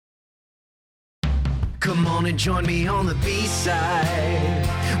Come on and join me on the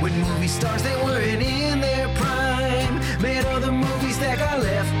B-side with movie stars that weren't in their prime, made other movies that got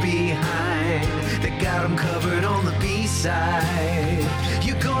left behind, that got them covered on the B-side.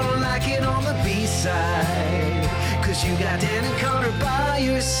 You're gonna like it on the B-side, cause you got Dan and Connor by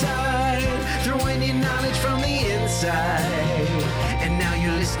your side, throwing your knowledge from the inside, and now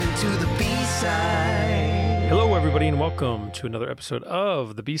you're listening to the B-side. Hello everybody and welcome to another episode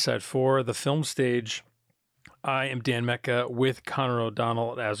of the B-side for the film stage. I am Dan Mecca with Connor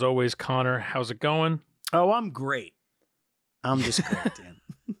O'Donnell. As always, Connor, how's it going? Oh, I'm great. I'm just great, Dan.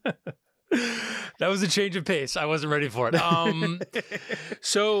 That was a change of pace. I wasn't ready for it.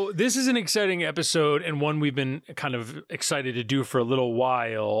 So this is an exciting episode and one we've been kind of excited to do for a little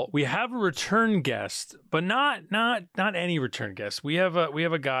while. We have a return guest, but not any return guest. We have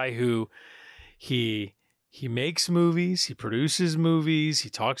a guy who he makes movies, he produces movies, he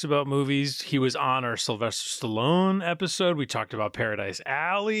talks about movies. He was on our Sylvester Stallone episode. We talked about Paradise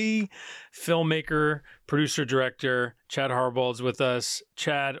Alley. Filmmaker, producer, director, Chad Harbold's with us.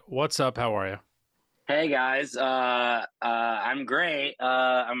 Chad, what's up? How are you? Hey guys, I'm great.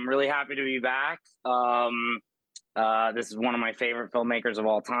 I'm really happy to be back. This is one of my favorite filmmakers of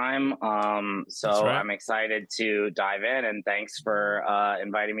all time. So right. I'm excited to dive in, and thanks for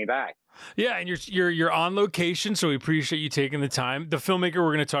inviting me back. Yeah, and you're on location, so we appreciate you taking the time. The filmmaker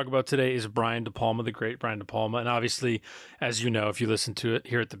we're going to talk about today is Brian De Palma, the great Brian De Palma. And obviously, as you know, if you listen to it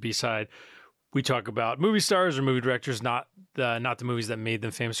here at the B-side, we talk about movie stars or movie directors, not the movies that made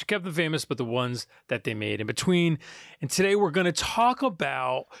them famous or kept them famous, but the ones that they made in between. And today we're going to talk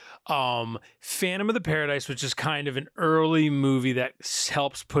about Phantom of the Paradise, which is kind of an early movie that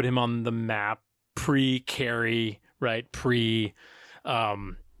helps put him on the map pre-Carrie, right?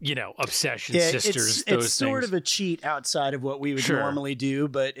 Obsession, Sisters, those it's sort of a cheat outside of what we would normally do,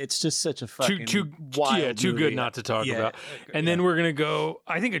 but it's just such a fucking wild too movie. Good not to talk about. And then we're going to go,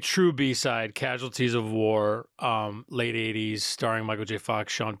 I think, a true B-side, Casualties of War, late 80s, starring Michael J.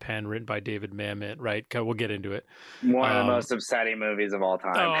 Fox, Sean Penn, written by David Mamet, right? We'll get into it. One of the most upsetting movies of all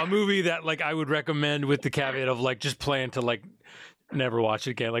time. A movie that I would recommend with the caveat of just plan to never watch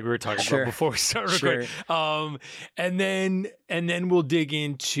it again, like we were talking about before we started recording. And then we'll dig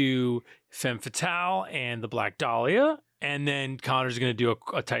into Femme Fatale and The Black Dahlia, and then Connor's going to do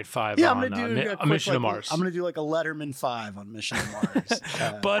a tight five on a Mission to Mars. I'm going to do a Letterman 5 on Mission to Mars.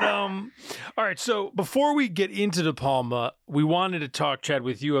 But all right. So before we get into De Palma, we wanted to talk, Chad,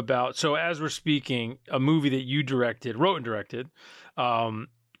 with you about. So as we're speaking, a movie that you wrote and directed,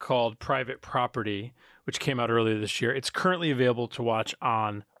 called Private Property, which came out earlier this year. It's currently available to watch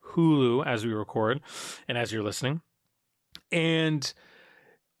on Hulu as we record and as you're listening. And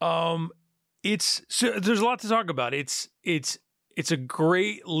there's a lot to talk about. It's a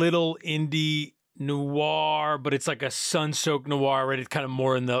great little indie noir, but it's like a sun-soaked noir, right? It's kind of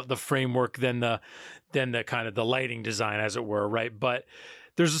more in the framework than the kind of the lighting design, as it were, right? But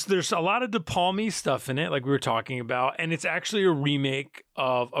there's a lot of De Palma stuff in it, like we were talking about, and it's actually a remake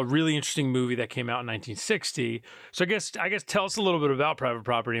of a really interesting movie that came out in 1960. So I guess tell us a little bit about Private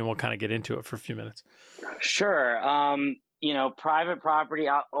Property, and we'll kind of get into it for a few minutes. Sure. Private Property.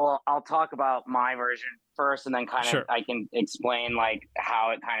 I'll talk about my version first, and then I can explain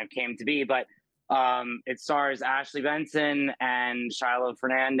how it kind of came to be. But it stars Ashley Benson and Shiloh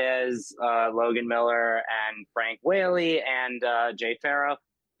Fernandez, Logan Miller, and Frank Whaley, and Jay Farrow,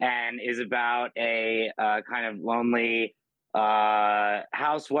 and is about a kind of lonely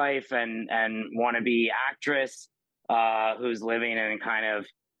housewife and wannabe actress who's living in a kind of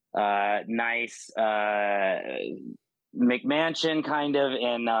nice McMansion kind of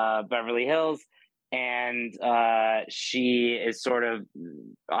in Beverly Hills. And she is sort of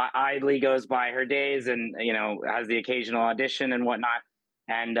idly goes by her days and, has the occasional audition and whatnot.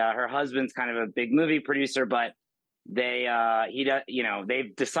 And her husband's kind of a big movie producer, but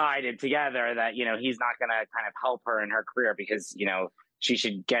they've decided together that, he's not going to kind of help her in her career because, she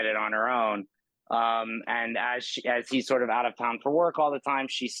should get it on her own. And as he's sort of out of town for work all the time,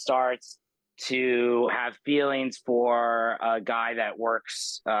 she starts to have feelings for a guy that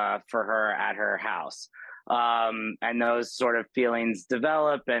works for her at her house. And those sort of feelings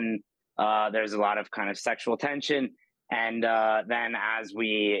develop, and there's a lot of kind of sexual tension. And then as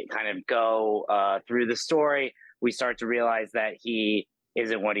we kind of go through the story, we start to realize that he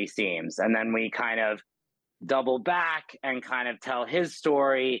isn't what he seems. And then we kind of double back and kind of tell his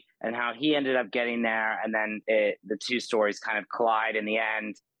story and how he ended up getting there. And then the two stories kind of collide in the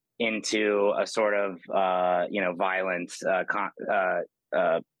end into a sort of, violent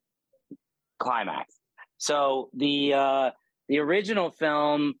climax. So the original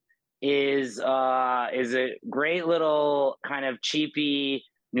film is a great little kind of cheapy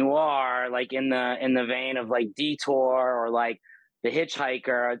noir, like in the vein of like Detour or like The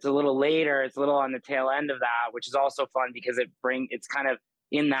Hitchhiker. It's a little later. It's a little on the tail end of that, which is also fun because it's kind of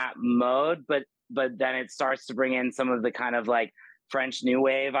in that mode, but then it starts to bring in some of the kind of like French New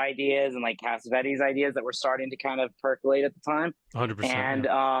Wave ideas and like Cassavetes ideas that were starting to kind of percolate at the time. 100%. And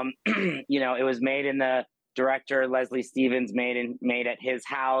it was made in the director Leslie Stevens made at his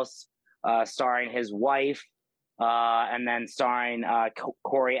house, starring his wife, and then starring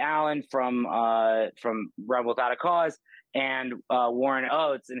Corey Allen from Rebel Without a Cause, and Warren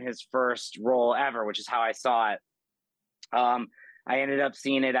Oates in his first role ever, which is how I saw it. I ended up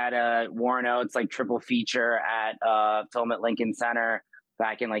seeing it at a Warren Oates like triple feature at Film at Lincoln Center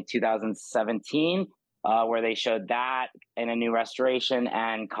back in like 2017, where they showed that in a new restoration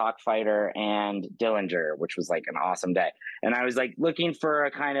and Cockfighter and Dillinger, which was like an awesome day. And I was like looking for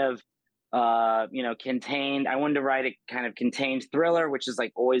a kind of contained. I wanted to write a kind of contained thriller, which is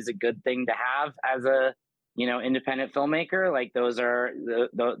like always a good thing to have as a independent filmmaker. Like those are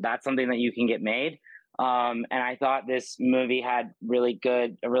that's something that you can get made. And I thought this movie had a really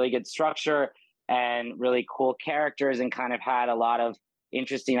good structure and really cool characters, and kind of had a lot of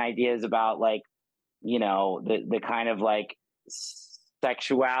interesting ideas about like, the kind of like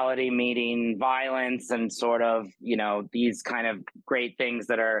sexuality meeting violence and sort of, these kind of great things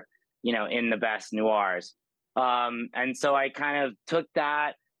that are, in the best noirs. And so I kind of took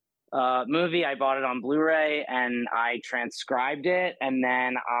that movie, I bought it on Blu-ray and I transcribed it, and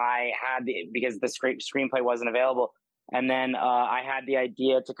then I had because the screenplay wasn't available, and then I had the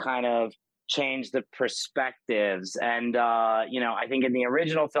idea to kind of change the perspectives, and I think in the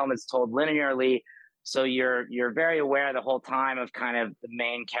original film it's told linearly, so you're very aware the whole time of kind of the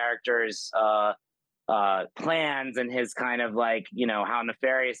main character's plans and his kind of like how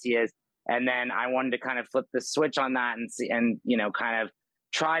nefarious he is, and then I wanted to kind of flip the switch on that and see, and kind of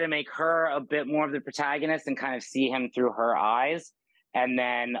try to make her a bit more of the protagonist and kind of see him through her eyes, and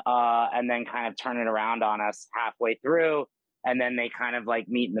then kind of turn it around on us halfway through, and then they kind of like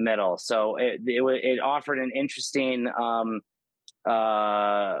meet in the middle. So it offered an interesting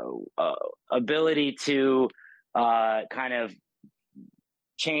ability to kind of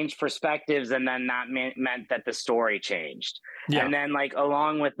change perspectives, and then that meant that the story changed. Yeah. And then like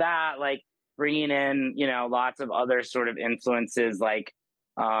along with that, like bringing in lots of other sort of influences like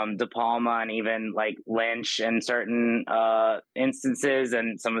De Palma and even like Lynch in certain instances,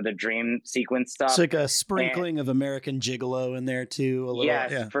 and some of the dream sequence stuff. It's like a sprinkling of American Gigolo in there too. A little,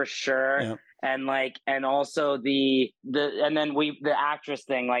 yes, for sure. Yeah. And also the actress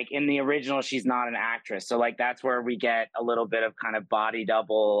thing, like in the original, she's not an actress. So like, that's where we get a little bit of kind of body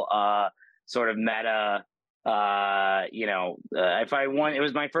double, sort of meta, it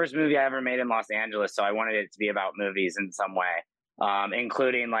was my first movie I ever made in Los Angeles. So I wanted it to be about movies in some way,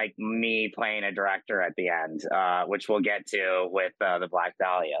 including like me playing a director at the end, which we'll get to with the Black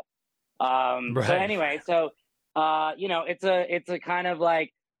Dahlia. Right. So anyway, it's a kind of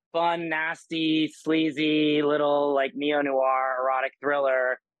like fun, nasty, sleazy little like neo-noir erotic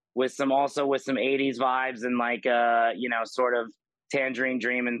thriller with some 80s vibes and like sort of Tangerine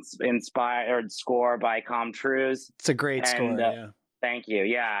Dream inspired score by Com Truise. It's a great score. Yeah. Thank you.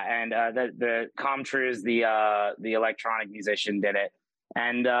 Yeah, and the Com Truise, the electronic musician, did it.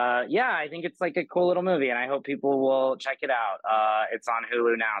 And I think it's like a cool little movie, and I hope people will check it out. It's on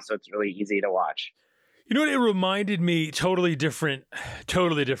Hulu now, so it's really easy to watch. You know what? It reminded me totally different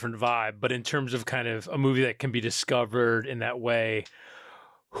vibe, but in terms of kind of a movie that can be discovered in that way.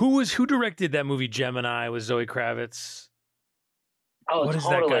 Who directed that movie Gemini with Zoe Kravitz? Oh, what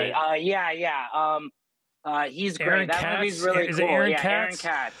totally. Is that guy? He's great. That movie's really cool. Aaron Katz? Aaron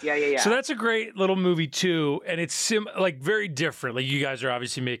Katz. Yeah. So that's a great little movie too, and it's very different. Like you guys are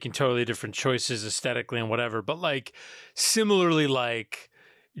obviously making totally different choices aesthetically and whatever, but like similarly, like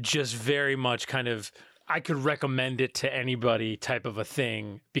just very much kind of, I could recommend it to anybody type of a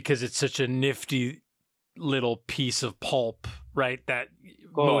thing because it's such a nifty little piece of pulp, right? That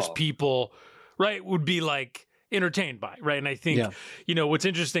most people, right, would be like entertained by, right? And I think, what's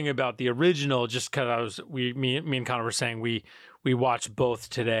interesting about the original, just because me and Connor were saying we watched both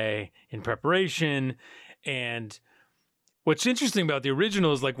today in preparation, and what's interesting about the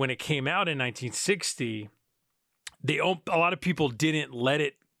original is like when it came out in 1960, a lot of people didn't let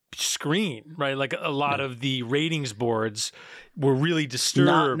it screen, right? Like a lot of the ratings boards were really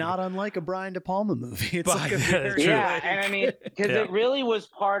disturbed. Not unlike a Brian De Palma movie. It's like and I mean, because it really was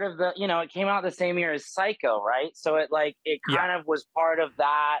part of the, it came out the same year as Psycho, right? So it kind of was part of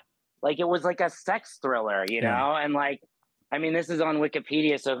that. Like it was like a sex thriller, and like I mean, this is on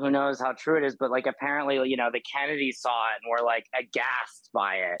Wikipedia, so who knows how true it is, but like apparently, you know, the Kennedys saw it and were like aghast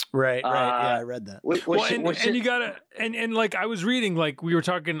by it. Right. Yeah, I read that. And you gotta, and like I was reading, like we were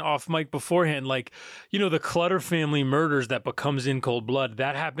talking off mic beforehand, like, you know, the Clutter family murders that becomes In Cold Blood,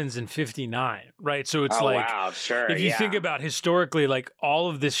 that happens in 59, right? So it's wow, sure, if you think about historically, like all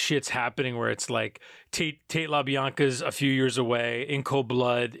of this shit's happening where it's like Tate LaBianca's a few years away, In Cold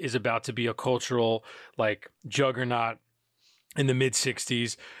Blood is about to be a cultural like juggernaut in the mid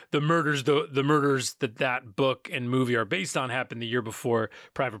 60s. The murders that book and movie are based on happened the year before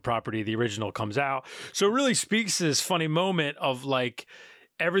Private Property, the original, comes out. So it really speaks to this funny moment of like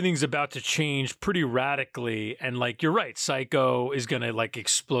everything's about to change pretty radically. And like, you're right, Psycho is going to like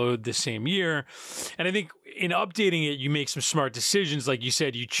explode the same year. And I think in updating it, you make some smart decisions. Like you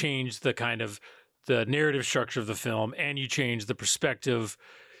said, you change the kind of the narrative structure of the film and you change the perspective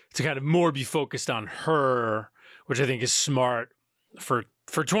to kind of more be focused on her, which I think is smart for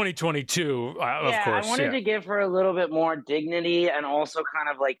 2022, of course. I wanted to give her a little bit more dignity and also kind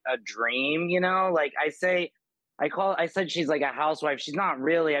of like a dream, you know? Like I said she's like a housewife. She's not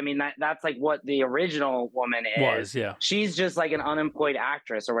really. I mean, that's like what the original woman is. Yeah. She's just like an unemployed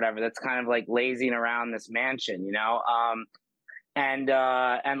actress or whatever that's kind of like lazing around this mansion, you know? And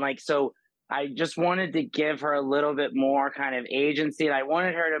like, so I just wanted to give her a little bit more kind of agency. And I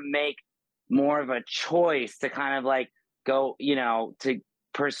wanted her to make more of a choice to kind of like go, you know, to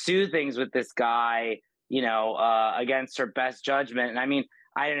pursue things with this guy, you know, against her best judgment. And I mean,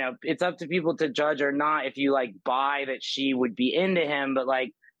 I don't know, it's up to people to judge or not if you like buy that she would be into him, but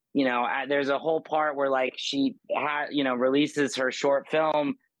like, you know, there's a whole part where like she releases her short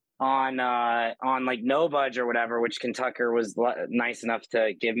film on like No Budge or whatever, which Kentucker was nice enough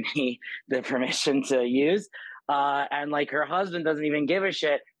to give me the permission to use. And like her husband doesn't even give a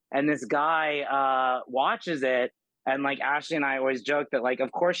shit. And this guy watches it, and like Ashley and I always joke that like,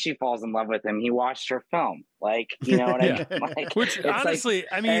 of course she falls in love with him. He watched her film, like, you know what I mean? Like, which honestly, like,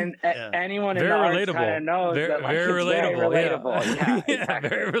 I mean, anyone in the arts kind of knows that like, very relatable. Yeah, exactly.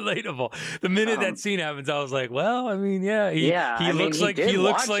 Very relatable. The minute that scene happens, I was like, well, I mean, he looks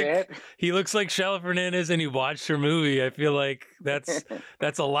like Charlotte Fernandez, and he watched her movie. I feel like that's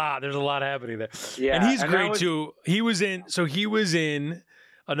a lot. There's a lot happening there. Yeah, and he's great too. He was in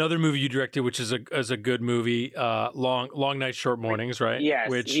another movie you directed, which is a good movie, Long Night, Short Mornings, right?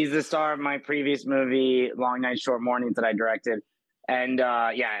 Yes, he's the star of my previous movie, Long Night, Short Mornings, that I directed. And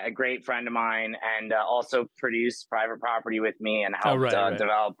a great friend of mine, and also produced Private Property with me and helped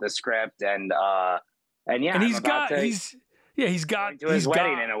develop the script. And he's got to his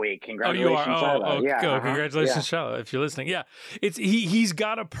wedding in a week. Congratulations, Charlotte. Congratulations, Charlotte, if you're listening. Yeah, he's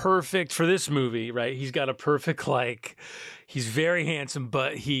got a perfect for this movie, right? He's got a perfect like. He's very handsome,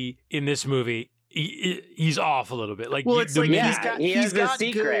 but in this movie, he's off a little bit. Like, well, it's like he's got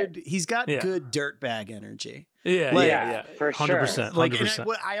good good dirtbag energy. Yeah, for 100%, sure. 100%.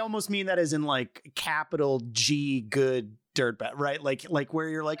 Like, I almost mean that as in like capital G good dirtbag, right? Like where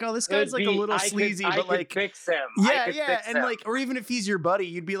you're like, oh, this guy's like a little sleazy, but like fix him. And like, or even if he's your buddy,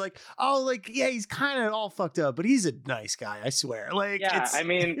 you'd be like, oh, like he's kind of all fucked up, but he's a nice guy, I swear. Like, I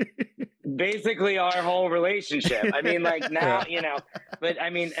mean. Basically our whole relationship. I mean, like now, you know, but I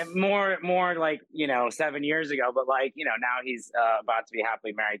mean, more like, you know, 7 years ago, but like, you know, now he's about to be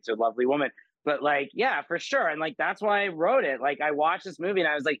happily married to a lovely woman. But like, yeah, for sure. And like, that's why I wrote it. Like I watched this movie and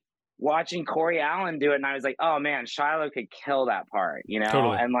I was like watching Corey Allen do it. And I was like, oh man, Shiloh could kill that part, you know?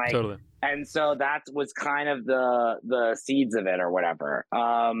 Totally. And so that was kind of the seeds of it or whatever.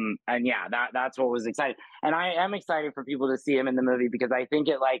 And yeah, that's what was exciting. And I am excited for people to see him in the movie because I think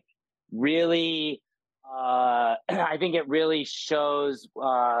it like, really I think it really shows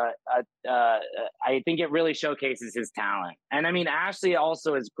I think it really showcases his talent. And I mean Ashley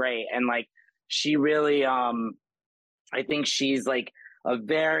also is great, and like she really I think she's like a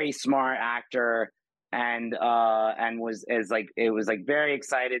very smart actor, and was very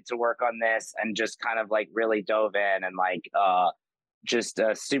excited to work on this and just kind of like really dove in and like just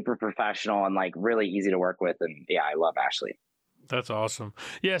super professional and like really easy to work with. And yeah, I love Ashley. That's awesome.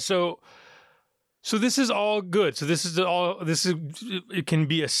 Yeah. So this is all good. So it can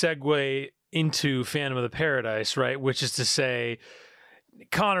be a segue into Phantom of the Paradise, right? Which is to say,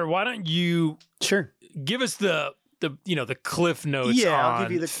 Connor, why don't you give us the cliff notes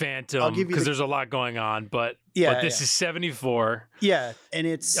on Phantom, because there's a lot going on, but this is 74. Yeah. And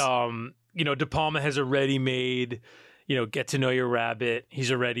it's, De Palma has already made, Get to Know Your Rabbit. He's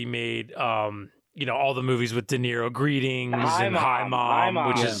already made, all the movies with De Niro, Greetings and Hi Mom,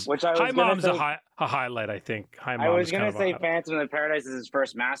 which is Hi Mom's a highlight, I think. Hi Mom. I was going to say Phantom of the Paradise is his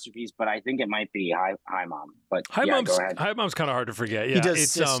first masterpiece, but I think it might be Hi Mom. But Hi Mom's kind of hard to forget. Yeah, he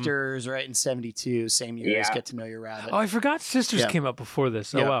does Sisters right in '72, same year as Get to Know Your Rabbit. Oh, I forgot Sisters came out before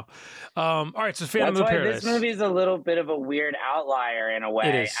this. Oh wow. All right, so Phantom of the Paradise. This movie is a little bit of a weird outlier in a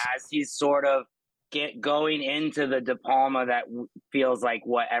way, as he's sort of going into the De Palma that feels like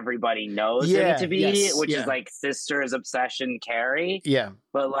what everybody knows him to be, which is like Sister's obsession, Carrie. Yeah.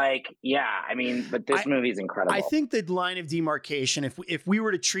 But but this movie is incredible. I think the line of demarcation, if we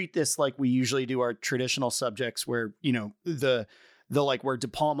were to treat this like we usually do our traditional subjects, where the like where De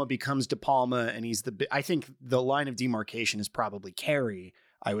Palma becomes De Palma and I think the line of demarcation is probably Carrie,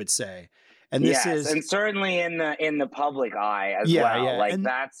 I would say. And this is, and certainly in the public eye as well. Yeah. Like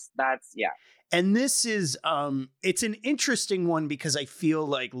that's. And this is, it's an interesting one because I feel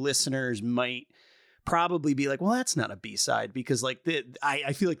like listeners might probably be like, well, that's not a B-side, because like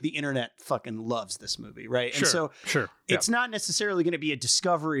I feel like the internet fucking loves this movie, right? Sure, and so it's not necessarily going to be a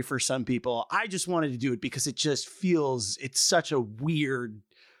discovery for some people. I just wanted to do it because it just feels, it's such a weird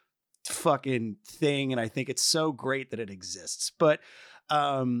fucking thing, and I think it's so great that it exists. But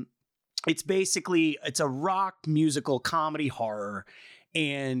it's a rock musical comedy horror.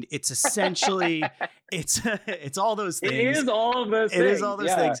 And it's essentially, it's all those things. It is all those things. It is all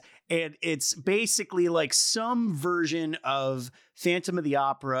those things. And it's basically like some version of Phantom of the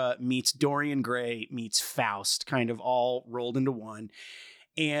Opera meets Dorian Gray meets Faust, kind of all rolled into one.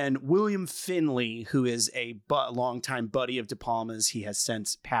 And William Finley, who is a longtime buddy of De Palma's, he has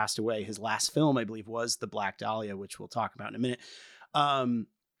since passed away. His last film, I believe, was The Black Dahlia, which we'll talk about in a minute.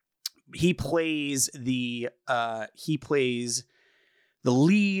 He plays the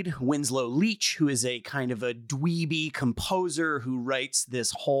lead, Winslow Leach, who is a kind of a dweeby composer who writes this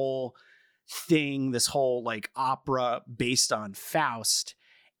whole like opera based on Faust.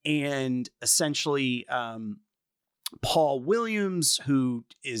 And essentially, Paul Williams, who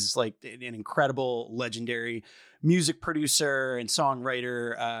is like an incredible, legendary music producer and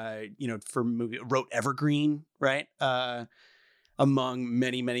songwriter, for movie, wrote Evergreen, right? Among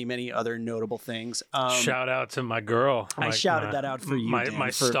many, many, many other notable things. Shout out to my girl. I shouted that out for you, Dan, my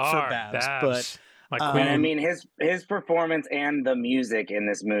for star, Babs. Babs. But my queen. I mean, his performance and the music in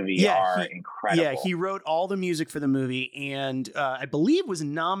this movie are incredible. Yeah, he wrote all the music for the movie, and I believe was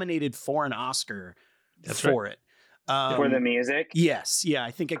nominated for an Oscar it. For the music? Yes, yeah,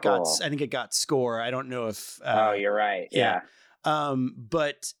 I think it got score. I don't know if. You're right. Yeah.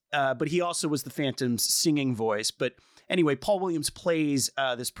 But he also was the Phantom's singing voice, but. Anyway, Paul Williams plays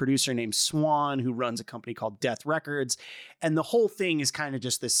this producer named Swan, who runs a company called Death Records. And the whole thing is kind of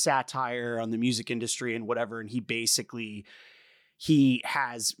just this satire on the music industry and whatever. And he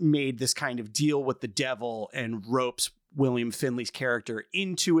has made this kind of deal with the devil and ropes William Finley's character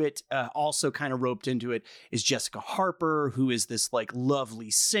into it. Also kind of roped into it is Jessica Harper, who is this like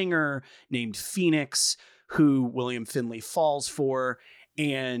lovely singer named Phoenix, who William Finley falls for.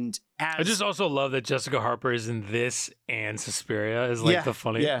 And I just also love that Jessica Harper is in this and Suspiria is like the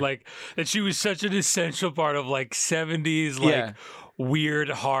funny, like that she was such an essential part of like 70s, like weird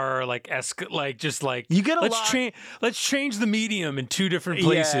horror, like just like you get let's change the medium in two different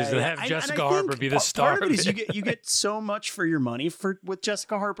places and have Jessica Harper be the star. Part of it is you get so much for your money with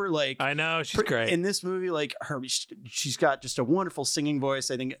Jessica Harper. Like I know she's great in this movie. Like she's got just a wonderful singing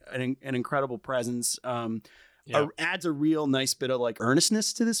voice. I think an incredible presence. Adds a real nice bit of like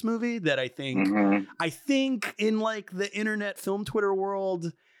earnestness to this movie that I think in like the internet film Twitter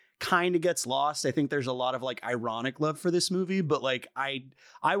world kind of gets lost. I think there's a lot of like ironic love for this movie, but like I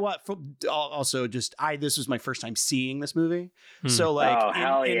also just this was my first time seeing this movie. So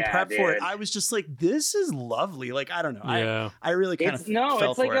like in prep for it, I was just like, this is lovely. Like, I don't know. I really kind of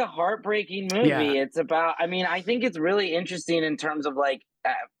it's like a heartbreaking movie. Yeah. It's about, I think it's really interesting in terms of like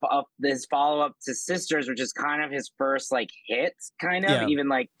this follow-up to Sisters, which is kind of his first like hit, kind of even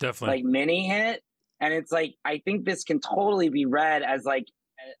like definitely like mini hit. And it's like, I think this can totally be read as like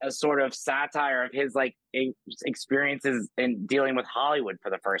a sort of satire of his like experiences in dealing with Hollywood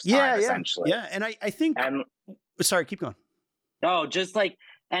for the first time, essentially. Yeah. And I think, sorry, keep going. No, just like,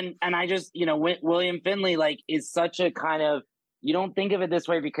 and I just, William Finley like is such a kind of, you don't think of it this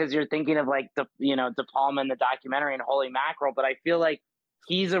way because you're thinking of like De Palma and the documentary and Holy Mackerel, but I feel like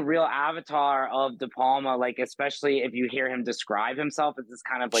he's a real avatar of De Palma, like especially if you hear him describe himself as this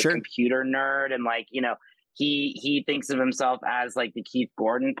kind of like computer nerd, and like he thinks of himself as like the Keith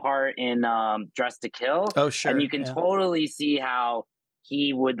Gordon part in Dressed to Kill. Oh sure, and you can totally see how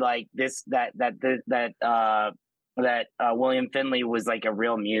he would like this that that William Finley was like a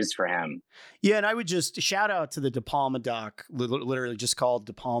real muse for him. Yeah, and I would just shout out to the De Palma doc, literally just called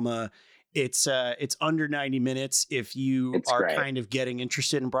De Palma. It's under 90 minutes. If you are kind of getting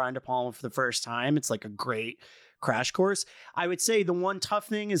interested in Brian De Palma for the first time, it's like a great crash course. I would say the one tough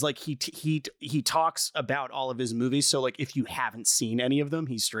thing is like he talks about all of his movies. So like if you haven't seen any of them,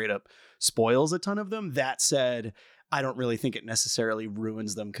 he straight up spoils a ton of them. That said, I don't really think it necessarily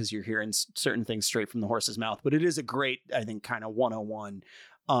ruins them because you're hearing certain things straight from the horse's mouth. But it is a great, I think, kind of 101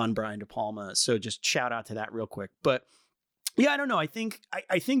 on Brian De Palma. So just shout out to that real quick. But yeah, I don't know. I think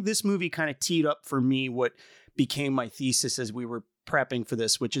this movie kind of teed up for me what became my thesis as we were prepping for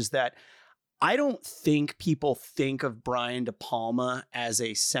this, which is that I don't think people think of Brian De Palma as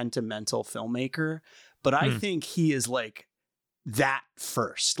a sentimental filmmaker, but I think he is like that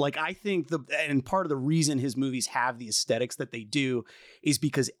first. Like I think and part of the reason his movies have the aesthetics that they do is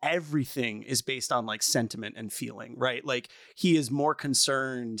because everything is based on like sentiment and feeling, right? Like he is more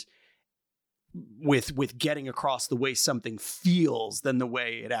concerned with getting across the way something feels than the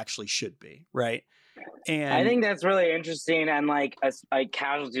way it actually should be, right? And I think that's really interesting, and like a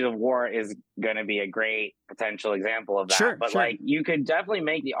Casualty of War is going to be a great potential example of that. But like you could definitely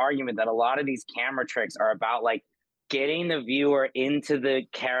make the argument that a lot of these camera tricks are about like getting the viewer into the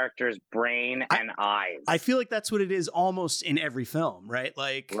character's brain and eyes. I feel like that's what it is almost in every film, right?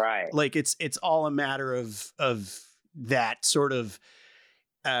 Like it's all a matter of that sort of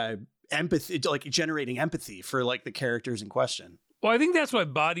empathy, like generating empathy for like the characters in question. Well, I think that's why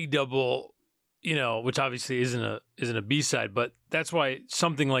Body Double, you know, which obviously isn't a B-side, but that's why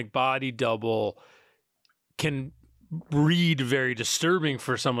something like Body Double can read very disturbing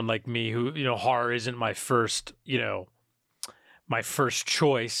for someone like me who, you know, horror isn't my first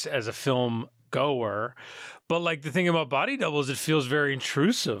choice as a film goer. But like the thing about Body Double is it feels very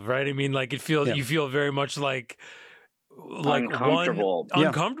intrusive, right? I mean, like you feel very much like uncomfortable,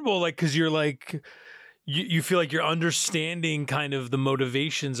 like, cause you're like, you feel like you're understanding kind of the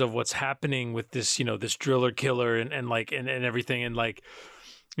motivations of what's happening with this, you know, this driller killer and everything. And like,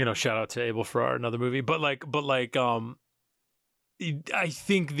 you know, shout out to Abel Ferrara, another movie, but I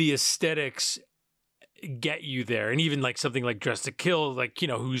think the aesthetics get you there. And even like something like Dressed to Kill, like, you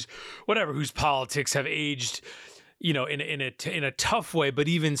know, whose politics have aged, you know, in a tough way, but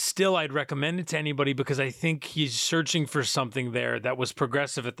even still, I'd recommend it to anybody because I think he's searching for something there that was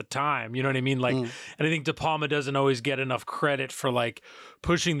progressive at the time. You know what I mean? Like, and I think De Palma doesn't always get enough credit for like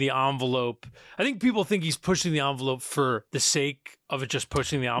pushing the envelope. I think people think he's pushing the envelope for the sake of it, just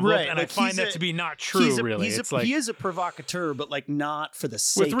pushing the envelope, and like I find that to be not true. Really, he is a provocateur, but like not for the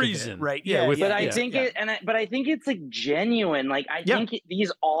sake with reason, of it, right? Yeah, but I think it's like genuine. Like I think these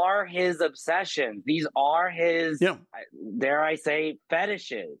are his obsessions. These are his, dare I say,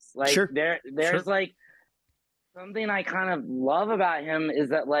 fetishes. Like there's like something I kind of love about him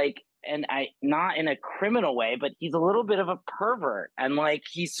is that like. And I, not in a criminal way, but he's a little bit of a pervert, and like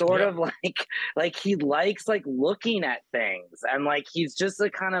he's sort of like he likes like looking at things, and like he's just a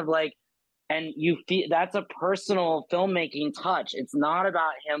kind of like, and you feel that's a personal filmmaking touch. It's not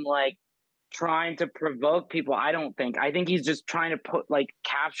about him like trying to provoke people. I think he's just trying to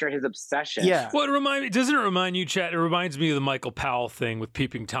capture his obsession. Yeah. Well, doesn't it remind you, Chet? It reminds me of the Michael Powell thing with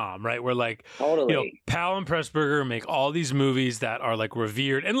Peeping Tom, right? Where like, totally. You know, Powell and Pressburger make all these movies that are like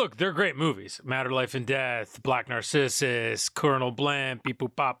revered, and look, they're great movies. Matter, Life, and Death, Black Narcissus, Colonel Blimp, Beep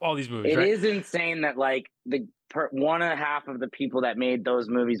Boop Bop, all these movies. It is insane that like one and a half of the people that made those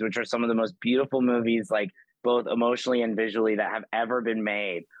movies, which are some of the most beautiful movies, like both emotionally and visually, that have ever been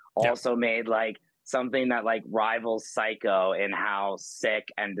made, also made like something that like rivals Psycho in how sick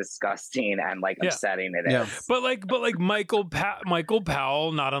and disgusting and like upsetting it is. But like Michael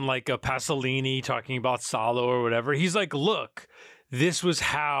Powell, not unlike a Pasolini talking about Salo or whatever, he's like, look, this was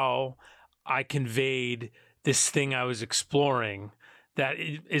how I conveyed this thing I was exploring that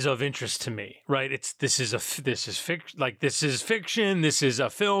is of interest to me, right? This is fiction, this is a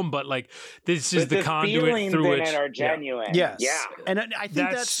film, but like this is the conduit through which are genuine. Yes. Yeah. And I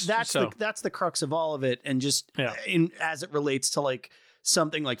think that's the crux of all of it. And just as it relates to like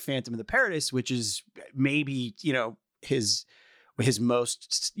something like Phantom of the Paradise, which is maybe, you know, his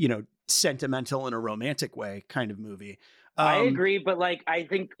most, you know, sentimental in a romantic way kind of movie. I agree, but like I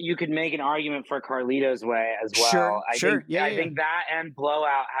think you could make an argument for Carlito's Way as well. I think that and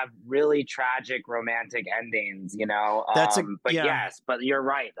Blowout have really tragic romantic endings, you know. Yes, but you're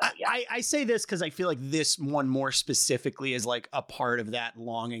right. I say this because I feel like this one more specifically is like a part of that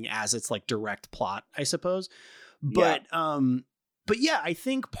longing as its like direct plot, I suppose. But yeah, I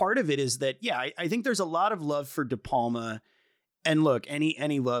think part of it is that I think there's a lot of love for De Palma And look,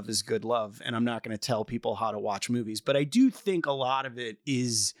 any love is good love, and I'm not going to tell people how to watch movies, but I do think a lot of it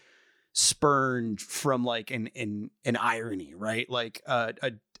is spurned from like an irony, right? Like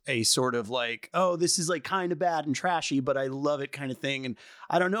a sort of like, oh, this is like kind of bad and trashy, but I love it kind of thing. And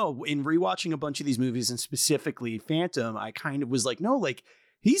I don't know, in rewatching a bunch of these movies and specifically Phantom, I kind of was like, no, like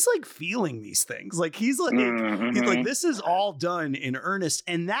he's like feeling these things. Like he's like this is all done in earnest.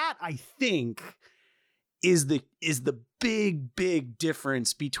 And that I think is the big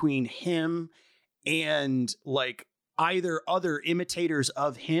difference between him and like either other imitators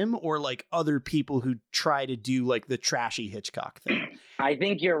of him or like other people who try to do like the trashy Hitchcock thing. I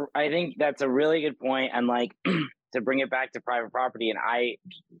think that's a really good point. And like to bring it back to Private Property, and I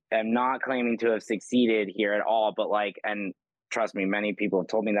am not claiming to have succeeded here at all, but like, and trust me, many people have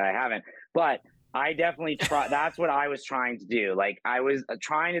told me that I haven't, but I definitely try. That's what I was trying to do. Like I was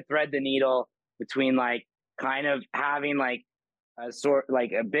trying to thread the needle between like kind of having like a sort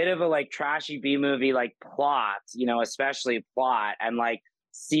like a bit of a like trashy B movie like plot, you know, especially plot, and like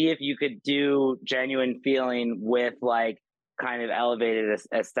see if you could do genuine feeling with like kind of elevated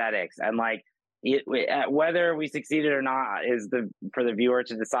aesthetics. And like whether we succeeded or not is for the viewer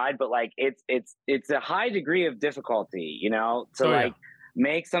to decide, but like it's a high degree of difficulty, you know, to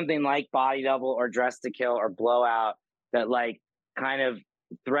make something like Body Double or Dress to Kill or Blowout that like kind of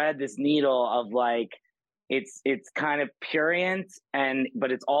thread this needle of like it's kind of purient but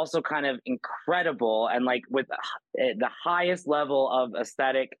it's also kind of incredible and like with the highest level of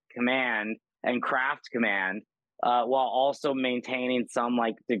aesthetic command and craft command, while also maintaining some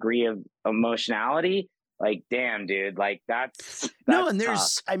like degree of emotionality. Like, damn, dude, like that's no. And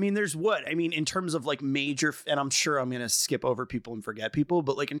there's, tough. I mean, there's what, I mean, in terms of like major, and I'm sure I'm going to skip over people and forget people,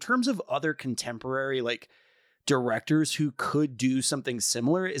 but like in terms of other contemporary, like directors who could do something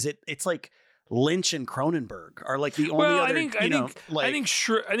similar, it's like Lynch and Cronenberg are like the only other, I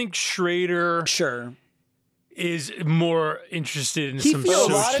think Schrader sure is more interested in he some feels,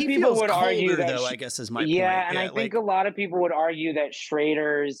 social. A lot of people would argue that though, I guess is my point. And I think a lot of people would argue that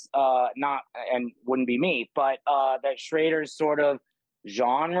Schrader's not, and wouldn't be me, but that Schrader's sort of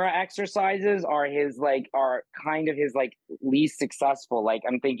genre exercises are kind of his like least successful. Like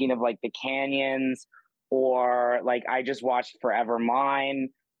I'm thinking of like The Canyons, or like I just watched Forever Mine.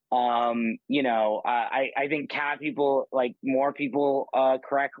 I think Cat people, like more people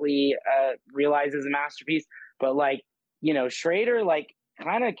correctly realize is a masterpiece, but like, you know, Schrader like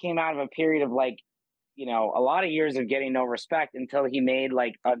kind of came out of a period of like, you know, a lot of years of getting no respect until he made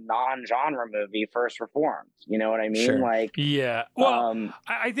like a non-genre movie, First Reformed. You know what I mean? Sure. Like, yeah. Well,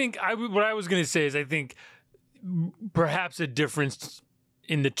 I think what I was going to say is I think perhaps a difference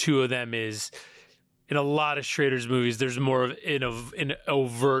in the two of them is, in a lot of Schrader's movies, there's more of an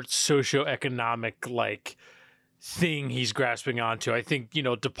overt socioeconomic like thing he's grasping onto. I think, you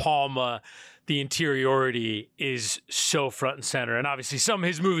know, De Palma, the interiority is so front and center, and obviously some of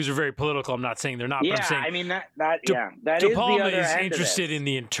his movies are very political. I'm not saying they're not. Yeah, but I'm saying I mean that De Palma is interested in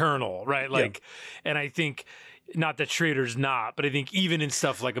the internal, right? Like, and I think. Not that Schrader's not, but I think even in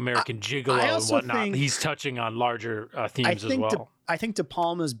stuff like American Gigolo and whatnot, he's touching on larger themes as well. I think De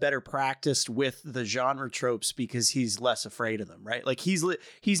Palma's better practiced with the genre tropes because he's less afraid of them, right? Like he's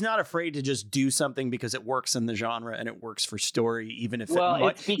not afraid to just do something because it works in the genre and it works for story, even if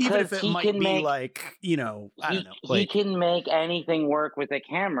it might be like, you know, I don't know. Like, he can make anything work with a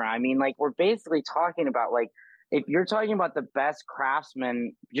camera. I mean, like we're basically talking about like, if you're talking about the best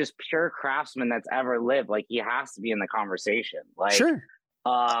craftsman, just pure craftsman that's ever lived, like he has to be in the conversation. Like, sure.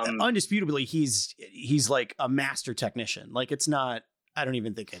 Undisputably, he's like a master technician. Like it's not, I don't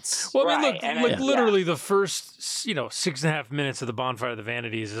even think it's. Well, I mean, look, literally the first, 6.5 minutes of the Bonfire of the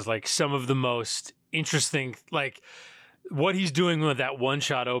Vanities is like some of the most interesting, like what he's doing with that one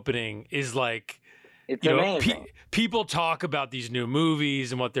shot opening is like, it's amazing. People talk about these new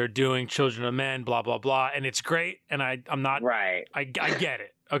movies and what they're doing, Children of Men, blah, blah, blah. And it's great. And I'm not right. I get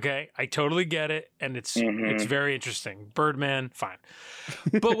it. Okay. I totally get it. And it's very interesting. Birdman, fine.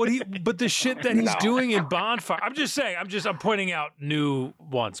 But the shit that he's doing in Bonfire, I'm just saying, I'm pointing out new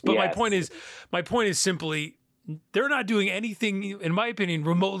ones. But my point is simply, they're not doing anything, in my opinion,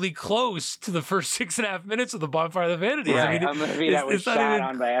 remotely close to the first 6.5 minutes of the Bonfire of the Vanities. Right. A movie that was shot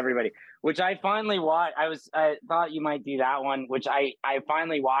on by everybody. Which I finally watched. I thought you might do that one, which I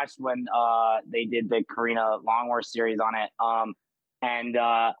finally watched when they did the Karina Longworth series on it. And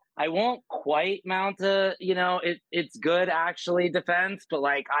I won't quite mount a, it's good actually defense, but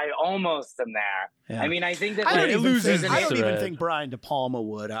like I almost am there. Yeah. I mean, I think that I don't even thread. think Brian De Palma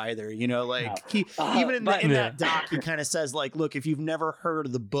would either. You know, like No. even in that Yeah. doc, he kind of says like, look, if you've never heard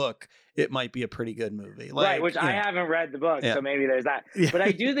of the book, it might be a pretty good movie. Like, right, which I haven't read the book, Yeah. so maybe there's that. Yeah. But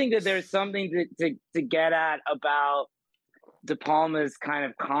I do think that there's something to get at about De Palma's kind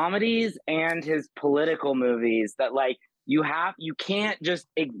of comedies and his political movies that like you can't just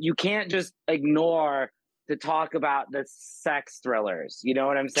ignore to talk about the sex thrillers. You know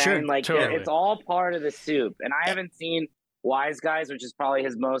what I'm saying? Sure, like totally. it's all part of the soup. And I haven't seen Wise Guys, which is probably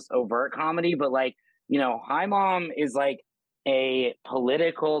his most overt comedy, but like, Hi Mom is like a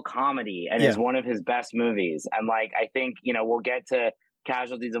political comedy and is one of his best movies. And like I think, we'll get to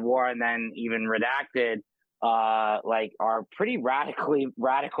Casualties of War and then even Redacted, like are pretty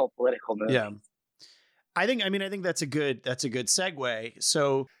radical political movies. Yeah. I think that's a good segue.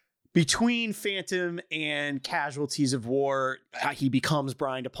 So between Phantom and Casualties of War, he becomes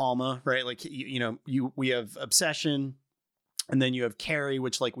Brian De Palma, right? Like, we have Obsession, and then you have Carrie,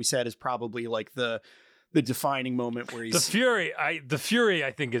 which, like we said, is probably like the defining moment where he's The Fury,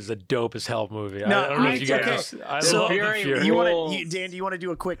 I think, is a dope as hell movie. No, I don't know if you guys. okay. I So love the Fury Fury. Dan, do you want to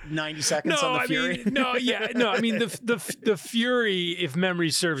do a quick 90 seconds on the Fury? I mean, the Fury, if memory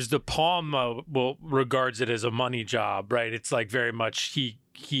serves, De Palma regards it as a money job, right? It's like very much he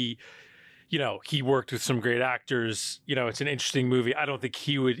worked with some great actors. It's an interesting movie. I don't think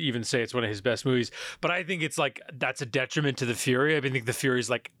he would even say it's one of his best movies, but I think it's like that's a detriment to the Fury. I think the Fury is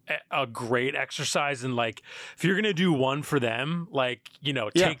like a great exercise, and like if you're gonna do one for them, like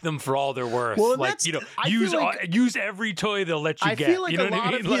take them for all they're worth. Well, like use every toy they'll let you get. I feel like you know a lot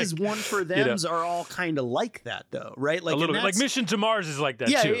what I mean? of his one for thems are all kind of like that, though, right? Like a little bit. Like Mission to Mars is like that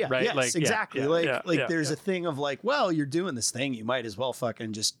too, right? Yes, like exactly. There's a thing of like, well, you're doing this thing, you might as well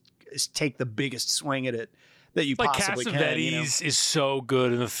fucking just take the biggest swing at it that you possibly can. Cassavetes is so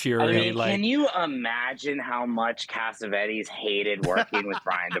good in the Fury. I mean, can you imagine how much Cassavetes hated working with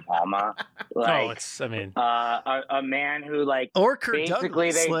Brian De Palma? Like, a man who like, or Kirk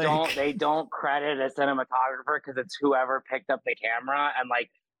basically Douglas, they don't credit a cinematographer because it's whoever picked up the camera, and like,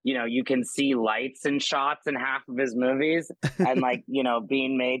 you can see lights and shots in half of his movies, and like,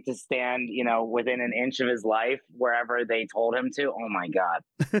 being made to stand, within an inch of his life wherever they told him to. Oh my God.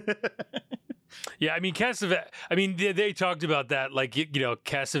 Yeah, I mean, they talked about that, like,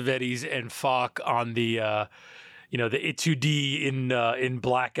 Cassavetes and Falk on the, the Etude in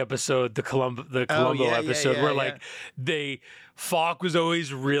Black episode, the Columbo episode, where Falk was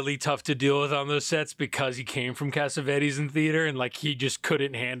always really tough to deal with on those sets because he came from Cassavetes in theater, and like he just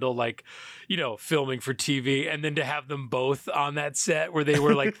couldn't handle filming for TV, and then to have them both on that set where they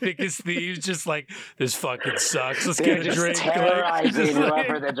were like thick as thieves, just like, this fucking sucks. Let's get a drink. Terrorizing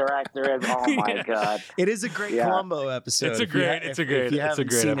whoever the director is. Oh my God! It is a great Columbo episode. It's a great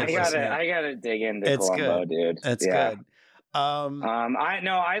episode. I gotta dig into Columbo, dude. It's good.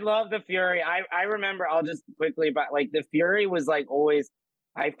 I love the Fury. I remember, I'll just quickly, but like the Fury was like always,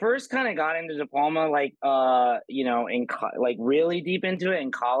 I first kind of got into De Palma like like really deep into it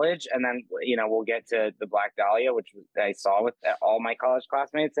in college, and then we'll get to the Black Dahlia, which I saw with all my college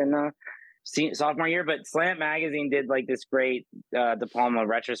classmates in sophomore year. But Slant Magazine did like this great De Palma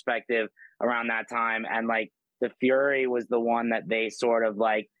retrospective around that time, and like the Fury was the one that they sort of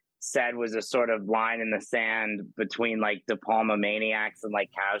like said was a sort of line in the sand between like De Palma maniacs and like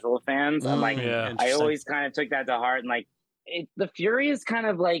casual fans. And like, I always kind of took that to heart. And like, the Fury is kind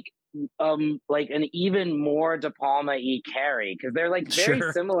of like an even more De Palma-y Carrie, because they're like very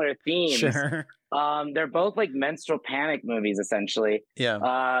similar themes. Sure. They're both like menstrual panic movies essentially.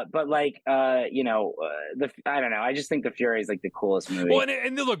 Yeah. But like I don't know. I just think the Fury is like the coolest movie. Well,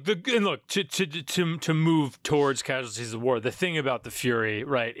 and look to move towards Casualties of War. The thing about the Fury,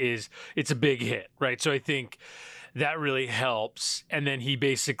 right, is it's a big hit, right? So I think that really helps. And then he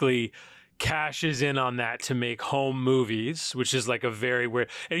basically cashes in on that to make home movies, which is like a very weird.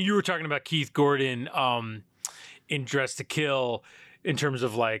 And you were talking about Keith Gordon in Dress to Kill, in terms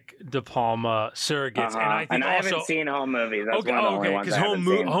of like De Palma surrogates, and I think I haven't seen home movies. That's one of the only ones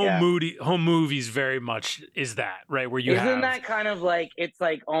because home movies very much is that, right, where you isn't that kind of like, it's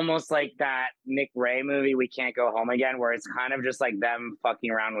like almost like that Nick Ray movie We Can't Go Home Again, where it's kind of just like them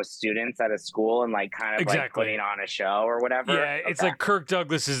fucking around with students at a school and like kind of like putting on a show or whatever. Yeah, it's like Kirk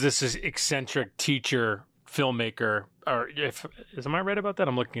Douglas is this eccentric teacher filmmaker, or am I right about that?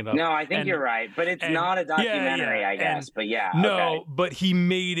 I'm looking it up. No, I think you're right, but it's not a documentary, I guess. But but he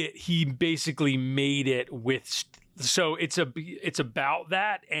made it. He basically made it with. So it's about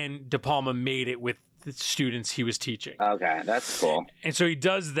that, and De Palma made it with the students he was teaching. Okay, that's cool. And so he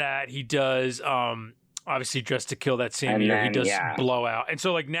does that. He does obviously Dressed to Kill that same year. He does Blowout. And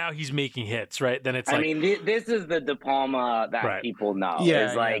so like now he's making hits, right? Then it's like, I mean, this is the De Palma that people know.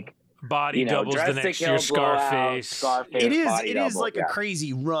 It's like Body Doubles the next year, Scarface. It is like a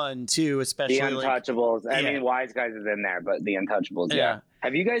crazy run too, especially The Untouchables. I mean, Wise Guys is in there, but The Untouchables,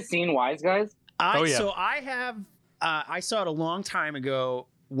 Have you guys seen Wise Guys? So I have. I saw it a long time ago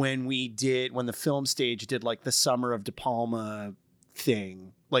when the film stage did like the Summer of De Palma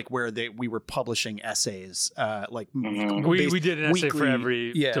thing, like where we were publishing essays, like we did an essay weekly, for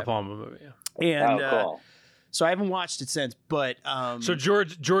every De Palma movie. And cool. So I haven't watched it since, but so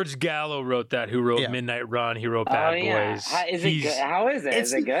George Gallo wrote that. Who wrote Midnight Run? He wrote Bad Boys. How is it good? How is it?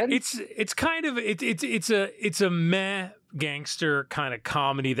 Is it good? It's kind of it's a meh gangster kind of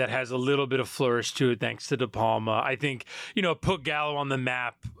comedy that has a little bit of flourish to it thanks to De Palma. I think put Gallo on the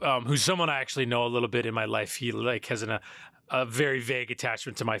map, who's someone I actually know a little bit in my life. He like has a very vague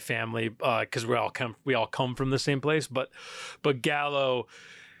attachment to my family because we all come from the same place. But Gallo,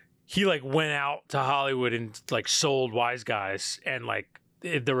 he like went out to Hollywood and like sold Wise Guys, and like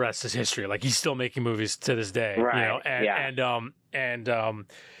the rest is history. Like he's still making movies to this day, right? And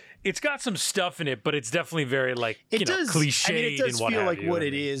it's got some stuff in it, but it's definitely very like cliched. I mean, it does feel like what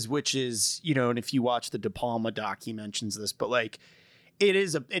it is, which is and if you watch the De Palma doc, he mentions this, but like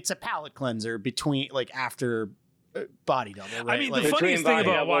it's a palate cleanser between like after Body Double. Right? I mean, like, the funniest thing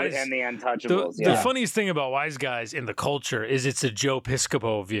about Wise and the Untouchables, the funniest thing about Wise Guys in the culture is it's a Joe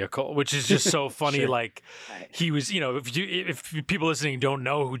Piscopo vehicle, which is just so funny. Sure. Like he was, if people listening don't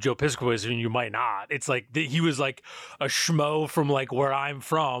know who Joe Piscopo is, and you might not, it's like he was like a schmo from like where I'm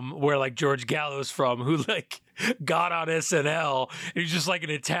from, where like George Gallo's from, who like got on SNL. He's just like an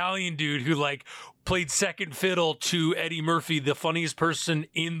Italian dude who like played second fiddle to Eddie Murphy, the funniest person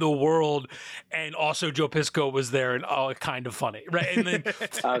in the world, and also Joe Piscopo was there, and kind of funny, right? And then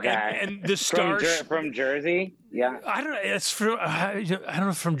and the stars from Jersey, I don't know. It's from I don't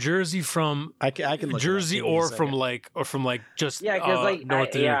know, from Jersey, from I can look Jersey, or from like just north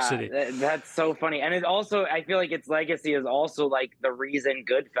of New York City. That's so funny, and it also I feel like its legacy is also like the reason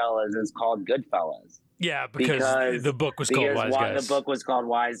Goodfellas is called Goodfellas. Yeah, because the book was called Wise Guys. The book was called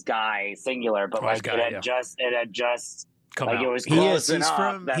Wise Guy, singular, but Wise like Guy, it had just come like out. It was close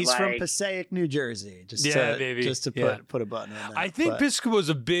enough. He's from Passaic, New Jersey. Just to put a button on that. I think Piscopo was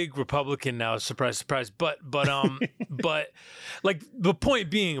a big Republican now. Surprise, surprise. But like the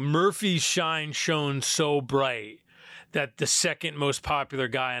point being, Murphy's shine shone so bright that the second most popular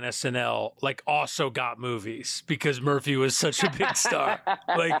guy on SNL like also got movies because Murphy was such a big star.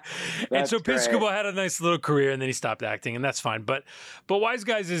 And so Piscopo had a nice little career, and then he stopped acting, and that's fine. But Wise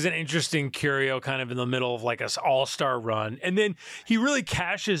Guys is an interesting curio, kind of in the middle of like an all-star run, and then he really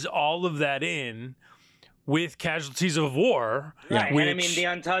cashes all of that in with Casualties of War. Right, and I mean The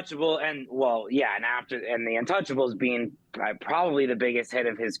Untouchable, and The Untouchables being probably the biggest hit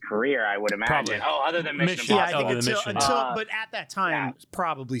of his career, I would imagine. Probably. Other than Mission Impossible. I think but at that time,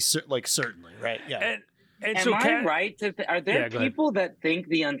 probably certainly, right? Yeah. And am so I right to are there people that think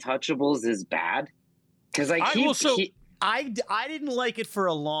The Untouchables is bad? Because I didn't like it for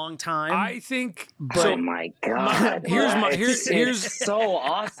a long time. I think. Oh my god! Here's so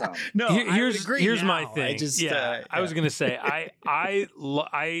awesome. No, here's my thing. I was gonna say I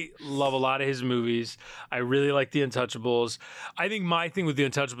love a lot of his movies. I really like The Untouchables. I think my thing with The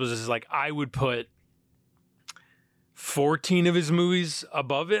Untouchables is like I would put 14 of his movies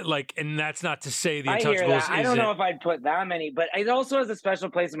above it, and that's not to say The Untouchables. I don't know if I'd put that many, but it also has a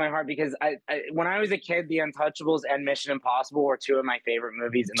special place in my heart because I when I was a kid, The Untouchables and Mission Impossible were two of my favorite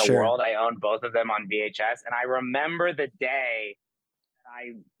movies in the world. I owned both of them on VHS, and I remember the day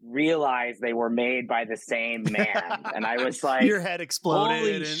I realized they were made by the same man, and I was like, your head exploded.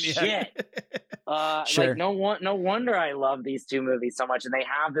 Holy shit! Like no wonder I love these two movies so much, and they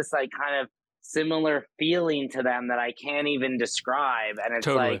have this like kind of similar feeling to them that I can't even describe, and it's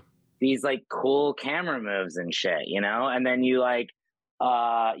like these like cool camera moves and shit, and then you like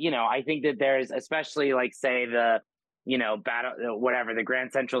I think that there's especially like say the battle whatever the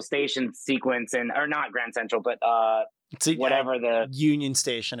Grand Central Station sequence, or not Grand Central but whatever the Union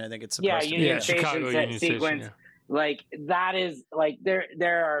Station, I think it's supposed to be. Union Station Chicago Union sequence Station, like that is like there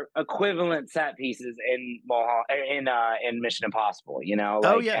are equivalent set pieces in Mission Impossible,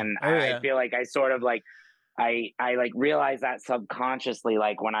 I feel like I sort of like I like realized that subconsciously,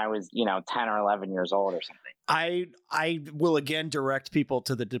 like when I was 10 or 11 years old or something. I will again direct people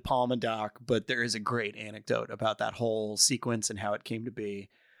to the De Palma doc, but there is a great anecdote about that whole sequence and how it came to be.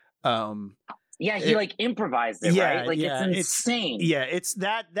 Yeah, he like improvised it, right? Like it's insane. It's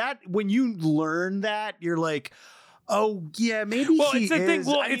that when you learn that, you're like, oh yeah, maybe. Well, he it's the is. thing.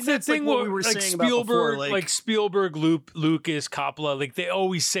 Well, I mean, it's the that's thing. Like what Where, we were like saying about Spielberg, before, like Spielberg, Lucas, Coppola, like they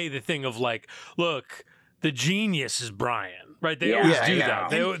always say the thing of like, look, the genius is Brian, right? They always do that.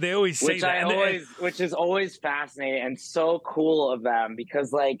 They always say that, which is always fascinating and so cool of them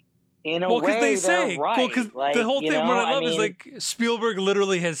because like. In a way, because they say, right. well, because like, the whole thing, what I love is mean, like Spielberg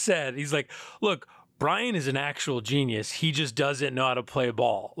literally has said, he's like, look, Brian is an actual genius. He just doesn't know how to play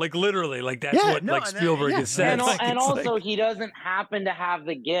ball. Like literally, like that's what like Spielberg has said. And also, he doesn't happen to have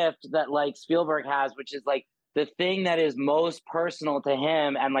the gift that like Spielberg has, which is like the thing that is most personal to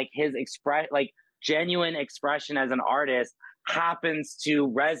him and like his genuine expression as an artist happens to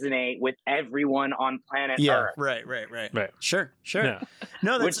resonate with everyone on planet Earth. Right. Sure. Yeah.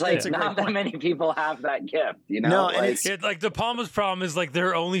 No, that's which like that's a not great that many people have that gift, you know. No, like, and it's like De Palma's problem is like there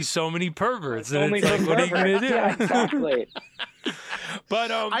are only so many perverts. And only it's like, what are you gonna do? Yeah, exactly. But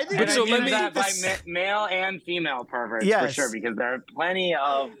I think but so let me that by male and female perverts for sure, because there are plenty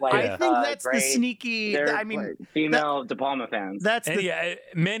of like. I think that's the sneaky. I mean, female De Palma fans. That's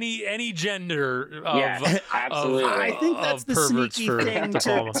any gender. Absolutely. I think that's the sneaky thing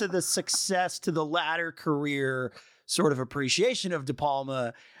to the success, to the latter career sort of appreciation of De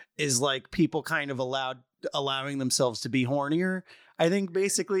Palma is like people kind of allowing themselves to be hornier. I think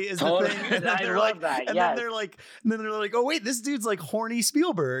basically is the thing. And then they're like, that. And then they're like, oh wait, this dude's like horny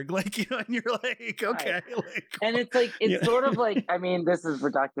Spielberg. Like, you know, and you're like, okay. Right. And it's like, it's sort of like, I mean, this is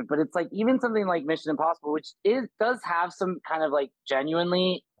reductive, but it's like even something like Mission Impossible, which does have some kind of like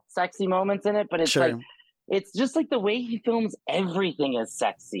genuinely sexy moments in it, but it's like, it's just like the way he films everything is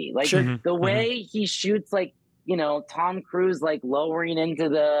sexy. Like the way he shoots, like, you know, Tom Cruise, like lowering into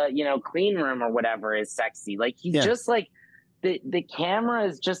the, you know, clean room or whatever is sexy. Like he's just like, the camera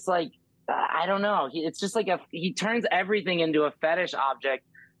is just like, I don't know. It's just like he turns everything into a fetish object,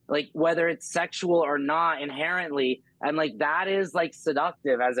 like whether it's sexual or not inherently. And like, that is like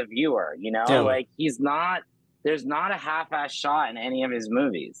seductive as a viewer, you know, like there's not a half-ass shot in any of his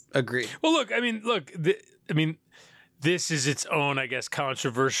movies. Agreed. Well, look, this is its own, I guess,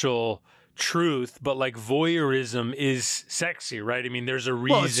 controversial truth, but like voyeurism is sexy, right? I mean, there's a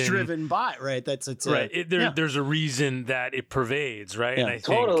reason. Well, it's driven by, right? There's a reason that it pervades, right? Yeah. And I think,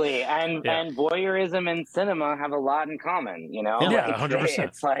 totally. And voyeurism and cinema have a lot in common, you know? Yeah, like, 100%.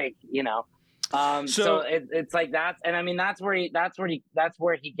 It's like, you know, so it's like that's, and I mean, that's where he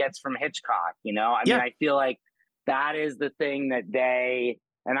gets from Hitchcock, you know? I mean, I feel like that is the thing that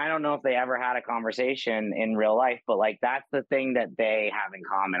and I don't know if they ever had a conversation in real life, but like that's the thing that they have in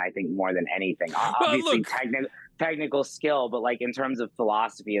common, I think, more than anything. Obviously, technical skill, but like in terms of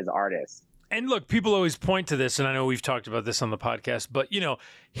philosophy as artists. And look, people always point to this, and I know we've talked about this on the podcast, but you know,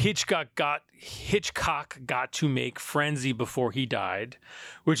 Hitchcock got to make Frenzy before he died,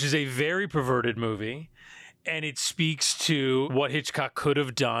 which is a very perverted movie. And it speaks to what Hitchcock could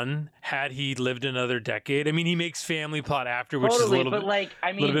have done had he lived another decade. I mean, he makes Family Plot after, which is a little bit,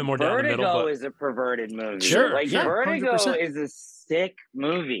 little bit more down the middle. Vertigo is a perverted movie. Sure, like Vertigo 100%. is a sick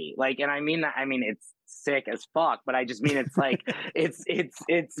movie. Like, and I mean that. I mean, it's sick as fuck, but I just mean it's like it's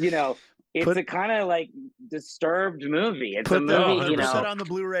you know. It's a kind of like disturbed movie. It's a movie, you know, on the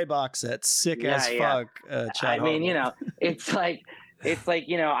Blu-ray box set. Sick as fuck. I mean, you know, it's like,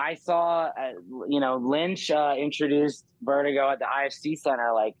 you know, I saw, you know, Lynch introduced Vertigo at the IFC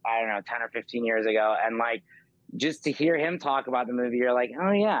Center, like, I don't know, 10 or 15 years ago. And like, just to hear him talk about the movie, you're like,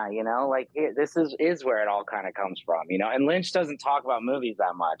 oh yeah, you know, like this is where it all kind of comes from, you know? And Lynch doesn't talk about movies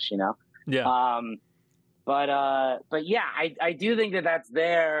that much, you know? Yeah. But yeah, I do think that that's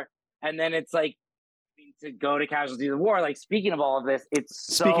there. And then it's like, to go to Casualties of War, like speaking of all of this,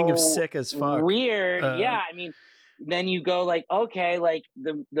 it's speaking of sick as fuck. Weird. Yeah. I mean, then you go like, okay, like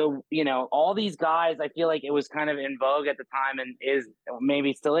the you know, all these guys, I feel like it was kind of in vogue at the time and is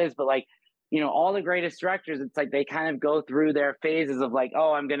maybe still is, but like, you know, all the greatest directors, it's like they kind of go through their phases of like,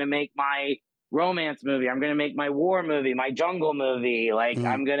 oh, I'm going to make my romance movie. I'm going to make my war movie, my jungle movie. Like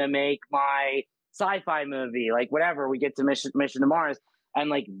I'm going to make my sci-fi movie, like whatever. We get to Mission to Mars. And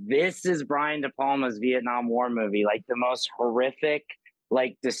like, this is Brian De Palma's Vietnam War movie, like the most horrific,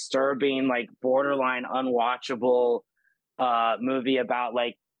 like disturbing, like borderline unwatchable movie about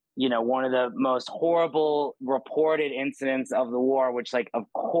like, you know, one of the most horrible reported incidents of the war, which like, of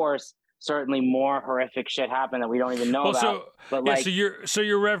course, certainly more horrific shit happened that we don't even know about. But like, so you're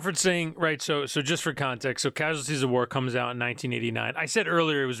referencing, right? So just for context, so Casualties of War comes out in 1989. I said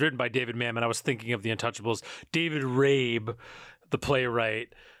earlier it was written by David Mamet. I was thinking of The Untouchables. David Rabe, the playwright,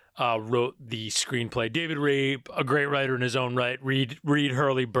 wrote the screenplay. David Rabe, a great writer in his own right. Read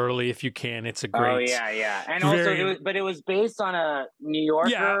Hurley Burley if you can. It's a great. Oh yeah. And also, it was based on a New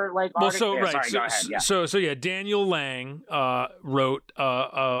Yorker like article. Well, so Sorry, go ahead. Yeah. So Daniel Lang wrote an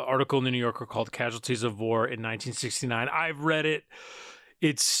article in the New Yorker called "Casualties of War" in 1969. I've read it.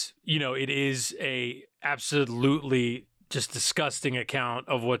 It's it is a absolutely just disgusting account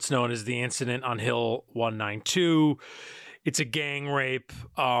of what's known as the incident on Hill 192. It's a gang rape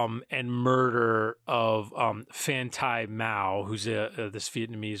and murder of Phan Thai Mao, who's this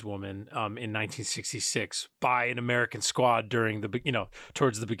Vietnamese woman in 1966 by an American squad during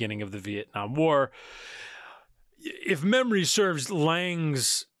towards the beginning of the Vietnam War. If memory serves,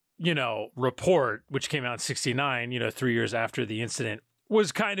 Lang's report, which came out in 1969, 3 years after the incident,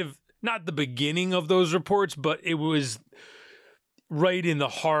 was kind of not the beginning of those reports, but it was right in the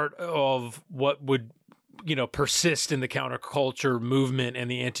heart of what would persist in the counterculture movement and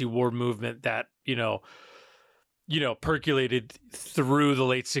the anti-war movement that, percolated through the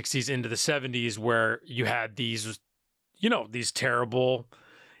late 60s into the 70s, where you had these terrible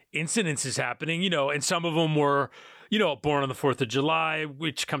incidences happening, and some of them were, Born on the 4th of July,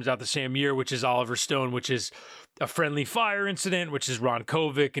 which comes out the same year, which is Oliver Stone, which is a friendly fire incident, which is Ron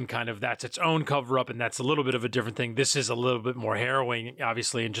Kovic, and kind of that's its own cover up. And that's a little bit of a different thing. This is a little bit more harrowing,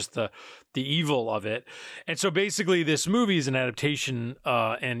 obviously, and just the evil of it. And so basically this movie is an adaptation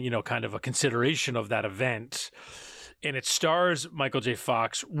and, kind of a consideration of that event. And it stars Michael J.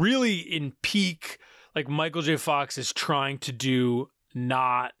 Fox really in peak, like Michael J. Fox is trying to do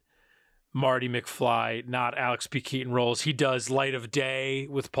not Marty McFly, not Alex P. Keaton roles. He does Light of Day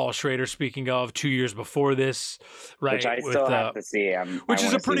with Paul Schrader, speaking of 2 years before this, right? Which I still have to see. Which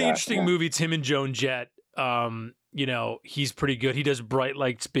is a pretty interesting movie. It's him and Joan Jett. He's pretty good. He does Bright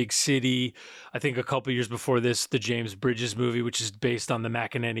Lights, Big City. I think a couple years before this, the James Bridges movie, which is based on the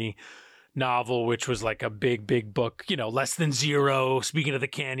McEnany novel, which was like a big book, Less Than Zero. Speaking of the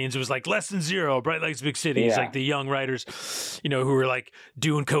canyons, it was like Less Than Zero, Bright Lights, Big City. It's like the young writers, who were like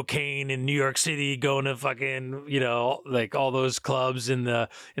doing cocaine in New York City, going to fucking, like all those clubs in the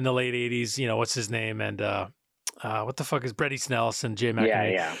late 80s, what's his name? And what the fuck is Bret Easton Ellis and Jay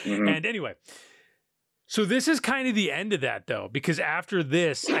McEnany? Yeah. Mm-hmm. And anyway, so this is kind of the end of that though, because after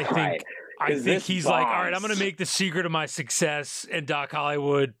this, I think he's like, all right, I'm going to make the secret of my success and Doc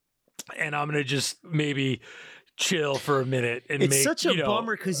Hollywood, and I'm going to just maybe chill for a minute. And it's such a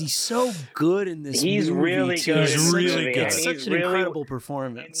bummer because he's so good in this movie. He's really good. He's really good. It's such an incredible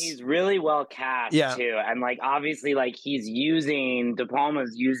performance. And he's really well cast too. And like, obviously, like De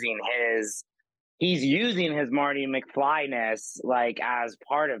Palma's using his Marty McFly-ness like as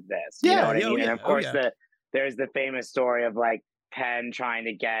part of this. You know what I mean? And of course, there's the famous story of like Penn trying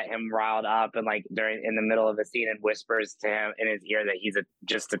to get him riled up and like in the middle of the scene and whispers to him in his ear that he's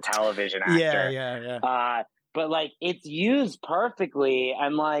just a television actor. Yeah. But like it's used perfectly,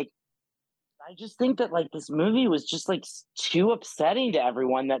 and like I just think that like this movie was just like too upsetting to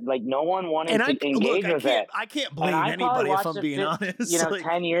everyone that like no one wanted to engage with it. I can't blame anybody if I'm being honest.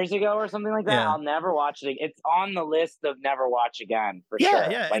 10 years ago or something like that. Yeah. I'll never watch it. It's on the list of never watch again for sure.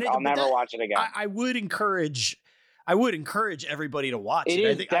 Yeah. Like I'll never watch it again. I would encourage everybody to watch it.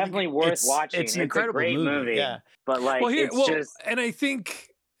 It is definitely worth watching. It's an incredible great movie. Yeah. But like and I think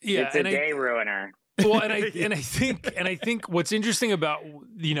it's a day ruiner. Well, and I think what's interesting about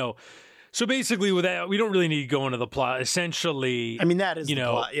so basically with that, we don't really need to go into the plot. Essentially, I mean that is the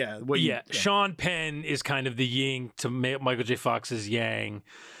plot. Yeah. Sean Penn is kind of the yin to Michael J. Fox's yang,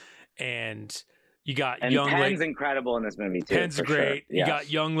 and you got Penn's incredible in this movie too. Penn's great. Sure. You got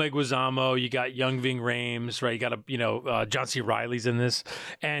young Leguizamo. You got young Ving Rhames. Right. You got John C. Reilly's in this,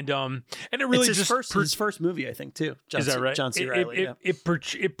 and it really it's his first movie, I think, too. Is that right? John C. Reilly.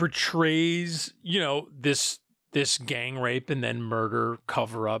 It portrays this gang rape and then murder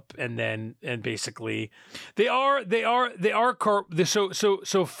cover up and basically they are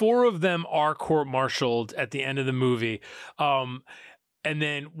so four of them are court-martialed at the end of the movie. And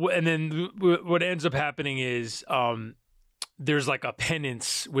then what ends up happening is there's like a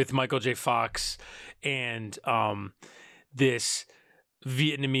penance with Michael J. Fox and this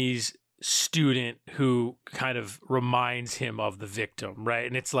Vietnamese student who kind of reminds him of the victim, right?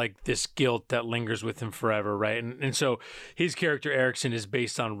 And it's like this guilt that lingers with him forever, right? And so his character Erickson is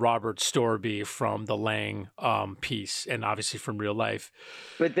based on Robert Storby from the Lang piece, and obviously from real life.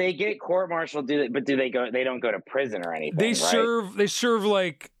 But they get court-martialed, do they go? They don't go to prison or anything. They serve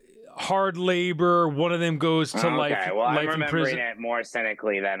like hard labor. One of them goes to life I'm in prison. remembering it more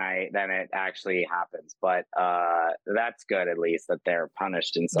cynically than it actually happens, but that's good at least that they're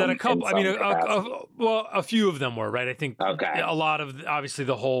punished in some. That a couple, I mean, a few of them were, right? I think a lot of, obviously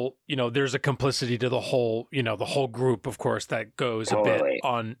the whole, there's a complicity to the whole, the whole group, of course, that goes a bit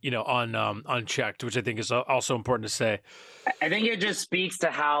unchecked, which I think is also important to say. I think it just speaks to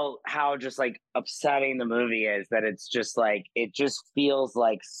how just like upsetting the movie is, that it's just like, it just feels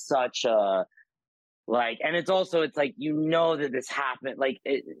like such a, like, and it's like, that this happened, like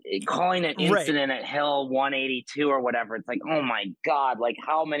calling it incident at Hill 182 or whatever. It's like, oh my God, like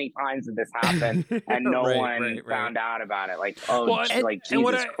how many times did this happen and no one found out about it? Like, Jesus Christ. And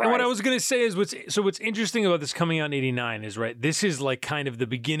what I was going to say is what's interesting about this coming out in 89 is, right, this is like kind of the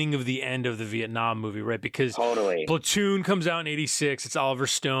beginning of the end of the Vietnam movie, right? Because Platoon comes out in 86. It's Oliver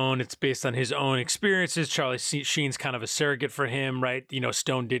Stone. It's based on his own experiences. Charlie Sheen's kind of a surrogate for him, right?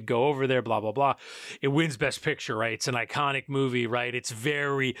 Stone did go over there, blah, blah, blah. It wins Best Picture, right? It's an iconic movie, right? It's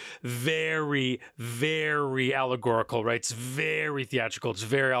very, very, very allegorical, right? It's very theatrical. It's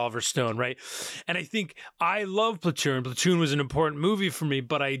very Oliver Stone, right? And I think I love Platoon. Platoon was an important movie for me,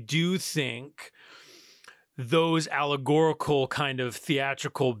 but I do think those allegorical kind of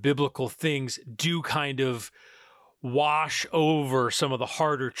theatrical, biblical things do kind of wash over some of the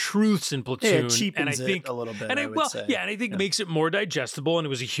harder truths in Platoon. Yeah, it cheapens it a little bit, I would say. Yeah, and I think makes it more digestible, and it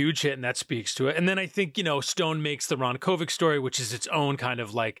was a huge hit, and that speaks to it. And then I think, Stone makes the Ron Kovic story, which is its own kind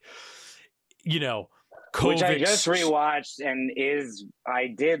of like, which I just rewatched and I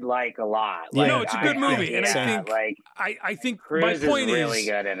did like a lot. Like, no, it's a good movie, and I think my point is really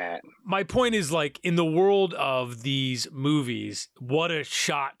good in it. My point is, like, in the world of these movies, what a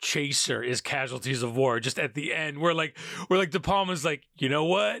shot chaser is Casualties of War. Just at the end, where De Palma's like, you know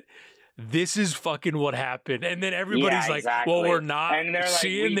what? This is fucking what happened, and then everybody's like, well, we're not and they're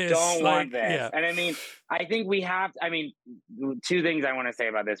seeing like, we this. Don't want this. Yeah. And I mean, I think we have. Two things I want to say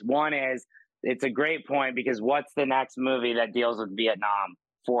about this. One is, it's a great point, because what's the next movie that deals with Vietnam?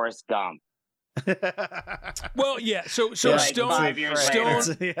 Forrest Gump. Well, yeah. So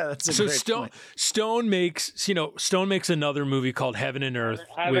Stone makes another movie called Heaven and Earth.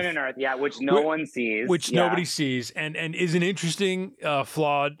 Which nobody sees, and is an interesting,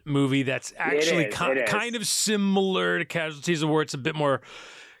 flawed movie that's actually kind of similar to Casualties of War. It's a bit more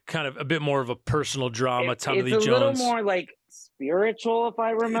of a personal drama. Tommy Lee Jones. It's a little more like spiritual, if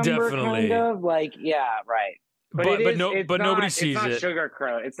I remember. Definitely. Kind of like, yeah, right. But nobody sees it.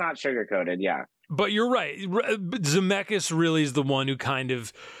 It's not sugar-coated, yeah. But you're right. Zemeckis really is the one who kind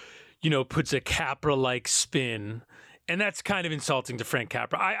of, puts a Capra-like spin. And that's kind of insulting to Frank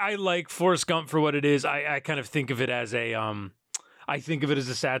Capra. I like Forrest Gump for what it is. I kind of think of it as a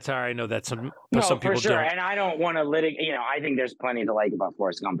satire. I know that some people sure. don't. And I don't want to litigate. I think there's plenty to like about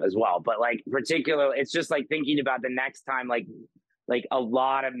Forrest Gump as well. But like, particularly, it's just like thinking about the next time, like a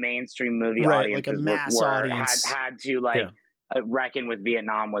lot of mainstream movie audiences, like a mass audience, had to reckon with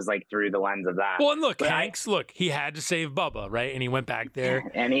Vietnam was like through the lens of that. Well, and Hanks, he had to save Bubba, right? And he went back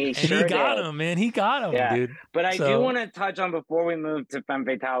there, and he got him, man. He got him, dude. But I do want to touch on, before we move to Femme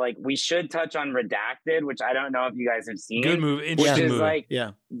Fatale, like, we should touch on Redacted, which I don't know if you guys have seen. Good movie, interesting movie.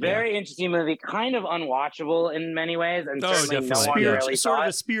 Very interesting movie, kind of unwatchable in many ways, and certainly no one really sort of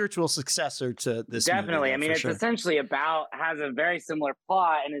a spiritual successor to this. Definitely, movie, I mean, it's essentially has a very similar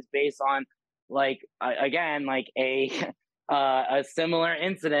plot and is based on a similar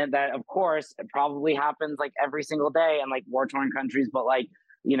incident that, of course, probably happens like every single day in like war-torn countries, but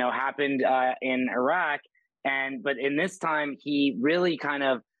happened in Iraq. But in this time, he really kind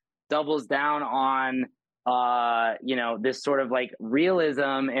of doubles down on this sort of like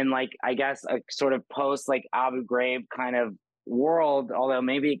realism in like, I guess, a sort of post like Abu Ghraib kind of world, although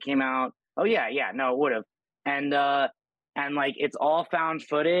maybe it came out. Oh yeah, no, it would have. And like, it's all found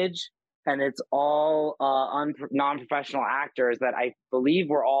footage. And it's all non-professional actors that I believe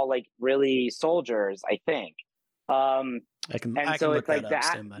were all like really soldiers, I think. The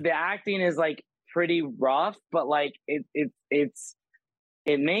acting is like pretty rough, but like it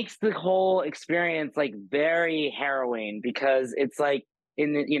makes the whole experience like very harrowing, because it's like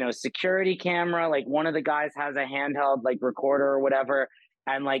in the security camera, like one of the guys has a handheld like recorder or whatever,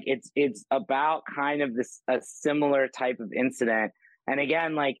 and like it's about kind of a similar type of incident. And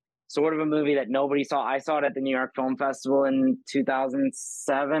again, like, sort of a movie that nobody saw. I saw it at the New York Film Festival in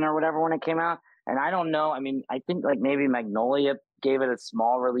 2007 or whatever when it came out. And I don't know. I mean, I think like maybe Magnolia gave it a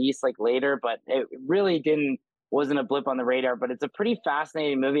small release like later, but it really wasn't a blip on the radar. But it's a pretty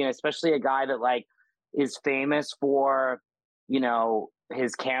fascinating movie, and especially a guy that like is famous for,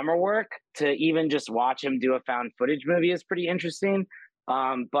 his camera work. To even just watch him do a found footage movie is pretty interesting.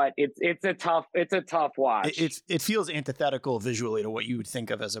 But it's a tough watch. It feels antithetical visually to what you would think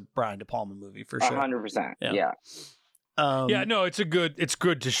of as a Brian De Palma movie for sure. 100%. Yeah. No, it's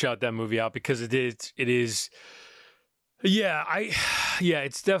good to shout that movie out because it is. Yeah,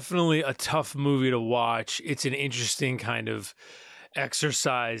 it's definitely a tough movie to watch. It's an interesting kind of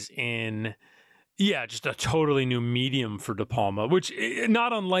exercise in, just a totally new medium for De Palma, which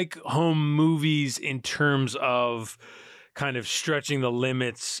not unlike home movies in terms of kind of stretching the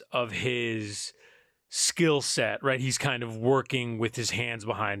limits of his skill set, right? He's kind of working with his hands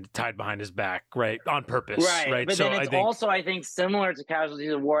tied behind his back, right? On purpose, right? But then it's also, I think, similar to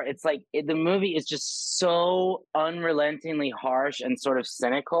Casualties of War. It's like the movie is just so unrelentingly harsh and sort of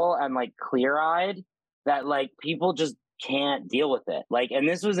cynical and like clear-eyed that like people just can't deal with it. Like, and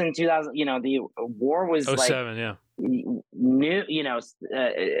this was in 2000, the war was 07, like new,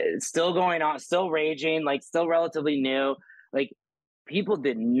 still going on, still raging, like still relatively new. Like people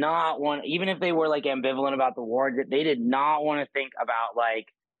did not want, even if they were like ambivalent about the war, they did not want to think about like,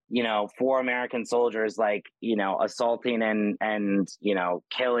 4 American soldiers, like, assaulting and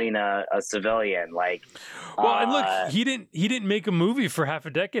killing a civilian. Like, well, and look, he didn't make a movie for half a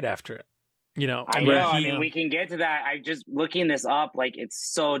decade after it. I mean, we can get to that. I just looking this up, like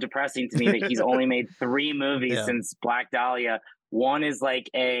it's so depressing to me that he's only made 3 movies since Black Dahlia. One is like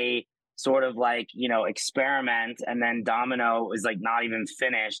a sort of like, experiment, and then Domino is like not even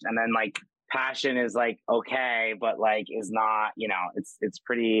finished, and then like Passion is like okay, but like is not, it's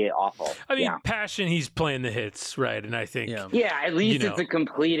pretty awful. I mean, Passion, he's playing the hits, right? And I think at least it's a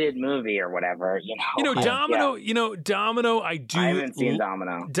completed movie or whatever, Domino, Domino, I haven't seen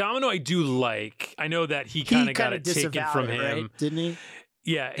Domino. Domino, I do like. I know that he kind of got it taken from him, right? Didn't he?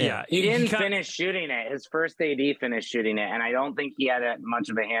 Yeah. He didn't finish shooting it. His first AD finished shooting it, and I don't think he had much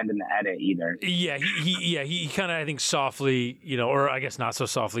of a hand in the edit either. Yeah, he kind of, I think, softly, or I guess not so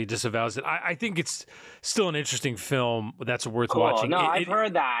softly, disavows it. I think it's still an interesting film that's worth watching. No, I've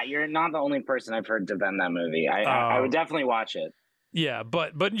heard that. You're not the only person I've heard defend that movie. I would definitely watch it. Yeah,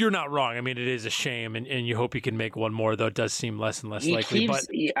 but you're not wrong. I mean, it is a shame, and you hope he can make one more, though it does seem less and less likely.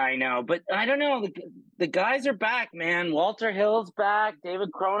 I know, but I don't know. The guys are back, man. Walter Hill's back. David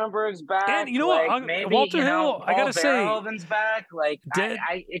Cronenberg's back. And you know what? Maybe, Walter Hill, I gotta say, Verhoeven's back. Like,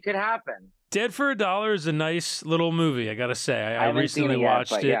 it could happen. Dead for $1 is a nice little movie. I gotta say, I recently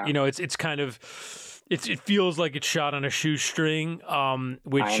watched it. Yeah. It's kind of. It feels like it's shot on a shoestring,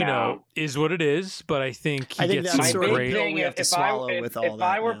 which is what it is. But I think he gets some great. If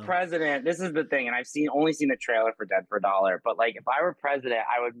I were president, this is the thing, and I've only seen the trailer for Dead for $1. But like, if I were president,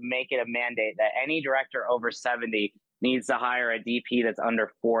 I would make it a mandate that any director over 70 needs to hire a DP that's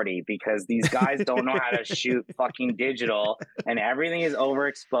under 40, because these guys don't know how to shoot fucking digital, and everything is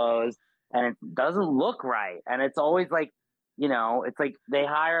overexposed, and it doesn't look right, and it's always like. It's like they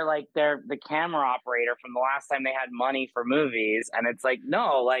hire like the camera operator from the last time they had money for movies, and it's like,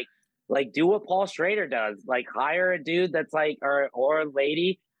 no, like do what Paul Schrader does, like hire a dude that's like or a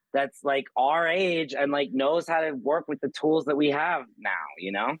lady that's like our age and like knows how to work with the tools that we have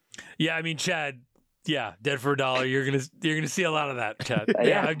now. Yeah, I mean, Chad. Yeah, Dead for $1. You're gonna see a lot of that, Chad.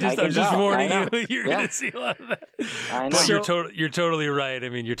 I'm just warning you. You're gonna see a lot of that. I know. But you're totally right. I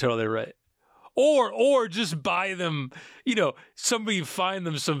mean, you're totally right. Or just buy them, somebody find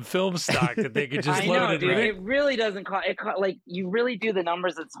them some film stock that they could just load it. Dude, right? It really doesn't cost. Like you really do the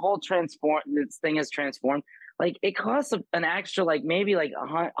numbers. This thing has transformed. Like it costs an extra, like maybe like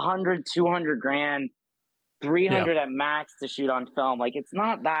 100, 200 grand, 300 at max to shoot on film. Like it's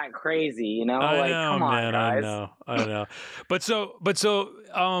not that crazy, I know, come on, man, guys. I know. But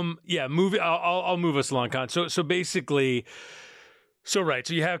movie. I'll move us along, Con. So basically. So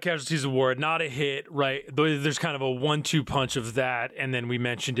you have Casualties of War, not a hit, right? There's kind of a 1-2 punch of that, and then we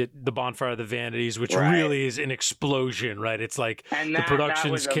mentioned it, The Bonfire of the Vanities, which really is an explosion, right? It's like the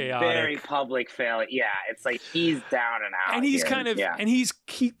production's chaotic. A very public fail. Yeah, it's like he's down and out. And he's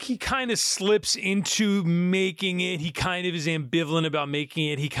he kind of slips into making it. He kind of is ambivalent about making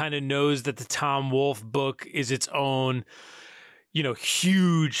it. He kind of knows that the Tom Wolfe book is its own.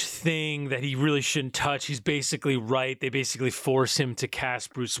 Huge thing that he really shouldn't touch. He's basically right. They basically force him to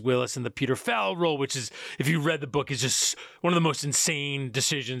cast Bruce Willis in the Peter Fallow role, which is, if you read the book, is just one of the most insane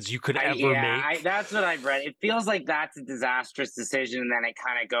decisions you could ever make. That's what I've read. It feels like that's a disastrous decision, and then it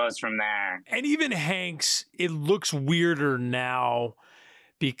kind of goes from there. And even Hanks, it looks weirder now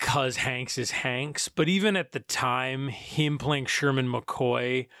because Hanks is Hanks, but even at the time, him playing Sherman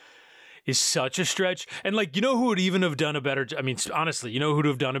McCoy is such a stretch. And who would even have done a better job? I mean, honestly, who would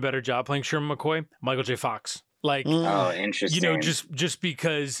have done a better job playing Sherman McCoy? Michael J. Fox. Like, oh, interesting. You know, just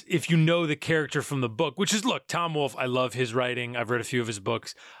because if you know the character from the book, which is, look, Tom Wolfe, I love his writing. I've read a few of his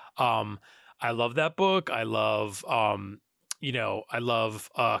books. I love that book. I love, you know, I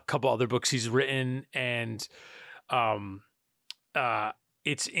love a couple other books he's written, and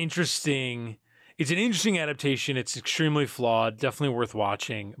it's interesting. It's an interesting adaptation. It's extremely flawed, definitely worth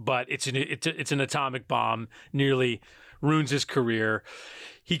watching, but it's an atomic bomb, nearly ruins his career.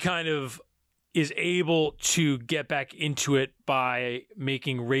 He kind of is able to get back into it by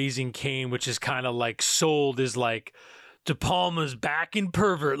making Raising Cain, which is kind of like sold as like De Palma's back in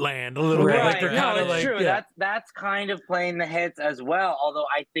pervert land a little bit. Right. Like they're kind of like, true. Yeah. That's kind of playing the hits as well. Although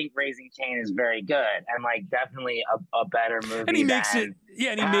I think Raising Cain is very good and like definitely a better movie. And he makes it,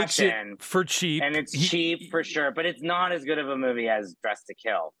 and he makes it for cheap, and it's cheap for sure. But it's not as good of a movie as Dressed to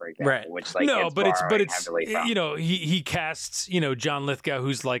Kill, for example. Right. Which like but it's from. You know, he casts, you know, John Lithgow,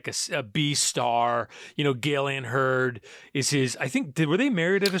 who's like a B star. You know, Gail Ann Hurd is his. I think were they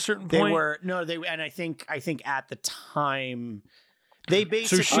married at a certain point? They were and I think at the time they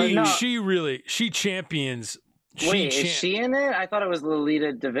basically she champions. Wait, is she in it? I thought it was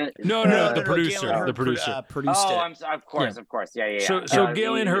Lolita Devin. No, the producer. The producer produced it. Of course. Yeah. So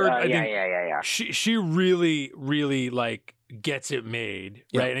Gail Ann Hurd, I think, yeah. She really like gets it made,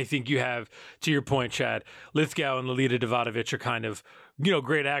 right? And I think you have, to your point, Chad, Lithgow and Lolita Davidovich are kind of, you know,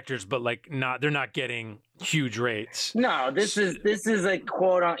 great actors, but like they're not getting huge rates. No, this is a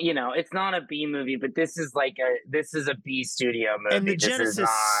quote on, you know, it's not a B movie, but this is a B studio movie. And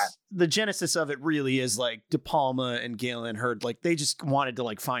the genesis of it really is like De Palma and Gail Ann Hurd, like they just wanted to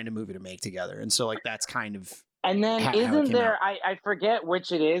like find a movie to make together, and so like that's kind of. And then isn't there? I forget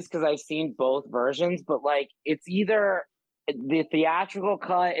which it is because I've seen both versions, but like it's either the theatrical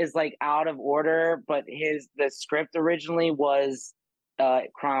cut is like out of order, but the script originally was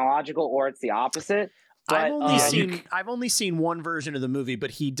chronological, or it's the opposite. But, I've only seen one version of the movie, but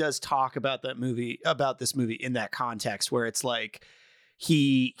he does talk about this movie in that context where it's like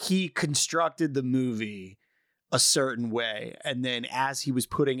he constructed the movie a certain way, and then as he was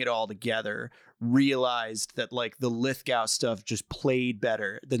putting it all together, realized that like the Lithgow stuff just played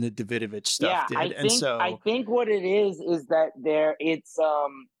better than the Davidovich stuff did. I think what it is that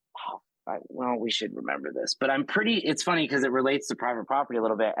well, we should remember this, but it's funny because it relates to Private Property a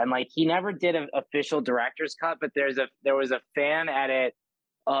little bit. And like, he never did an official director's cut, but there was a fan edit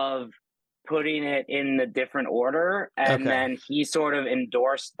of putting it in the different order. And then he sort of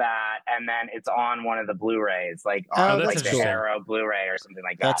endorsed that. And then it's on one of the Blu-rays, like on like the Arrow Blu-ray or something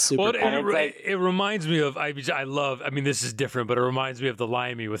like that. That's super cool. It reminds me of, I mean, this is different, but it reminds me of The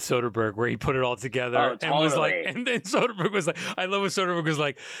Limey with Soderbergh, where he put it all together and was like, and then Soderbergh was like, I love what Soderbergh was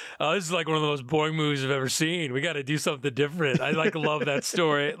like, oh, this is like one of the most boring movies I've ever seen. We got to do something different. I like love that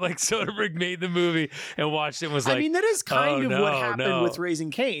story. Like Soderbergh made the movie and watched it and was like, I mean, that is kind of what happened with Raising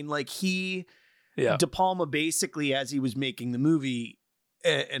Cain. Like De Palma basically, as he was making the movie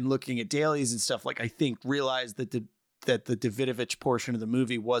and looking at dailies and stuff, like I think realized that the Davidovich portion of the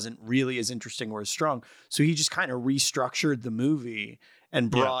movie wasn't really as interesting or as strong. So he just kind of restructured the movie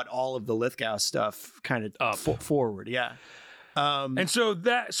and brought all of the Lithgow stuff kind of forward. Yeah. And so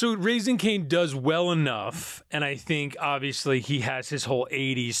Raising Cain does well enough. And I think obviously he has his whole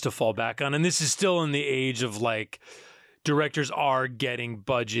 80s to fall back on. And this is still in the age of like directors are getting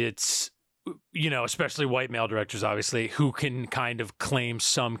budgets, you know, especially white male directors, obviously, who can kind of claim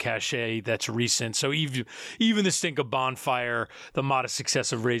some cachet that's recent. So even the stink of Bonfire, the modest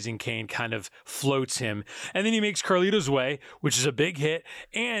success of Raising Cain kind of floats him. And then he makes Carlito's Way, which is a big hit.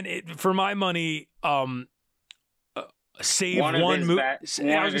 And for my money, save one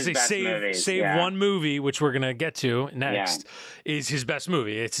movie, which we're gonna get to next, is his best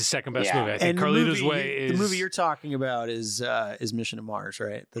movie. It's his second best movie. I think Carlito's Way is the movie you're talking about is Mission to Mars,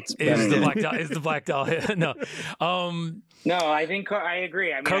 right? That's the Black Doll. No, I think I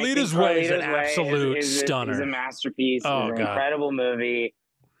agree. I mean, Carlito's Way is an absolute stunner. It's a masterpiece. It's an incredible movie.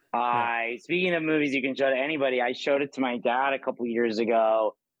 Speaking of movies you can show to anybody, I showed it to my dad a couple years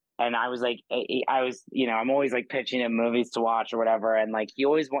ago. And I was like, I'm always like pitching him movies to watch or whatever. And like,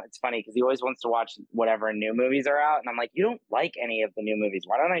 it's funny because he always wants to watch whatever new movies are out. And I'm like, you don't like any of the new movies.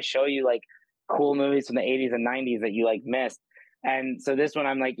 Why don't I show you like cool movies from the 80s and 90s that you like missed? And so this one,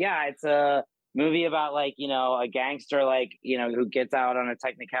 I'm like, it's a movie about like, you know, a gangster, like, you know, who gets out on a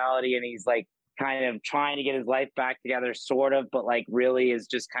technicality and he's like kind of trying to get his life back together, sort of, but like really is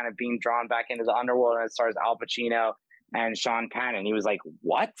just kind of being drawn back into the underworld. And it stars Al Pacino and Sean Penn, and he was like,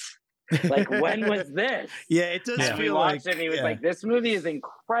 "What? Like, when was this?" Yeah, it does feel like. And he was like, "This movie is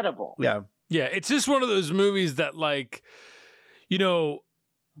incredible." Yeah. It's just one of those movies that, like, you know,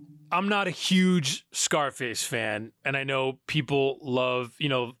 I'm not a huge Scarface fan, and I know people love,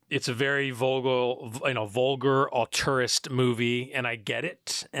 it's a very vulgar auteurist movie, and I get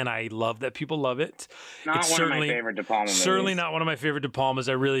it, and I love that people love it. Not one of my favorite De Palma movies. Certainly not one of my favorite De Palmas.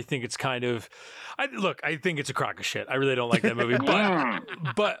 I really think it's kind of, I think it's a crock of shit. I really don't like that movie, but I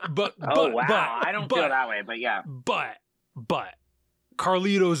don't feel that way, but yeah. But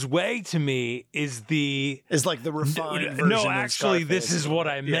Carlito's Way to me is like the refined version. No, of actually, Scarface. this is what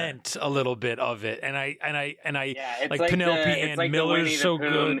I meant a little bit of it, and I it's like Penelope Ann Miller's so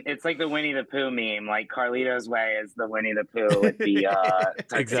good. It's like the Winnie the Pooh meme. Like Carlito's Way is the Winnie the Pooh with the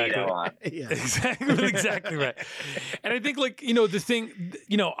tuxedo on. Yeah. Exactly right. And I think the thing,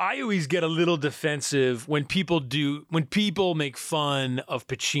 I always get a little defensive when people make fun of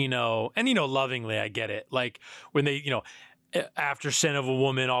Pacino, and lovingly, I get it. Like when they, after Scent of a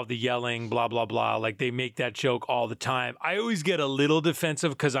Woman, all the yelling, blah, blah, blah. Like they make that joke all the time. I always get a little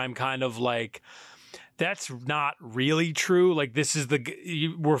defensive because I'm kind of like, that's not really true. Like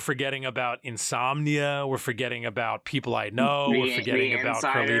we're forgetting about Insomnia. We're forgetting about People I Know. We're forgetting about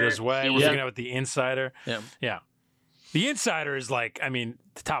Carlito's Way. We're forgetting about The Insider. Yeah. The Insider is the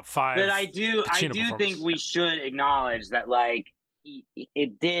top 5. But I do think we should acknowledge that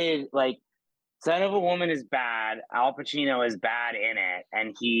it did Son of a Woman is bad. Al Pacino is bad in it,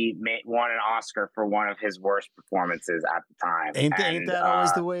 and he won an Oscar for one of his worst performances at the time. Ain't that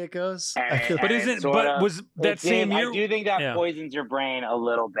always the way it goes? Was that same year? I do think that poisons your brain a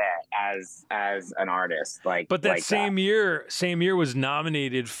little bit as an artist. Same year was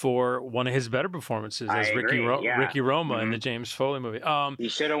nominated for one of his better performances as Ricky Roma in the James Foley movie. He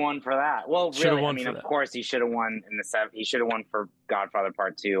should have won for that. Well, really, of course, he should have won He should have won for Godfather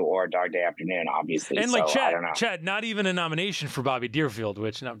Part 2 or Dog Day Afternoon, obviously. And Chad, not even a nomination for Bobby Deerfield,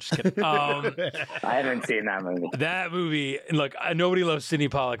 which, no, I'm just kidding. I haven't seen that movie. That movie, look, nobody loves Sidney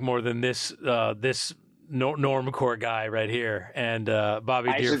Pollack more than this normcore guy right here, and Bobby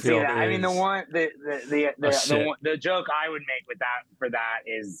Deerfield. Should see that. I mean, the joke I would make for that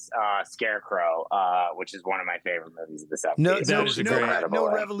is Scarecrow, which is one of my favorite movies of the 70s.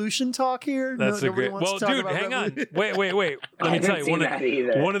 No Revolution talk here. That's a great. Well, dude, hang on. Wait. Let me tell you,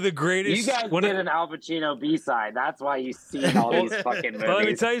 one of the greatest. You guys did an Al Pacino B-side. That's why you see all these fucking movies. Let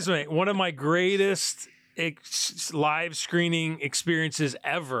me tell you something. One of my greatest live screening experiences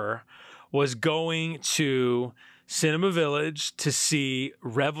ever was going to Cinema Village to see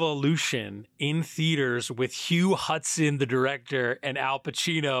Revolution in theaters with Hugh Hudson, the director, and Al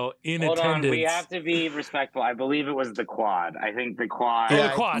Pacino in attendance. Hold on, we have to be respectful. I believe it was the Quad. I think the Quad.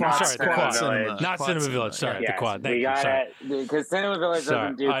 The Quad. I'm sorry, the Quad. Not Cinema Village. Sorry, the Quad. Thank you. Sorry. Because Cinema Village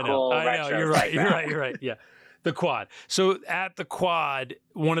doesn't do cool retros. You're right. Yeah. The Quad. So at the Quad,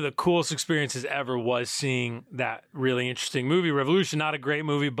 one of the coolest experiences ever was seeing that really interesting movie, Revolution. Not a great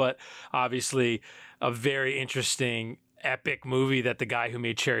movie, but obviously a very interesting, epic movie that the guy who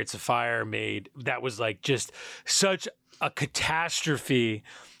made Chariots of Fire made. That was just such a catastrophe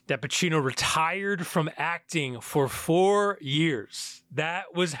that Pacino retired from acting for 4 years.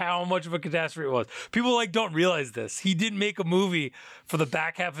 That was how much of a catastrophe it was. People don't realize this. He didn't make a movie for the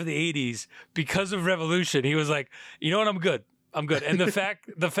back half of the 80s because of Revolution. He was like, you know what? I'm good. And the fact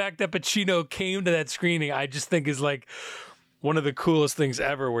that Pacino came to that screening, I just think is one of the coolest things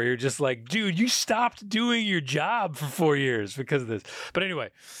ever, where you're just like, dude, you stopped doing your job for 4 years because of this. But anyway,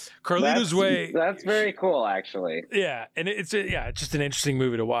 Carlito's Way. That's very cool, actually. Yeah. And it's just an interesting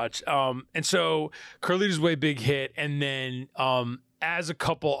movie to watch. And so Carlito's Way, big hit. And then as a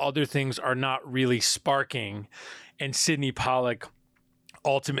couple other things are not really sparking, and Sidney Pollack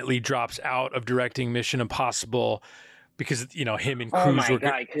ultimately drops out of directing Mission Impossible because, him and Cruise Oh my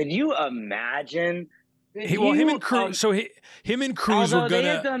God. Could you imagine? Him and Cruise were gonna. They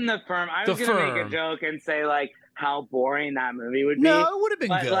had done The Firm. I was gonna make a joke and say how boring that movie would be. No, it would have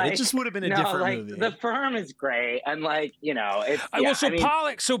been good. It just would have been a different movie. The Firm is great, and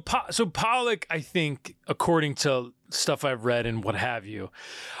Pollack, I think, according to stuff I've read and what have you,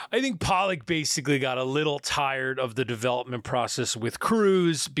 I think Pollack basically got a little tired of the development process with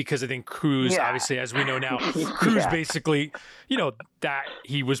Cruise, because I think Cruise, obviously, as we know now, Cruise basically, that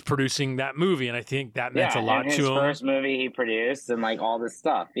he was producing that movie, and I think that meant a lot to him. His first movie he produced, and all this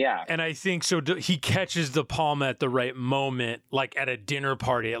stuff, And I think so. He catches De Palma at the right moment, at a dinner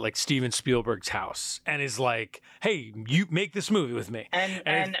party at Steven Spielberg's house, and is like, "Hey, you make this movie with me."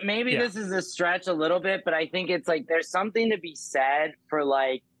 And maybe this is a stretch a little bit, but I think it's there's something to be said for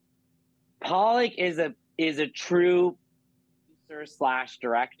Pollack is a true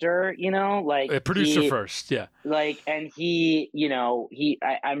producer/director, you know, like A producer first, yeah. Like, and he, you know,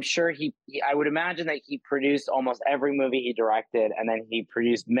 I'm sure I would imagine that he produced almost every movie he directed, and then he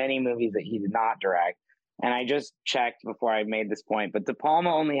produced many movies that he did not direct. And I just checked before I made this point, but De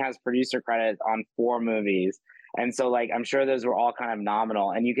Palma only has producer credits on 4 movies. And so, like, I'm sure those were all kind of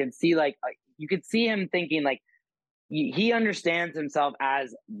nominal. And you could see, like you could see him thinking, like, he understands himself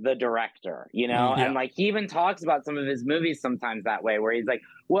as the director, you know, Yeah. and like he even talks about some of his movies sometimes that way, where he's like,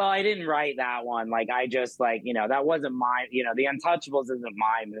 well, I didn't write that one. Like, I just like, you know, that wasn't my, you know, The Untouchables isn't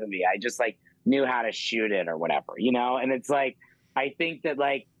my movie. I just like knew how to shoot it or whatever, you know? And it's like, I think that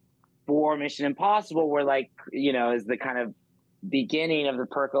like for Mission Impossible, we're like, you know, is the kind of beginning of the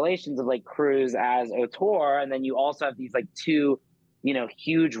percolations of like Cruise as auteur. And then you also have these like 2, you know,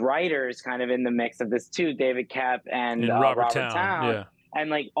 huge writers kind of in the mix of this too, David Koepp and Robert Towne. Yeah.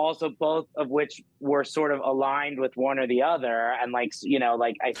 And like also both of which were sort of aligned with one or the other. And like, you know,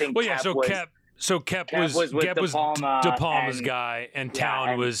 like I think Koepp was De Palma's guy, and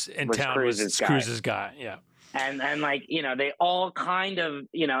Towne was Cruise's guy. Yeah. And like, you know, they all kind of,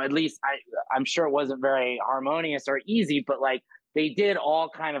 you know, at least I'm sure it wasn't very harmonious or easy, but like they did all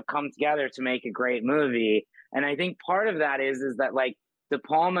kind of come together to make a great movie. And I think part of that is that like De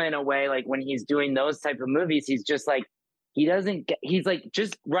Palma, in a way, like when he's doing those type of movies, he's just like, he's like,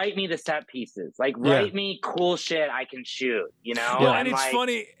 just write me the set pieces, like write me cool shit I can shoot, you know? Well, and it's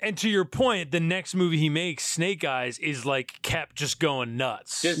funny. And to your point, the next movie he makes, Snake Eyes, is like Koepp just going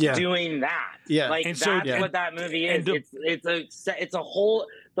nuts. Just doing that. Yeah. Like and that's what that movie is. It's a whole,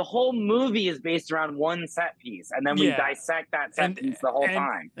 the whole movie is based around one set piece. And then we dissect that set piece the whole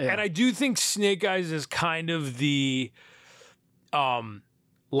time. Yeah. And I do think Snake Eyes is kind of the,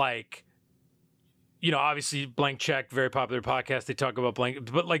 like, you know, obviously Blank Check, very popular podcast. They talk about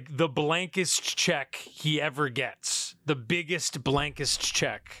blank, but like the blankest check he ever gets, the biggest blankest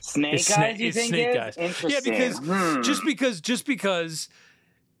check. Snake Eyes, you think Snake is? Eyes. Interesting. Yeah, because just because.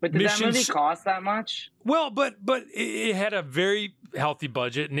 But did that movie cost that much? Well, but it had a very healthy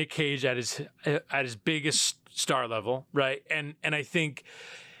budget. Nick Cage at his biggest star level, right? And I think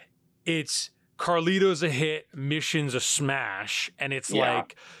it's Carlito's a hit, Mission's a smash, and it's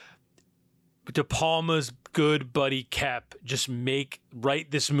like De Palma's good buddy Koepp just write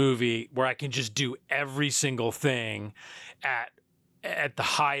this movie where I can just do every single thing at the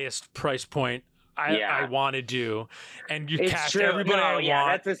highest price point I want to do, and you cast everybody I want.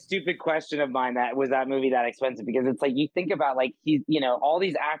 That's a stupid question of mine. That was that movie that expensive? Because it's like you think about like he's, you know, all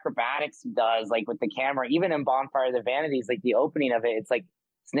these acrobatics he does like with the camera, even in Bonfire of the Vanities, like the opening of it, it's like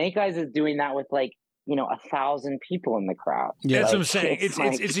Snake Eyes is doing that with like, you know, 1,000 people in the crowd. Yeah, that's what I'm saying. It's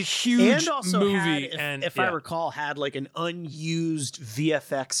a huge movie, if I recall, had like an unused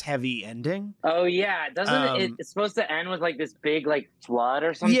VFX heavy ending. Oh yeah, doesn't it's supposed to end with like this big like flood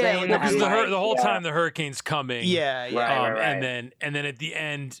or something? Yeah, because the whole time the hurricane's coming. Yeah. Right. And then at the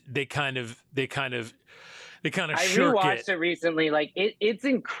end they kind of I rewatched it recently. Like it's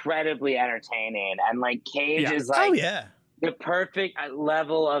incredibly entertaining, and like Cage is like the perfect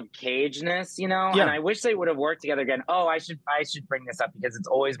level of cageness, you know? Yeah. And I wish they would have worked together again. Oh, I should bring this up because it's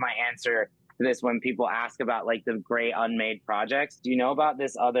always my answer to this when people ask about like the great unmade projects. Do you know about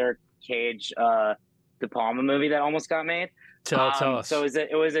this other Cage De Palma movie that almost got made? Tell us. So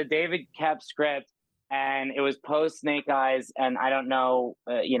it was a David Koepp script, and it was post Snake Eyes, and I don't know,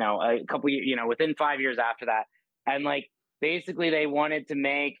 you know, a couple years, you know, within 5 years after that. And like basically they wanted to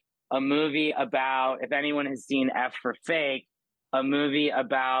make a movie about, if anyone has seen F for Fake, a movie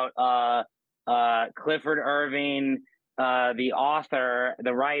about Clifford Irving, the author,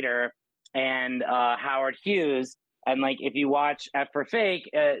 the writer, and Howard Hughes. And like, if you watch F for Fake,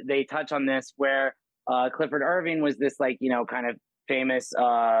 they touch on this where Clifford Irving was this like, you know, kind of famous,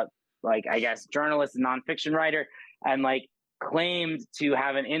 like, I guess, journalist and nonfiction writer, and like claimed to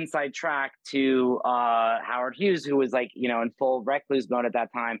have an inside track to Howard Hughes, who was like, you know, in full recluse mode at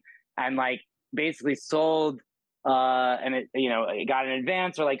that time. And like basically sold and it, you know, it got an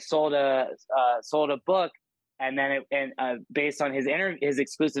advance or like sold a book, and then based on his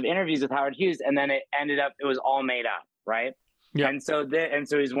exclusive interviews with Howard Hughes, and then it was all made up, right? Yeah. And so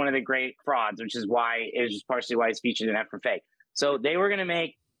he's one of the great frauds, which is why it was just partially why he's featured in F for Fake. So they were going to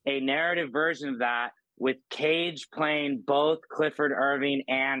make a narrative version of that with Cage playing both Clifford Irving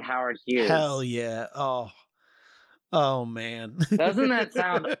and Howard Hughes. Hell yeah! Oh man. Doesn't that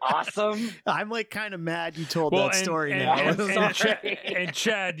sound awesome? I'm like kind of mad you told that story now. And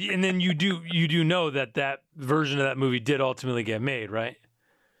Chad, and then you do know that version of that movie did ultimately get made, right?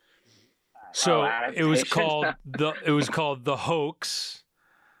 So it was called The Hoax.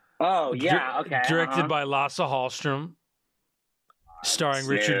 Oh yeah, okay. Directed by Lasse Hallström. starring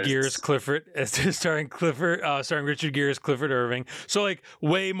Richard Gere's Clifford, starring Richard Gere's Clifford Irving. So like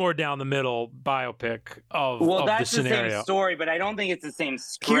way more down the middle biopic of that's the scenario. Same story, but I don't think it's the same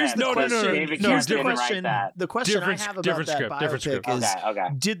script. Here's the question. Here's the question. The question I have about that biopic is: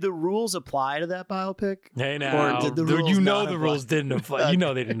 did the rules apply to that biopic? Hey, now, or did the rules the rules didn't apply. You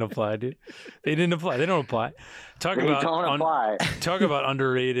know they didn't apply, dude. They didn't apply. They don't apply. Talk about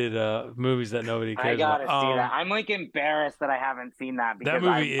underrated movies that nobody cares about. I gotta see that. I'm like embarrassed that I haven't seen that because that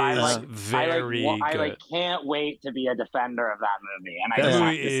movie is very good. I can't wait to be a defender of that movie, and I just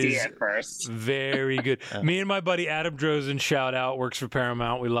have to see it first. Very good. Me and my buddy Adam Drozen, shout out, works for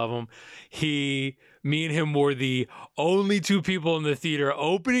Paramount. We love him. Me and him were the only two people in the theater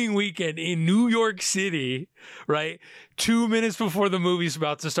opening weekend in New York City, right? 2 minutes before the movie's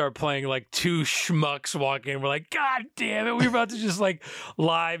about to start playing, like two schmucks walk in. We're like, God damn it. We're about to just like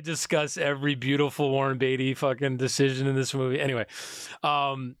live discuss every beautiful Warren Beatty fucking decision in this movie. Anyway,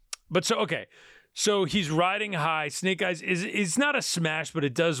 so he's riding high. Snake Eyes is not a smash, but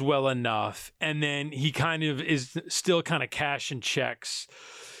it does well enough. And then he kind of is still kind of cashing checks.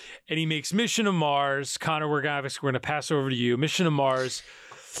 And he makes Mission to Mars. Connor, we're going to pass over to you. Mission to Mars.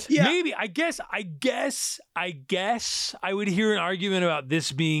 Yeah. Maybe, I guess I would hear an argument about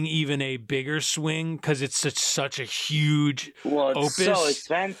this being even a bigger swing because it's such a huge opus. It's so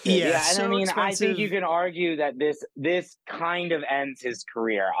expensive. Yeah, and I mean, I think you can argue that this kind of ends his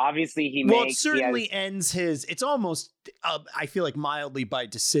career. Obviously, it certainly ends his. It's almost, I feel like mildly by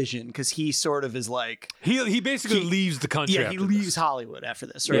decision because he sort of is like he basically leaves the country. Yeah, he leaves Hollywood after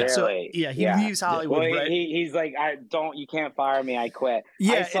this, right? Really? So he leaves Hollywood. Well, right? He's like, you can't fire me. I quit.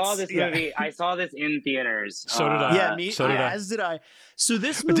 Yeah. I saw this movie. I saw this in theaters. So did I. Yeah, me. So did I. As did I. So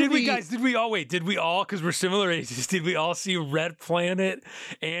this movie. But did we all, because we're similar ages, did we all see Red Planet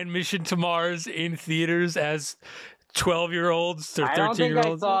and Mission to Mars in theaters as 12-year-olds or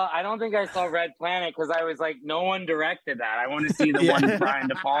 13-year-olds? I don't think I saw Red Planet because I was like, no one directed that. I want to see the one Brian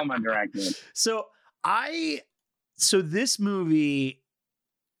De Palma directed. So this movie.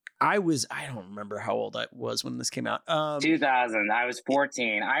 I don't remember how old I was when this came out. 2000. I was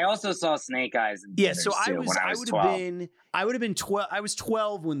 14. I also saw Snake Eyes. So I would have been 12. I was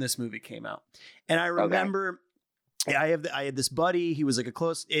 12 when this movie came out. And I remember I had this buddy. He was like a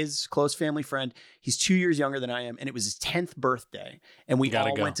close family friend. He's 2 years younger than I am. And it was his 10th birthday. And we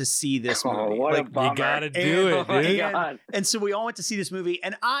all went to see this movie. You got to do it, dude. And so we all went to see this movie.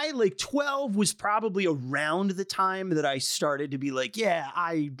 And I, 12 was probably around the time that I started to be like, yeah,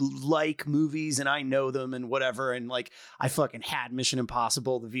 I like movies and I know them and whatever. And I fucking had Mission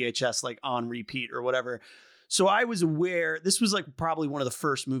Impossible, the VHS, on repeat or whatever. So I was aware, this was probably one of the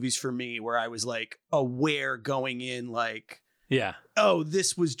first movies for me where I was aware going in oh,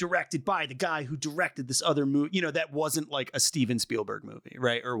 this was directed by the guy who directed this other movie, that wasn't a Steven Spielberg movie,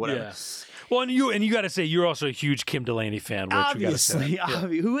 right? Or whatever. Yeah. Well, and you got to say, you're also a huge Kim Delaney fan. Which obviously,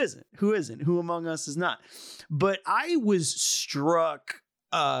 who isn't? Who among us is not? But I was struck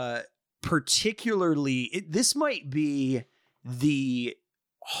particularly, this might be the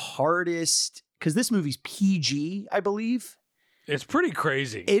hardest, because this movie's PG, I believe. It's pretty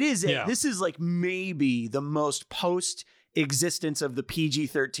crazy. It is. Yeah. This is maybe the most post-existence of the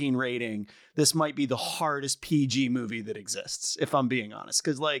PG-13 rating. This might be the hardest PG movie that exists, if I'm being honest.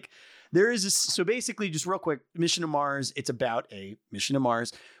 Because there is so basically, just real quick, Mission to Mars. It's about a mission to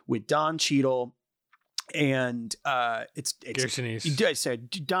Mars with Don Cheadle. And it's Gary Sinise. I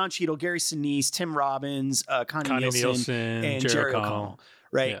said Don Cheadle, Gary Sinise, Tim Robbins, Connie Nielsen, and Jerry O'Connell.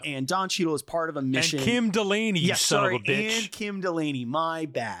 Right. Yeah. And Don Cheadle is part of a mission. And Kim Delaney, you son of a bitch. And Kim Delaney, my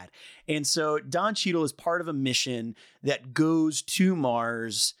bad. And so Don Cheadle is part of a mission that goes to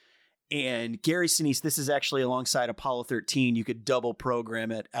Mars. And Gary Sinise, this is actually alongside Apollo 13. You could double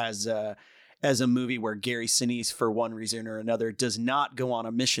program it as a movie where Gary Sinise, for one reason or another, does not go on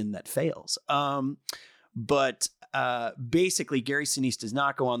a mission that fails. But basically, Gary Sinise does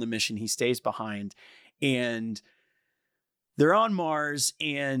not go on the mission. He stays behind. And they're on Mars,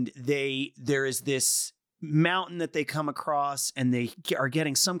 and there is this mountain that they come across, and they are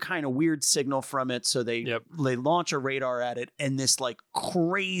getting some kind of weird signal from it. So they launch a radar at it, and this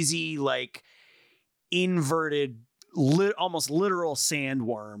crazy inverted, almost literal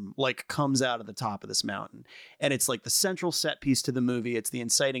sandworm comes out of the top of this mountain, and it's the central set piece to the movie. It's the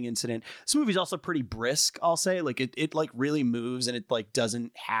inciting incident. This movie's also pretty brisk, I'll say. It really moves, and it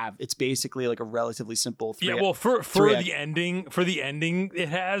doesn't have. It's basically a relatively simple. For the ending, it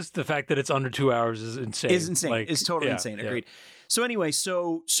has the fact that it's under 2 hours is insane. It's totally insane. Agreed. So anyway,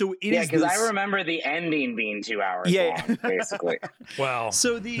 so it is because I remember the ending being 2 hours long, basically. Wow.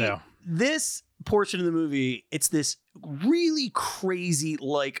 So portion of the movie, it's this really crazy,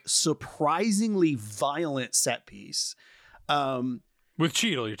 like surprisingly violent set piece. With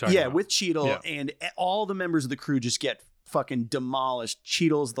Cheadle, you're talking about. Yeah, with Cheadle, and all the members of the crew just get fucking demolished.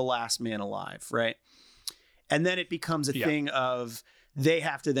 Cheadle's the last man alive, right? And then it becomes a thing of they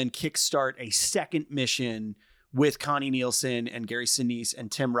have to then kickstart a second mission with Connie Nielsen and Gary Sinise and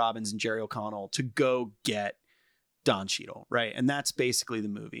Tim Robbins and Jerry O'Connell to go get Don Cheadle, right? And that's basically the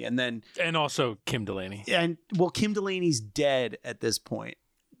movie. And also Kim Delaney. And well, Kim Delaney's dead at this point.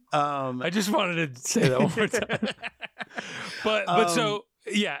 I just wanted to say that one more time. but so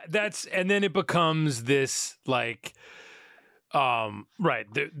yeah, and then it becomes this like right.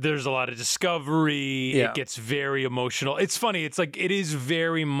 There's a lot of discovery. Yeah. It gets very emotional. It's funny. It's like it is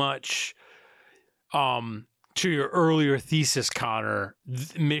very much to your earlier thesis, Connor,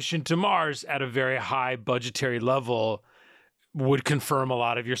 Mission to Mars at a very high budgetary level would confirm a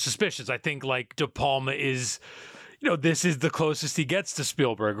lot of your suspicions. I think like De Palma is, this is the closest he gets to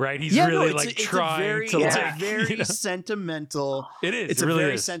Spielberg, right? He's really trying to It's a very sentimental. It is. It's it a really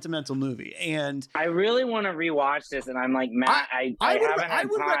very is. sentimental movie, and I really want to rewatch this. And I'm like, Matt, I haven't had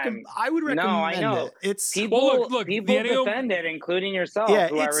time. I would recommend No, I know. it. It's People, look, people defend it, including yourself,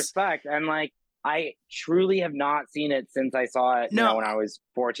 who I respect. And like, I truly have not seen it since I saw it when I was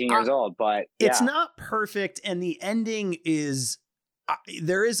 14 years old. But it's not perfect, and the ending is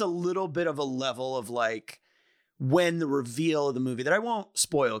there is a little bit of a level of like when the reveal of the movie that I won't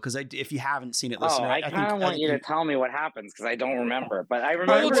spoil because if you haven't seen it, listener, I kind of want you to tell me what happens because I don't remember. But I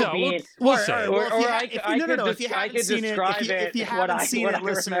remember we'll say. If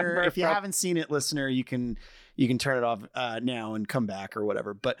you haven't seen it, listener, you can turn it off now and come back or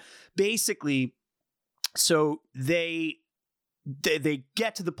whatever. But basically, so they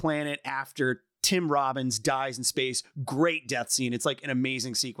get to the planet after Tim Robbins dies in space. Great death scene. It's like an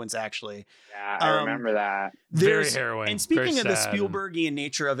amazing sequence, actually. Yeah, I remember that. Very harrowing. And speaking of the Spielbergian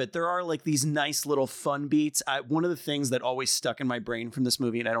nature of it, there are like these nice little fun beats. One of the things that always stuck in my brain from this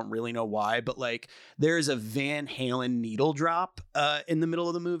movie, and I don't really know why, but like there is a Van Halen needle drop in the middle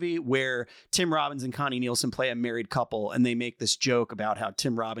of the movie where Tim Robbins and Connie Nielsen play a married couple, and they make this joke about how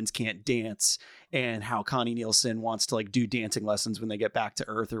Tim Robbins can't dance and how Connie Nielsen wants to like do dancing lessons when they get back to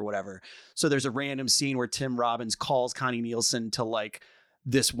Earth or whatever. So there's a random scene where Tim Robbins calls Connie Nielsen to like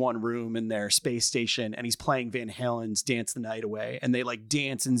this one room in their space station, and he's playing Van Halen's Dance the Night Away, and they like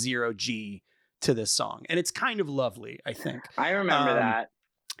dance in 0G to this song. And it's kind of lovely, I think. I remember that.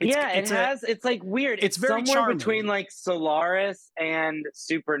 It's like weird. It's very somewhere charming. Between like Solaris and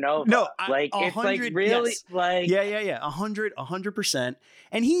Supernova. No, it's like really like 100%.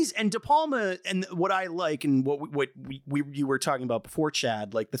 And De Palma, and what I like, and what you were talking about before,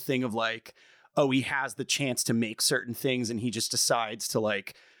 Chad, like the thing of like, oh, he has the chance to make certain things, and he just decides to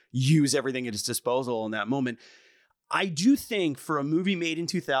like use everything at his disposal in that moment. I do think for a movie made in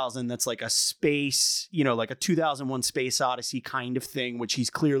 2000 that's like a space, like a 2001 Space Odyssey kind of thing, which he's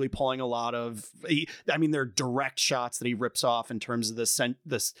clearly pulling a lot of. There are direct shots that he rips off in terms of the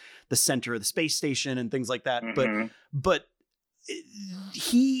center of the space station and things like that. Mm-hmm. But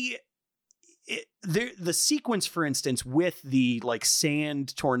the sequence, for instance, with the like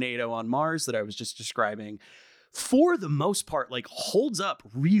sand tornado on Mars that I was just describing, for the most part, like holds up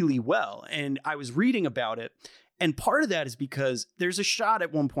really well. And I was reading about it. And part of that is because there's a shot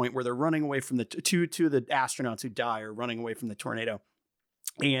at one point where they're running away from the two of the astronauts who die are running away from the tornado.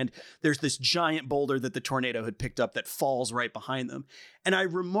 And there's this giant boulder that the tornado had picked up that falls right behind them. And I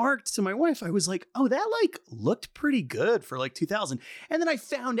remarked to my wife, I was like, oh, that like looked pretty good for like 2000. And then I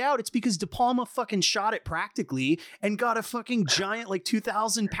found out it's because De Palma fucking shot it practically and got a fucking giant like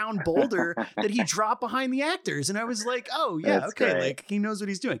 2,000-pound boulder that he dropped behind the actors. And I was like, oh yeah, that's okay. Great. Like he knows what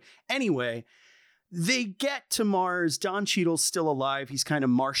he's doing. Anyway, they get to Mars. Don Cheadle's still alive. He's kind of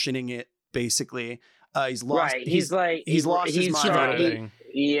Martianing it, basically. He's lost. Right. He's lost his mind. Okay.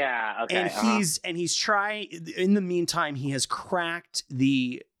 And he's trying. In the meantime, he has cracked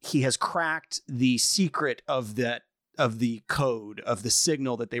the secret of the code of the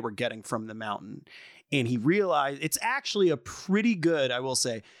signal that they were getting from the mountain. And he realized it's actually a pretty good. I will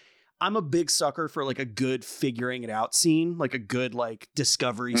say, I'm a big sucker for like a good figuring it out scene, like a good like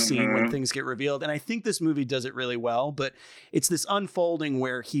discovery scene when things get revealed. And I think this movie does it really well, but it's this unfolding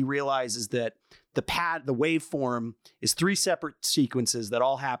where he realizes that the waveform is 3 separate sequences that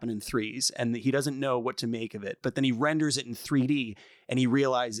all happen in threes, and he doesn't know what to make of it. But then he renders it in 3D and he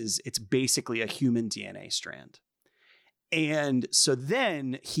realizes it's basically a human DNA strand. And so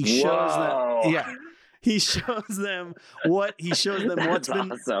then he shows that. Yeah. he shows them what's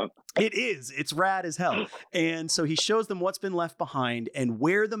been awesome. It's rad as hell. And so he shows them what's been left behind, and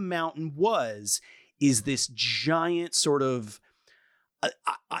where the mountain was is this giant sort of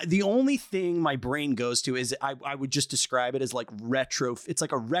the only thing my brain goes to is I would just describe it as like retro. It's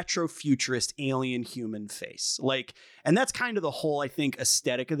like a retro futurist alien human face. Like, and that's kind of the whole, I think,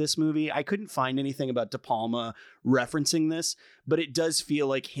 aesthetic of this movie. I couldn't find anything about De Palma referencing this, but it does feel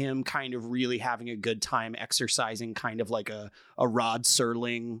like him kind of really having a good time exercising kind of like a Rod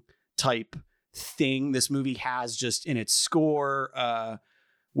Serling type thing. This movie has just in its score,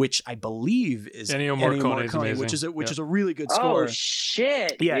 which I believe is Ennio Morricone, which is a really good score. Oh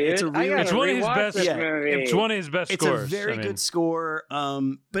shit! Yeah, dude. it's one of his best. It's one of his best scores. It's a very good score.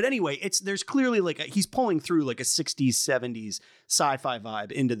 But anyway, there's clearly like he's pulling through like a 60s, 70s sci-fi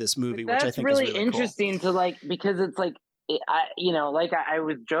vibe into this movie, which I think really is really interesting cool. to like, because it's like, I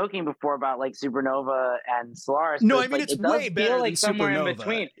was joking before about like Supernova and Solaris. No, I mean, like, it's way better like than somewhere Supernova. in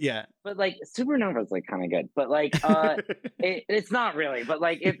between. Yeah, but like Supernova is like kind of good, but like it's not really. But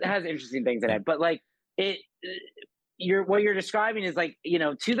like it has interesting things in it. But like what you're describing is like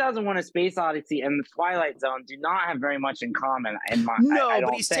 2001: A Space Odyssey and The Twilight Zone do not have very much in common. I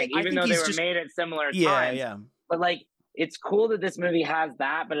don't think, even though they were made at similar times. Yeah. But like, it's cool that this movie has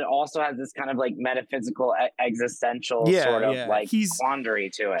that, but it also has this kind of like metaphysical, existential sort of like quandary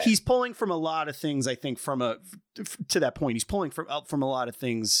to it. He's pulling from a lot of things, I think, to that point. He's pulling from a lot of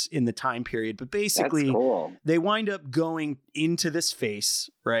things in the time period, but basically they wind up going into this face,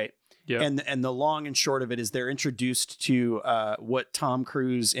 right? Yeah. And the long and short of it is they're introduced to what Tom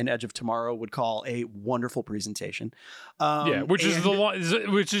Cruise in Edge of Tomorrow would call a wonderful presentation. Which is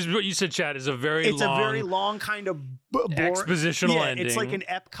what you said, Chad, is a very long kind of expositional ending. It's like an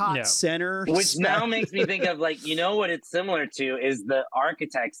Epcot Center. Which now makes me think of like, what it's similar to is the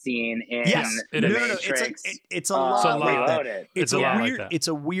architect scene in The Matrix. It's a lot like that. It's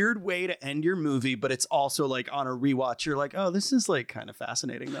a weird way to end your movie, but it's also like on a rewatch, you're like, oh, this is like kind of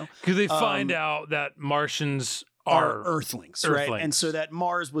fascinating though. Because they find out that Martians are Earthlings, right? And so that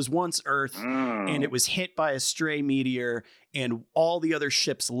Mars was once Earth, and it was hit by a stray meteor, and all the other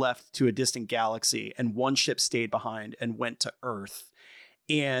ships left to a distant galaxy, and one ship stayed behind and went to Earth.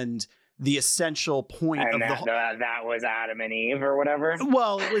 And the essential point of that was Adam and Eve or whatever.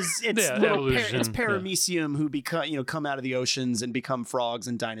 Well, it's paramecium who come out of the oceans and become frogs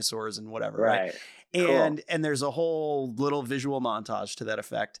and dinosaurs and whatever, right? And there's a whole little visual montage to that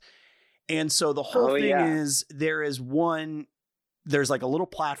effect. And so the whole thing is there's like a little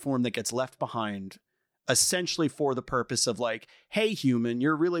platform that gets left behind essentially for the purpose of like, hey, human,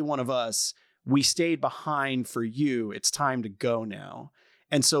 you're really one of us. We stayed behind for you. It's time to go now.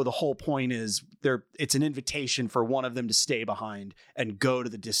 And so the whole point is it's an invitation for one of them to stay behind and go to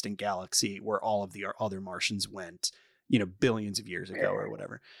the distant galaxy where all of the other Martians went, billions of years ago or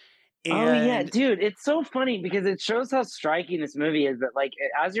whatever. And dude, it's so funny because it shows how striking this movie is that like,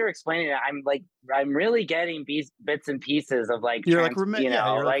 as you're explaining it, I'm really getting bits and pieces of like,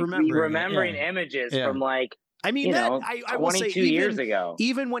 remembering images from like, I mean, I will say years ago,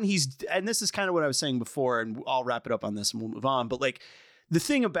 even when and this is kind of what I was saying before, and I'll wrap it up on this and we'll move on. But like, the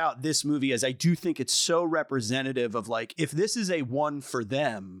thing about this movie is I do think it's so representative of like, if this is a one for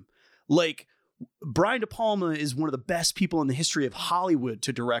them, like, Brian De Palma is one of the best people in the history of Hollywood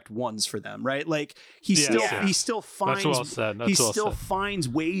to direct ones for them, right? Like he still finds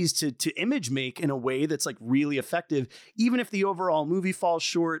ways to image make in a way that's like really effective, even if the overall movie falls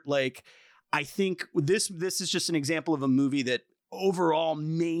short. Like I think this is just an example of a movie that overall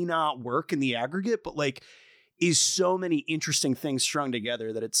may not work in the aggregate, but like is so many interesting things strung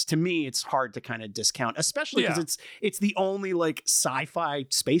together that to me it's hard to kind of discount, especially because it's the only like sci-fi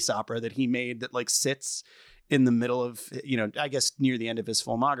space opera that he made that like sits in the middle of, I guess near the end of his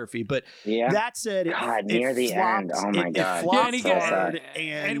filmography. But that said, near the end, oh my God, it flopped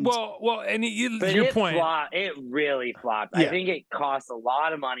your point. It really flopped. Yeah. I think it cost a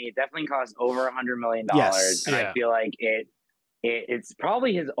lot of money. It definitely cost over $100 million. Yes. And I feel like it's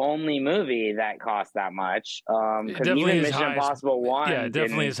probably his only movie that cost that much. Because even Mission Impossible 1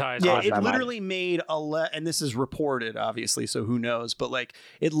 definitely his highest. Yeah, it literally made and this is reported, obviously, so who knows? But like,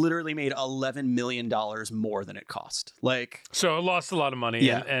 it literally made $11 million more than it cost. Like, so it lost a lot of money.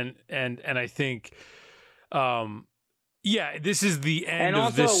 Yeah. And I think, this is the end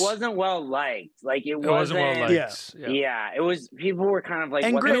of this. And this. also, it wasn't well liked. Like, it wasn't well liked. Yeah, it was. People were kind of like,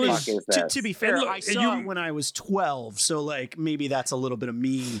 and what the fuck is this? To be fair, I saw it when I was 12, so like maybe that's a little bit of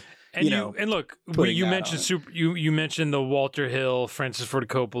me. And look, you mentioned you mentioned the Walter Hill, Francis Ford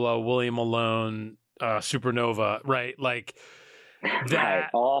Coppola, William Malone, Supernova, right? Like Right,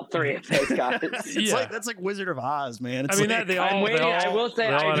 all three of those guys. It's like that's like Wizard of Oz, man. It's I mean, like, I will say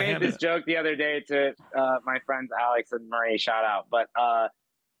I made this it. joke the other day to my friends Alex and Marie, shout out, but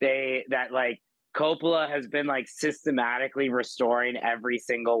Coppola has been like systematically restoring every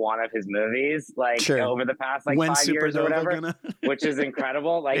single one of his movies over the past like 5 years or whatever, which is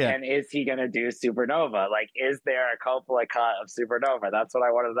incredible. And is he gonna do Supernova? Like, is there a Coppola cut of Supernova? That's what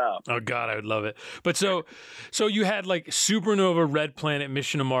I want to know. Oh God, I would love it. But so you had like Supernova, Red Planet,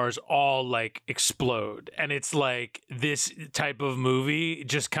 Mission to Mars all like explode, and it's like this type of movie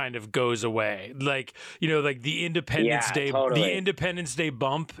just kind of goes away. Like, like the Independence Day, totally. The Independence Day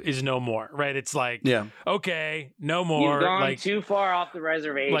bump is no more, right? It's like, okay, no more. You've gone like too far off the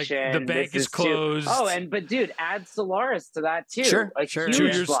reservation. Like the bank is closed. But dude, add Solaris to that too. Sure. 2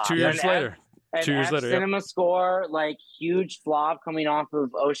 years later. 2 years later, Cinema Score, like huge flop coming off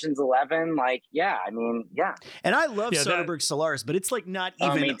of Ocean's 11. Like, And I love Soderbergh's Solaris, but it's like not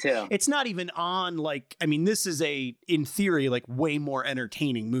even. Me too. It's not even on like. I mean, this is in theory, like way more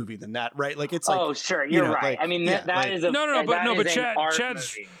entertaining movie than that, right? Like it's like. Oh, sure, you're right. Like, I mean, that is a but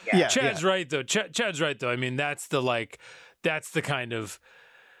Chad's Chad's right though. Chad's right though. I mean, that's the kind of,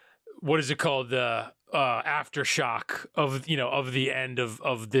 what is it called? The aftershock of the end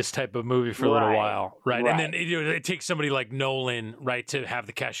of this type of movie for a little while, right? And then it takes somebody like Nolan, right, to have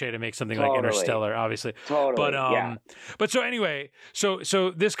the cachet to make something like Interstellar, obviously. But so anyway, so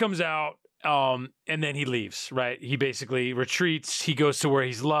this comes out, and then he leaves, right? He basically retreats. He goes to where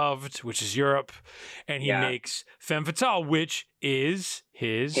he's loved, which is Europe, and he makes Femme Fatale, which is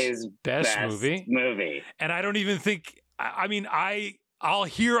his best movie. And I don't even think. I mean, I'll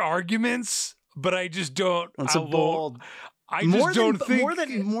hear arguments, but I just don't. It's bold. I just don't think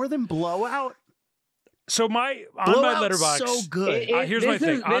more than Blowout. So on my Letterboxd, so good. Here's my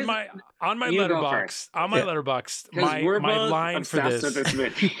thing. On my Letterboxd, my line for this.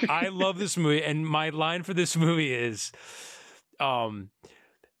 I love this movie, and my line for this movie is,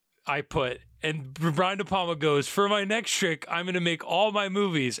 I put. And Brian De Palma goes, for my next trick, I'm going to make all my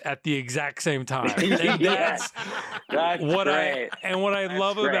movies at the exact same time. And that's what great. What I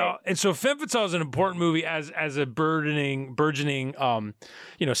love about. And so Femme Fatale is an important movie as a burgeoning,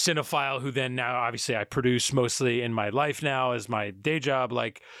 cinephile who then now obviously I produce mostly in my life now as my day job.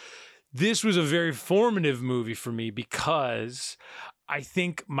 Like, this was a very formative movie for me because I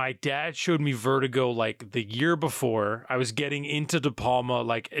think my dad showed me Vertigo like the year before. I was getting into De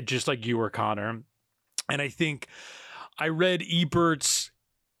Palma, just like you were, Connor. And I think I read Ebert's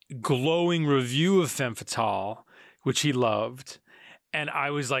glowing review of Femme Fatale, which he loved. And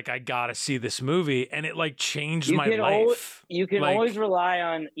I was like, I gotta see this movie. And it like changed my life. You can always rely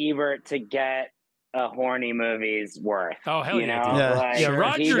on Ebert to get a horny movie's worth. Oh, hell yeah.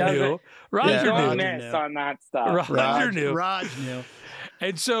 Roger knew. Roger knew on that stuff. Roger knew.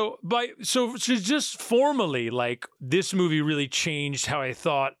 And so just formally, like, this movie really changed how I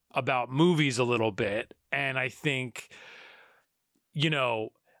thought about movies a little bit. And I think, I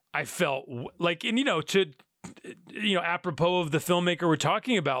felt like, apropos of the filmmaker we're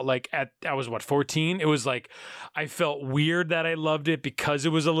talking about, like I was 14. It was like, I felt weird that I loved it because it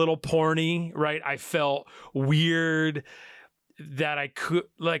was a little porny, right? I felt weird that I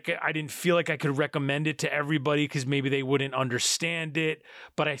didn't feel like I could recommend it to everybody because maybe they wouldn't understand it.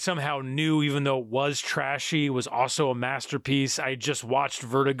 But I somehow knew, even though it was trashy, it was also a masterpiece. I just watched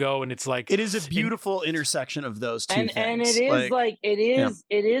Vertigo, and it's like, it is a beautiful intersection of those two things. And it is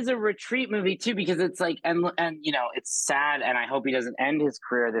it is a retreat movie too, because it's like, and it's sad, and I hope he doesn't end his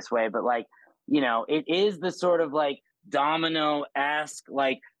career this way, but it is the sort of like Domino-esque,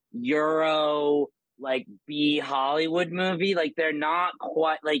 like Euro, like B Hollywood movie. Like, they're not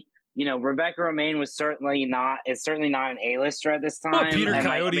quite like, Rebecca Romaine is certainly not an A-lister at this time. Well, Peter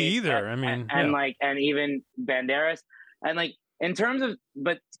Coyote either. And even Banderas. And like, in terms of,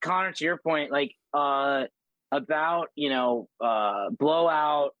 but Connor, to your point, like, about,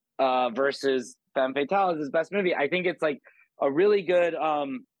 Blowout versus Femme Fatale is his best movie. I think it's like a really good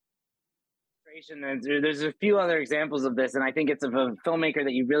illustration. There's a few other examples of this, and I think it's of a filmmaker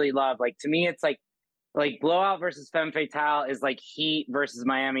that you really love. Like, to me, it's like Blowout versus Femme Fatale is like Heat versus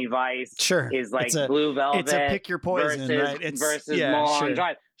Miami Vice. Sure. Is like Blue Velvet. It's a pick your poison, right? Versus Mulholland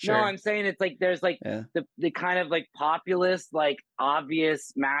Drive. Sure. No, I'm saying it's like there's like the kind of like populist, like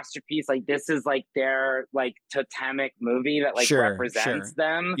obvious masterpiece. Like, this is like their like totemic movie that like represents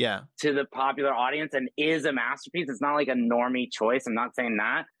them to the popular audience and is a masterpiece. It's not like a normie choice. I'm not saying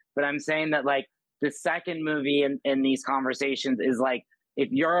that, but I'm saying that like the second movie in these conversations is like, if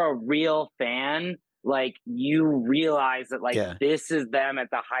you're a real fan like you realize that like this is them at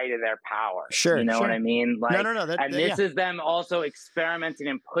the height of their power. Sure. You know what I mean? Like, no. And this is them also experimenting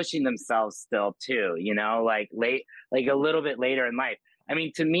and pushing themselves still too, you know, like a little bit later in life. I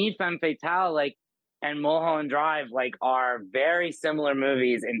mean, to me, Femme Fatale, like, and Mulholland Drive, like, are very similar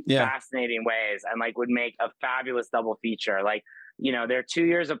movies in fascinating ways, and like would make a fabulous double feature. Like, you know, they're 2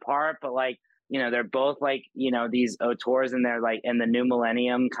 years apart, but like, you know, they're both like, you know, these auteurs and they're like in the new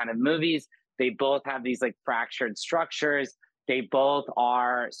millennium kind of movies. They both have these like fractured structures. They both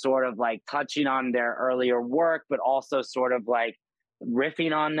are sort of like touching on their earlier work, but also sort of like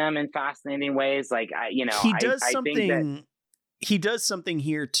riffing on them in fascinating ways. Like, he does something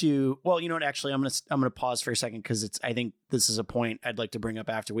here too. Well, you know what? Actually, I'm gonna pause for a second because I think this is a point I'd like to bring up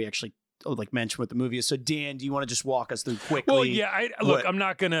after we actually like mention what the movie is. So, Dan, do you want to just walk us through quickly? Well, yeah.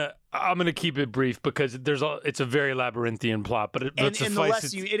 I'm gonna keep it brief because it's a very labyrinthian plot. But it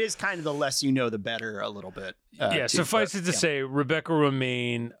is kind of the less you know, the better a little bit. Suffice it to say, Rebecca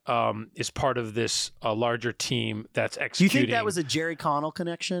Romaine is part of this larger team that's executing. Do you think that was a Jerry Connell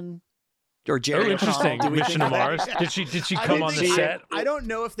connection? Or Jerry interesting. Mission to Mars. Did she come on the set? I don't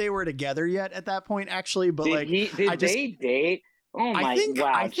know if they were together yet at that point, actually. But did they date? Oh my!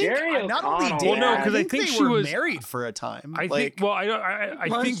 Wow, Jerry O'Connell. Not only did because I think she was married for a time. I think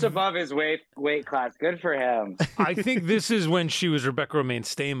above his weight class. Good for him. I think this is when she was Rebecca Romaine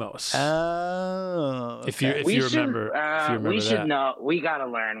Stamos. Oh, if you remember, we should know. We got to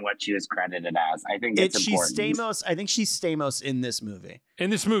learn what she was credited as. I think it's important. She's Stamos. I think she's Stamos in this movie. In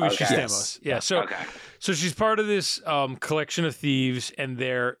this movie, she's Stamos. Yeah. So she's part of this collection of thieves, and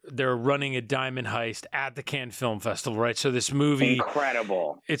they're running a diamond heist at the Cannes Film Festival, right? So this movie,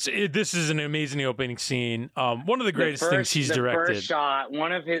 incredible. This is an amazing opening scene. One of the greatest things he's directed. First shot,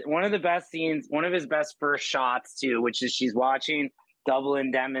 one of the best scenes, one of his best first shots too, which is she's watching Double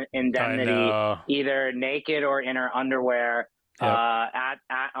Indemnity, either naked or in her underwear,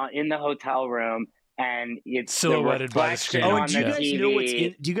 in the hotel room. And it's silhouetted by the screen. Oh, and do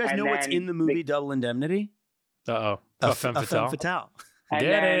you guys know what's in the movie Double Indemnity? A Femme Fatale. And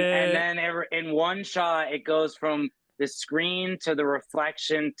then in one shot, it goes from the screen to the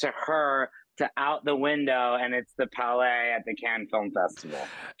reflection to her to out the window, and it's the Palais at the Cannes Film Festival.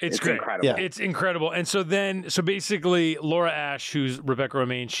 It's great. Incredible. Yeah. It's incredible. And so basically, Laura Ashe, who's Rebecca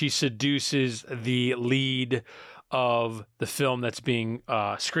Romaine, she seduces the lead of the film that's being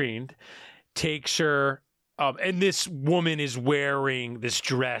screened, takes her, and this woman is wearing this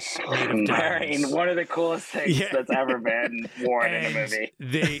dress made of diamonds. One of the coolest things that's ever been worn in a movie.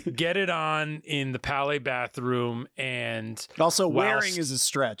 They get it on in the Palais bathroom, and also wearing is a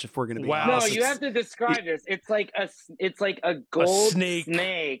stretch if we're going to be honest. No, you have to describe this. It's like a gold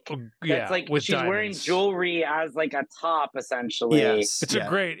snake. That's like she's diamonds. Wearing jewelry as like a top, essentially. Yes, it's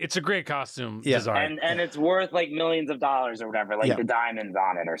a great costume design, and it's worth like millions of dollars or whatever, like the diamonds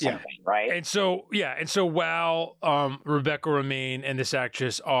on it or something, right? And so while Rebecca Romaine and this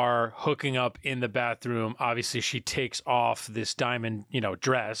actress are hooking up in the bathroom, obviously she takes off this diamond,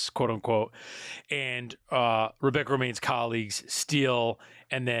 dress, quote unquote, and Rebecca Romaine's colleagues steal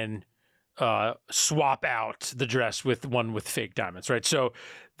and then swap out the dress with one with fake diamonds, right? So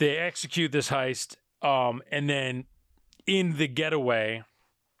they execute this heist, and then in the getaway,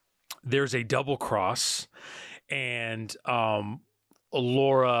 there's a double cross, and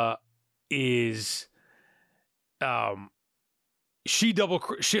Laura is. She double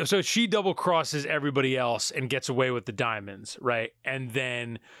crosses everybody else and gets away with the diamonds, right? And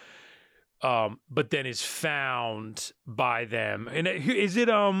then, but then is found by them. And is it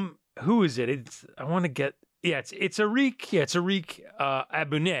who is it? It's it's Arik. Yeah, it's Arik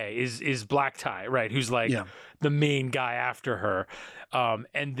Abuneh is Black Tie, right? Who's like the main guy after her,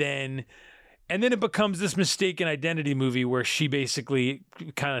 and then it becomes this mistaken identity movie where she basically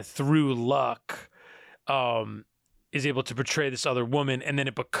kind of through luck. Is able to portray this other woman, and then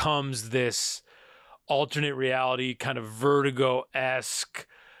it becomes this alternate reality kind of Vertigo-esque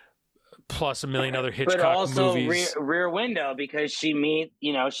plus a million other Hitchcock movies. But also Rear Window, because she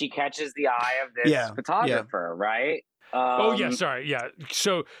catches the eye of this photographer, right? So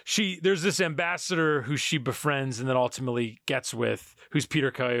there's this ambassador who she befriends and then ultimately gets with, who's Peter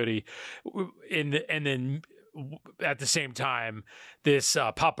Coyote, and then at the same time, this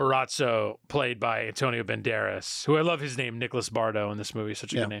paparazzo played by Antonio Banderas, who I love his name, Nicholas Bardo in this movie,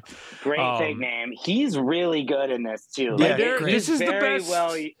 such a good name. Great fake name. He's really good in this too. This is the best.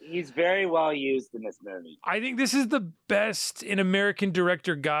 He's very well used in this movie. I think this is the best an American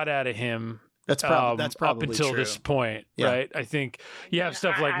director got out of him. That's probably up until true. This point, right? I think you have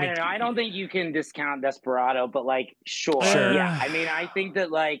stuff like I don't think you can discount Desperado, but like sure. Yeah. I mean, I think that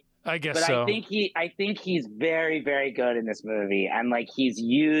like I guess but so. I think he's very, very good in this movie, and like he's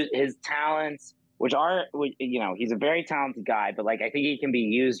used his talents, which are, you know, he's a very talented guy, but like I think he can be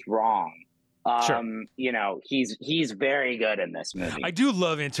used wrong. Sure. You know, he's very good in this movie. I do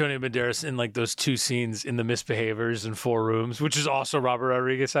love Antonio Banderas in like those two scenes in The Misbehaviors and Four Rooms, which is also Robert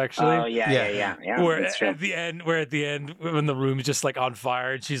Rodriguez actually. Oh yeah. Where at the end, when the room's just like on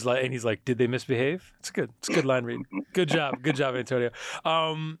fire, and she's like, and he's like, "Did they misbehave?" It's good. It's a good line read. Good job, Antonio.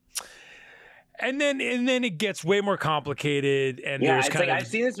 And then it gets way more complicated, and yeah, there's it's kind like of I've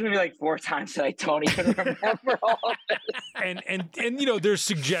seen this movie like 4 times, and I don't even remember all of this. and you know, there's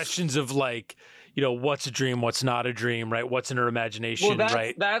suggestions of like, you know, what's a dream, what's not a dream, right? What's in her imagination, Well,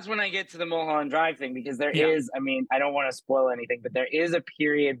 right? that's when I get to the Mulholland Drive thing, because there is, I mean, I don't want to spoil anything, but there is a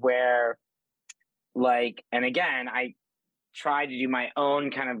period where, like, and again, I tried to do my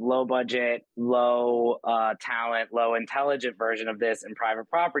own kind of low budget, low talent, low intelligent version of this in Private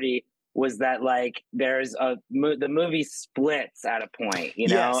Property. Was that like there's the movie splits at a point, you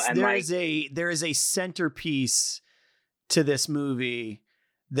know? Yes, and there is a centerpiece to this movie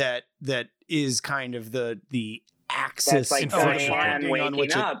that is kind of the axis that's like Diane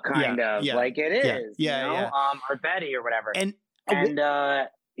waking up, kind of like it is, you know? Or Betty or whatever. And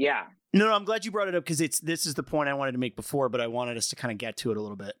yeah. No, I'm glad you brought it up, because this is the point I wanted to make before, but I wanted us to kind of get to it a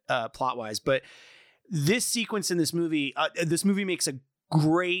little bit plot wise. But this sequence in this movie makes a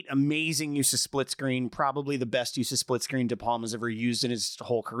great, amazing use of split screen. Probably the best use of split screen De Palma's ever used in his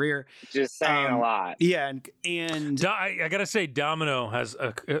whole career. Just saying a lot. Yeah, and I gotta say, Domino has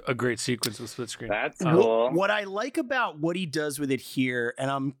a great sequence with split screen. That's cool. What I like about what he does with it here,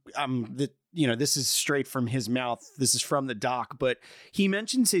 and this is straight from his mouth. This is from the doc, but he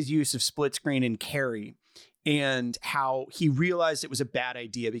mentions his use of split screen in Carrie, and how he realized it was a bad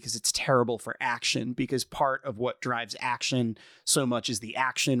idea because it's terrible for action, because part of what drives action so much is the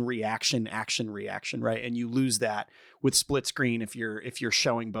action, reaction, right? And you lose that with split screen if you're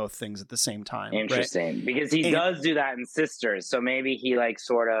showing both things at the same time. Interesting, right? Because he does do that in Sisters, so maybe he like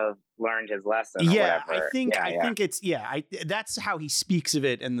sort of learned his lesson. Or whatever. I think it's that's how he speaks of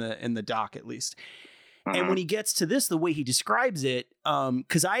it in the doc, at least. And when he gets to this, the way he describes it,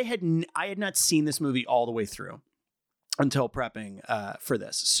 because I had not seen this movie all the way through until prepping for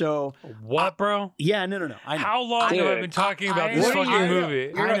this. So what, bro? Yeah, no. How long have I been talking about this fucking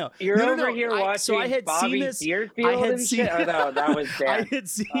movie? I know. You're over here watching. So I had Bobby seen this. Deerfield I had seen. Oh, no, that was Dan. I had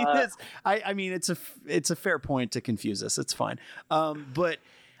seen this. I mean, it's a fair point to confuse us. It's fine. But.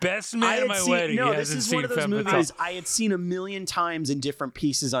 Best man at my wedding. No, this is one of those movies I had seen a million times in different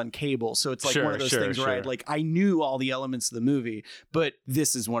pieces on cable. So it's like one of those things where I knew all the elements of the movie, but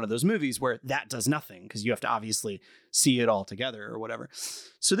this is one of those movies where that does nothing, because you have to obviously see it all together or whatever.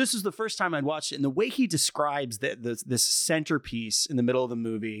 So this is the first time I'd watched it, and the way he describes this centerpiece in the middle of the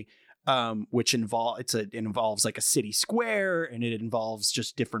movie, which involves like a city square, and it involves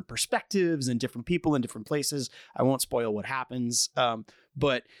just different perspectives and different people in different places. I won't spoil what happens.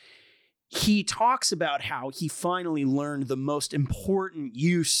 But he talks about how he finally learned the most important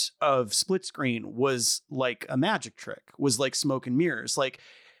use of split screen was like a magic trick, was like smoke and mirrors. Like,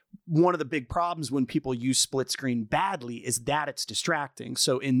 one of the big problems when people use split screen badly is that it's distracting.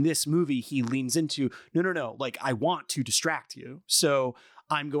 So in this movie, he leans into, no, like, I want to distract you. So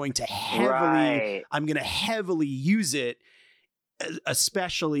I'm going to heavily use it,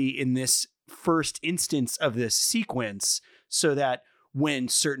 especially in this first instance of this sequence, so that when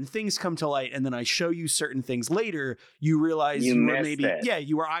certain things come to light and then I show you certain things later, you realize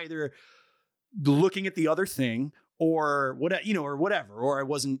you were either looking at the other thing or whatever, or I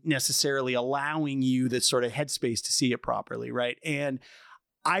wasn't necessarily allowing you the sort of headspace to see it properly. Right. And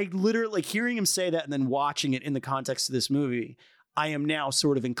I literally, like, hearing him say that and then watching it in the context of this movie, I am now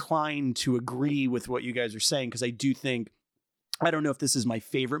sort of inclined to agree with what you guys are saying, because I do think, I don't know if this is my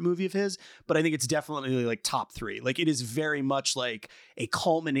favorite movie of his, but I think it's definitely like top 3. Like, it is very much like a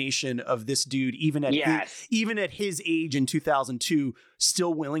culmination of this dude, even at his age in 2002,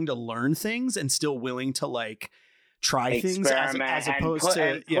 still willing to learn things and still willing to like try things as opposed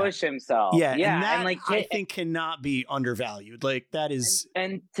to push himself. Yeah. And that, I think, cannot be undervalued. Like, that is,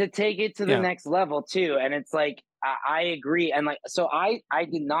 and to take it to the next level too. And it's like, I agree. And like, so I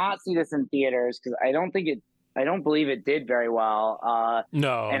did not see this in theaters because I don't believe it did very well.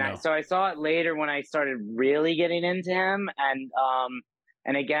 So I saw it later when I started really getting into him.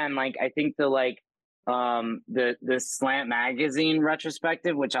 And again, like, I think the Slant Magazine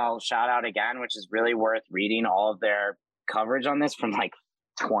retrospective, which I'll shout out again, which is really worth reading all of their coverage on this from like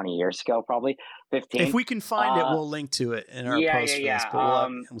 20 years ago, probably. 15th. If we can find it, we'll link to it in our post for this, but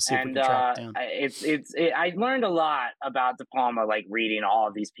we'll see if we can track it down. I learned a lot about De Palma, like reading all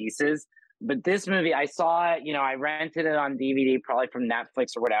of these pieces. But this movie, I saw it, I rented it on DVD, probably from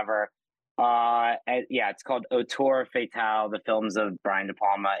Netflix or whatever. It's called Auteur Fatale, the films of Brian De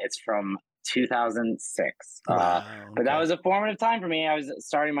Palma. It's from 2006. But that was a formative time for me. I was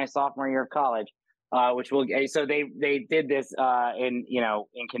starting my sophomore year of college, so they did this in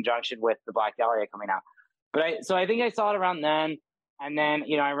conjunction with the Black Dahlia coming out. But I think I saw it around then. And then,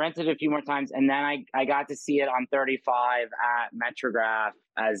 I rented it a few more times, and then I got to see it on 35 at Metrograph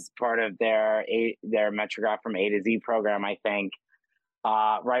as part of their Metrograph from A to Z program, I think,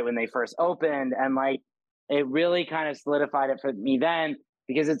 right when they first opened. And like, it really kind of solidified it for me then,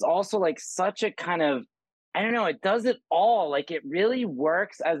 because it's also like such a kind of, I don't know, it does it all. Like, it really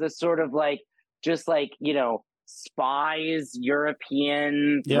works as a sort of like, just like, spies,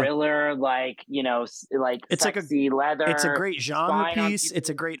 European thriller, like it's sexy leather. It's a great genre piece. It's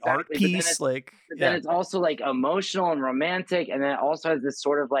a great art piece. Then it's also like emotional and romantic, and then it also has this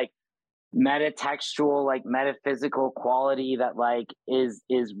sort of like metatextual, like metaphysical quality that like is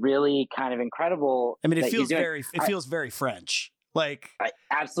really kind of incredible. I mean, it feels very French.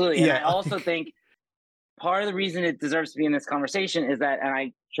 Absolutely. And I also think part of the reason it deserves to be in this conversation is that, and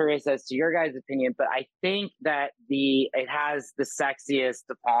I'm curious as to your guys' opinion, but I think that it has the sexiest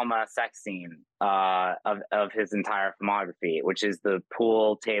De Palma sex scene of his entire filmography, which is the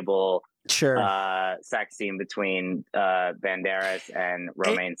pool table sex scene between Banderas and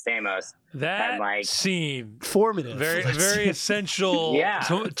Romain Stamos. That scene, formative, very essential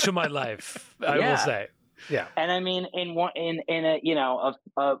to my life. I will say. Yeah, and I mean,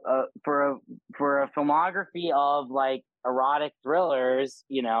 for a filmography of like erotic thrillers,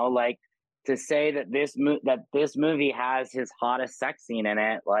 like to say that this movie has his hottest sex scene in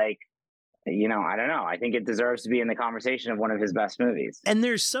it, like, I don't know. I think it deserves to be in the conversation of one of his best movies. And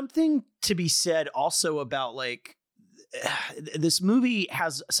there's something to be said also about like this movie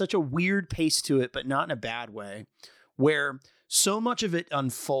has such a weird pace to it, but not in a bad way, where so much of it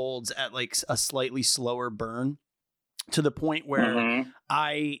unfolds at like a slightly slower burn to the point where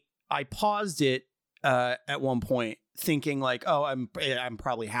I paused it at one point thinking like, oh, I'm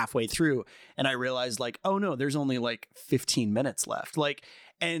probably halfway through. And I realized like, oh no, there's only like 15 minutes left. Like,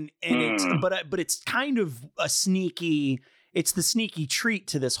 and it's, but it's kind of the sneaky treat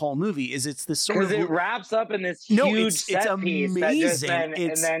to this whole movie is it's this sort of, it wraps up in this huge set piece that just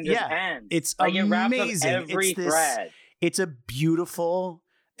ends. It's like amazing. It wraps up every thread. It's a beautiful,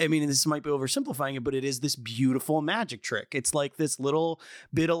 I mean, this might be oversimplifying it, but it is this beautiful magic trick. It's like this little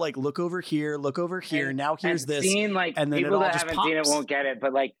bit of like, look over here, and now here's this. Like, and then people it all that just haven't pops. seen it won't get it,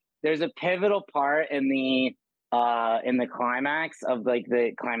 but like there's a pivotal part in the climax of like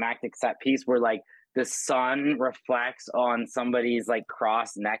the climactic set piece where like the sun reflects on somebody's like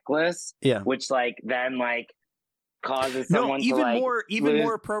cross necklace, which like then like causes someone even to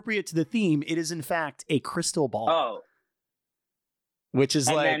more appropriate to the theme. It is in fact a crystal ball. Oh. Which is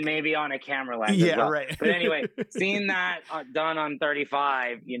and like, then maybe on a camera lens. as well. Right. But anyway, seeing that done on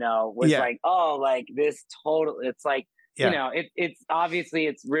 35, was like, oh, like this total. It's like, it's obviously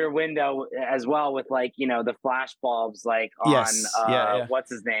it's Rear Window as well with like the flash bulbs like on what's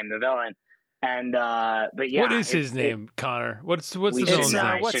his name, the villain, and but what is his name, Connor? What's the villain's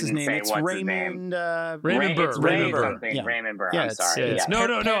name? What's his name? It's Raymond. Raymond Burr. Raymond Burr. I'm sorry.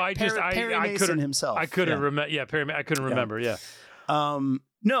 No. I couldn't himself. I couldn't remember. Yeah, Perry. I couldn't remember. Yeah.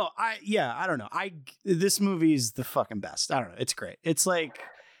 No, I don't know. This movie is the fucking best. I don't know. It's great. It's like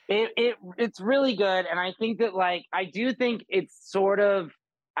it's really good. And I think that like, I do think it's sort of,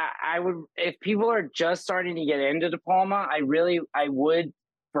 I would, if people are just starting to get into De Palma, I would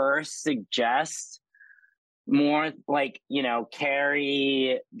first suggest more like,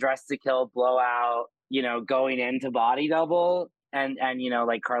 Carrie, Dress to Kill, Blowout, going into Body Double and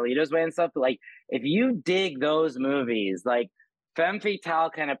like Carlito's Way and stuff. But like, if you dig those movies, like, Femme Fatale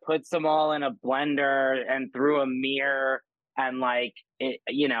kind of puts them all in a blender and through a mirror, and like it,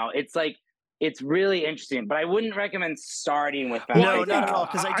 it's like it's really interesting. But I wouldn't recommend starting with Femme Fatale. No, not at all,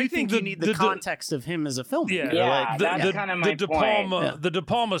 because I do think you need the context of him as a filmmaker. Yeah, that's kind of my point. The De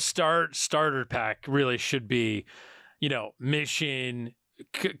Palma starter pack really should be, Mission,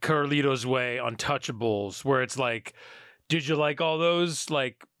 Carlito's Way, Untouchables, where it's like, did you like all those?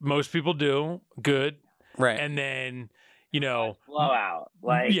 Like most people do, good, right? And then. Blowout,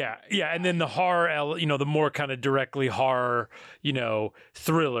 like and then the horror, the more kind of directly horror,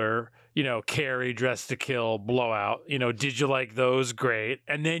 thriller, Carrie, Dress to Kill, Blowout, did you like those? Great.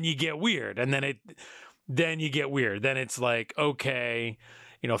 And then you get weird, and then it's like, okay,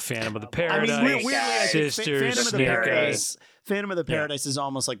 Phantom of the Paradise, weirdly, I think Sisters, Snake Eyes. Phantom of the Paradise is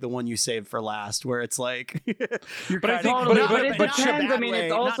almost like the one you saved for last, where it's like you're But I kind think- of, but it but depends. I mean,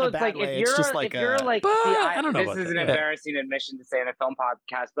 it's also it's like if you're like I don't know this about is that. an embarrassing admission to say in a film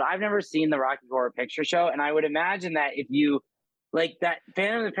podcast, but I've never seen the Rocky Horror Picture Show, and I would imagine that if you like that,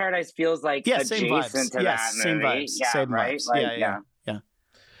 Phantom of the Paradise feels like same vibes. adjacent to that movie. Same vibes. Yeah, Same right. vibes. Like, Yeah.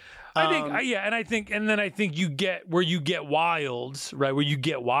 I think you get where you get wild, right? Where you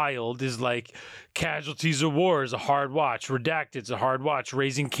get wild is like Casualties of War is a hard watch, Redacted's a hard watch,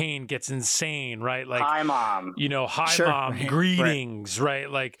 Raising Cain gets insane, right? Like Hi Mom, Hi Mom, right, Greetings,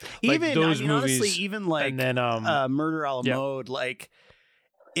 right? Like even those movies, movies, even like and then Murder a la Mode, like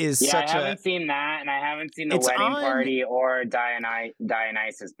is I such haven't seen that, and I haven't seen The Wedding Party or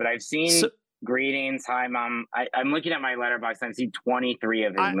Dionysus, but I've seen Greetings, Hi Mom. I'm looking at my letterbox and I've seen 23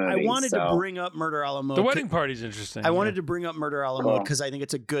 of his movies. I wanted to bring up Murder a la Mode. The Wedding Party is interesting. I wanted to bring up Murder a la Mode because I think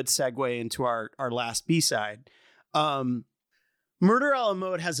it's a good segue into our last B-side. Murder a la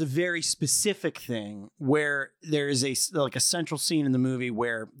Mode has a very specific thing where there is a central scene in the movie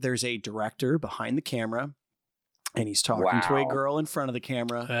where there's a director behind the camera and he's talking to a girl in front of the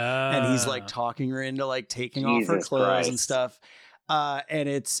camera and he's like talking her into like taking off her clothes and stuff. And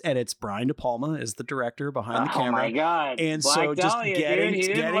it's Brian De Palma is the director behind the camera. Oh my God! And Black so just Dahlia, getting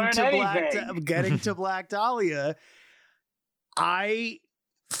to Black Dahlia,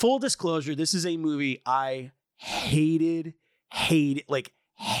 full disclosure, this is a movie I hated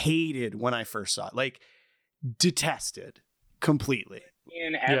when I first saw it, like detested completely.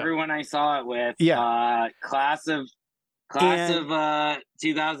 And everyone I saw it with, class of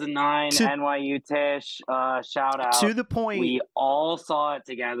 2009 NYU Tisch, shout out to the point we all saw it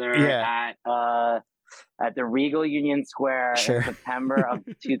together at the Regal Union Square in September of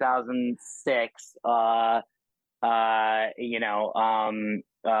 2006.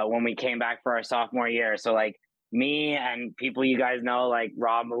 When we came back for our sophomore year, so like me and people you guys know like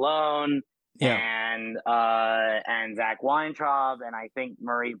Rob Malone. And Zach Weintraub, and I think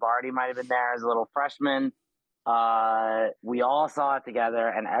Marie Barty might have been there as a little freshman. We all saw it together,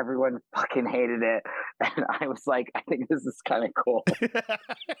 and everyone fucking hated it. And I was like, I think this is kind of cool.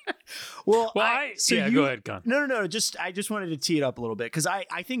 Go ahead, Con. No. I just wanted to tee it up a little bit because I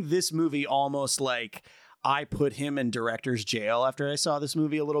think this movie almost like I put him in director's jail after I saw this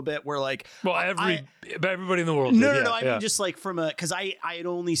movie a little bit. Where like, everybody in the world. No. I mean, just like because I had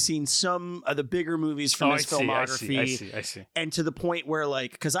only seen some of the bigger movies from his filmography. I see. And to the point where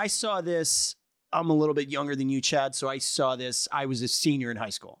like, because I saw this, I'm a little bit younger than you, Chad. So I saw this. I was a senior in high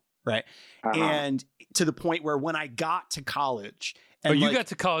school, right? And to the point where when I got to college. And you got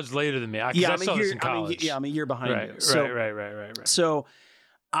to college later than me. I saw this in college. I'm a year behind you. Right. So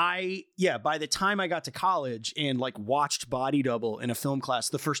by the time I got to college and like watched Body Double in a film class,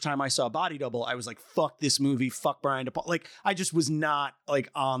 the first time I saw Body Double, I was like, fuck this movie, fuck Brian De Palma. Like I just was not like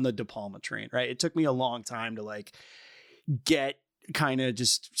on the De Palma train, right? It took me a long time to like get kind of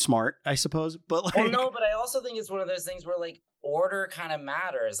just smart, I suppose. But like, but I also think it's one of those things where like order kind of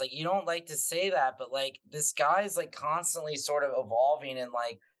matters. Like you don't like to say that, but like this guy's like constantly sort of evolving and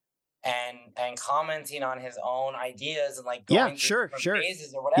like and commenting on his own ideas and like going through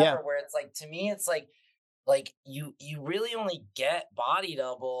phases or whatever, where it's like, to me, it's like you really only get Body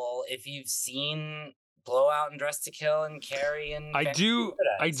Double if you've seen Blowout and Dress to Kill and Carrie and I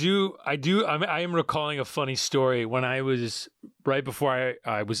am recalling a funny story. When I was right before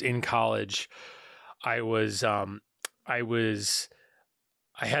I was in college, I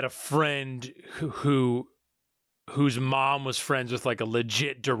had a friend whose mom was friends with like a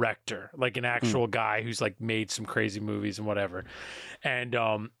legit director, like an actual guy who's like made some crazy movies and whatever. And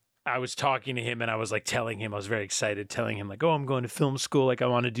I was talking to him and I was like telling him, I was very excited, telling him like, oh, I'm going to film school. Like I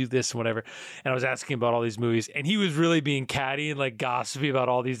want to do this and whatever. And I was asking about all these movies and he was really being catty and like gossipy about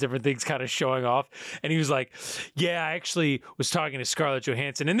all these different things, kind of showing off. And he was like, yeah, I actually was talking to Scarlett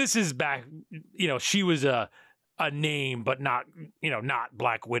Johansson. And this is back, she was a name, but not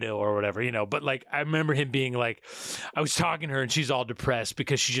Black Widow or whatever, but like, I remember him being like, I was talking to her and she's all depressed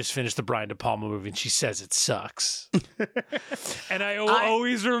because she just finished the Brian De Palma movie and she says it sucks. And I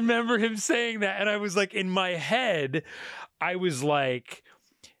always remember him saying that. And I was like, in my head, I was like,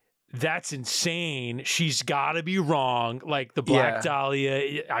 that's insane. She's got to be wrong. Like the Black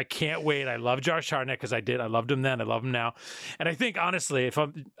Dahlia, I can't wait. I love Josh Hartnett because I loved him then. I love him now. And I think honestly,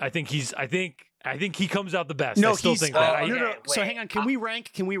 I think he comes out the best. No, I still think that. No. So hang on. Can we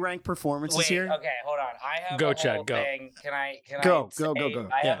rank performances here? Okay, hold on. I have go, a Chad, whole go. thing. Can I go.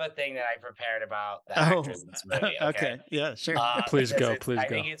 I have a thing that I prepared about the actress in this movie. Okay. Yeah, sure. Please go. I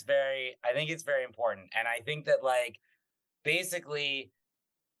think it's very important. And I think that like basically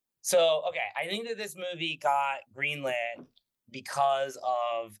So, okay, I think that this movie got greenlit because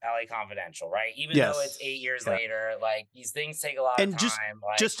of LA Confidential, right? Even though it's 8 years later, like these things take a lot of time.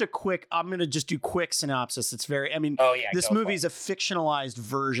 Just a quick, I'm going to just do quick synopsis. It's very, I mean, this movie is a fictionalized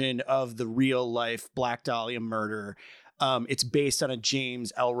version of the real life Black Dahlia murder. It's based on a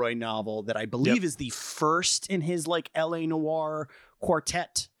James Ellroy novel that I believe is the first in his like LA noir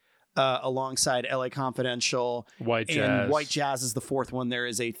quartet. Alongside LA Confidential, White Jazz. White Jazz is the fourth one. There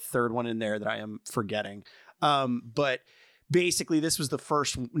is a third one in there that I am forgetting. But basically, this was the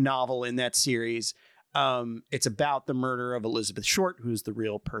first novel in that series. It's about the murder of Elizabeth Short, who's the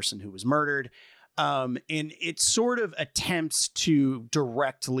real person who was murdered. And it sort of attempts to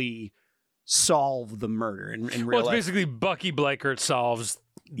directly solve the in real life. Well, it's basically Bucky Bleichert solves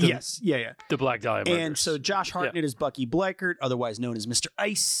the Black Dahlia murders. And so Josh Hartnett is Bucky Bleichert, otherwise known as Mr.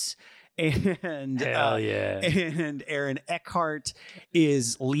 Ice. And and Aaron Eckhart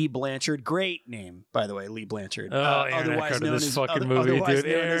is Lee Blanchard. Great name, by the way, Lee Blanchard. Aaron Eckhart in this fucking movie, dude.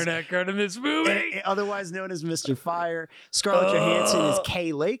 Aaron Eckhart in this movie. Otherwise known as Mr. Fire. Scarlett Johansson is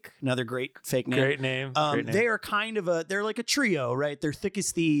Kay Lake, another great fake name. Great name. They are kind of they're like a trio, right? They're thick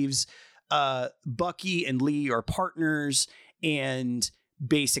as thieves. Bucky and Lee are partners, and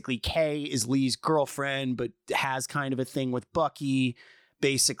basically Kay is Lee's girlfriend, but has kind of a thing with Bucky.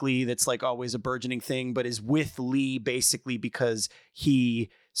 Basically, that's like always a burgeoning thing, but is with Lee basically because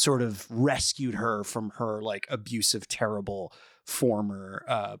he sort of rescued her from her like abusive, terrible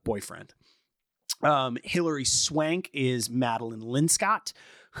former boyfriend. Hilary Swank is Madeline Linscott,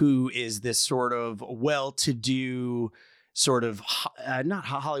 who is this sort of well-to-do sort of not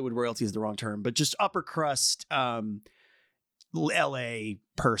Hollywood royalty is the wrong term, but just upper crust LA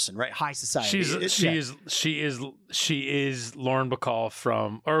person, right? High society. She is Lauren Bacall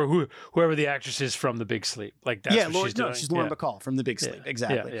from, or whoever the actress is from The Big Sleep. Like that's what she's doing. She's Lauren Bacall from The Big Sleep.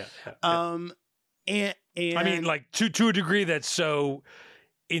 Exactly. And I mean, like to a degree that's so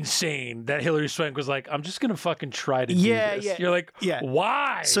insane that Hilary Swank was like, I'm just gonna fucking try to do this. You're like,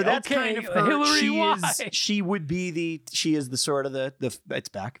 why? So that's kind of her. Hilary, she is the sort of the it's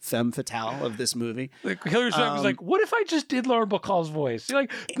back femme fatale of this movie. Like Hilary Swank was like, what if I just did Lauren Bacall's voice? You're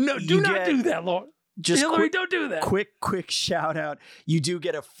like, no, do not do that, Lauren. Just Hilary, don't do that. Quick shout out. You do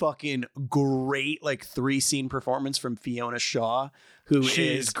get a fucking great like 3-scene performance from Fiona Shaw, who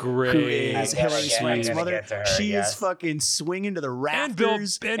is great. Who is Hilary Swank's mother. She is fucking swinging to the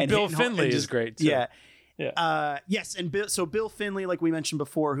rafters. And Bill Finley is great too. Yes, and Bill Finley, like we mentioned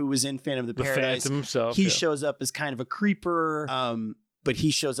before, who was in Phantom of the Paradise, Phantom himself, he shows up as kind of a creeper. But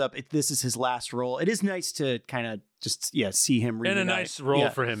he shows up. This is his last role. It is nice to kind of just see him reunite. And a nice role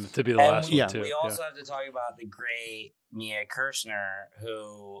for him to be the last one too. We also have to talk about the great Mia Kirshner,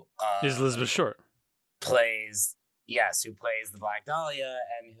 who is Elizabeth Short, plays the Black Dahlia,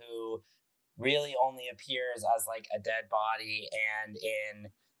 and who really only appears as like a dead body and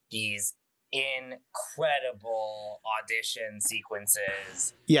in these incredible audition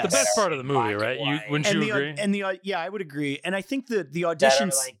sequences. Yes. The best part of the movie, right? Wouldn't you agree? I would agree. And I think the auditions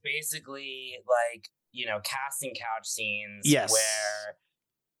that are like basically like, casting couch scenes where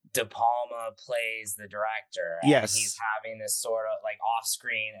De Palma plays the director, and he's having this sort of like off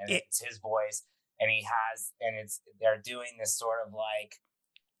screen, and it's his voice, and they're doing this sort of like,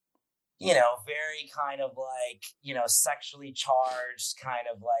 very kind of like, sexually charged kind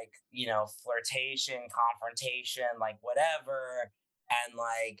of like, flirtation, confrontation, like whatever. And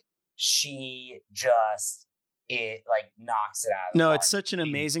like, she just, knocks it out. No, it's such an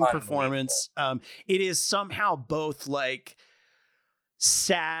amazing performance. It is somehow both like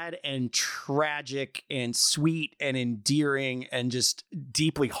sad and tragic and sweet and endearing and just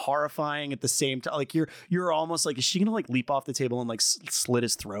deeply horrifying at the same time. Like you're almost like, is she gonna like leap off the table and like slit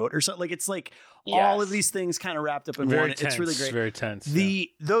his throat or something? Like it's like all of these things kind of wrapped up in one. It's really great. Very tense.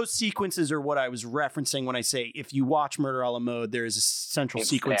 Those sequences are what I was referencing when I say if you watch Murder a la Mode, there is a central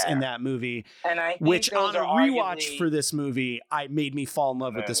sequence in that movie, and I think which on a rewatch for this movie, made me fall in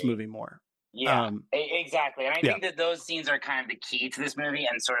love with this movie more. Yeah, exactly. And I think that those scenes are kind of the key to this movie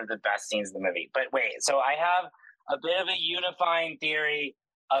and sort of the best scenes in the movie. But wait, so I have a bit of a unifying theory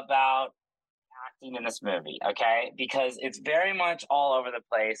about acting in this movie, okay? Because it's very much all over the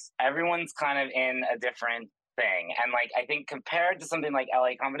place. Everyone's kind of in a different thing. And like, I think compared to something like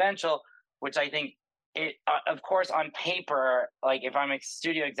LA Confidential, which I think it, of course, on paper, like if I'm a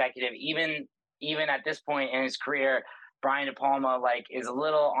studio executive, even at this point in his career, Brian De Palma like is a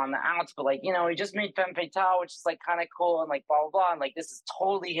little on the outs, but like, he just made Femme Fatale, which is like kind of cool and like blah, blah, blah. And like, this is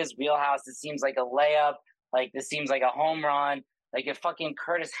totally his wheelhouse. This seems like a layup. Like this seems like a home run. Like if fucking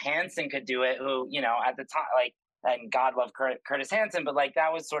Curtis Hanson could do it, who, at the time, like and God love Curtis Hanson, but like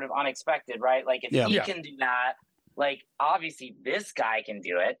that was sort of unexpected, right? Like if he can do that, like obviously this guy can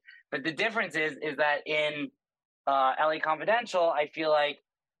do it. But the difference is that in LA Confidential, I feel like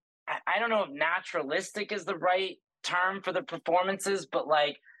I don't know if naturalistic is the right term for the performances, but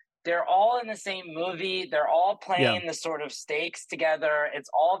like they're all in the same movie. They're all playing the sort of stakes together. It's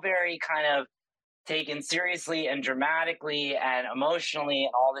all very kind of taken seriously and dramatically and emotionally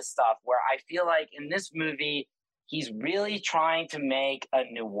and all this stuff, where I feel like in this movie, he's really trying to make a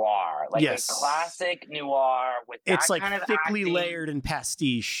noir, like a classic noir with that it's like kind of thickly acting. Layered and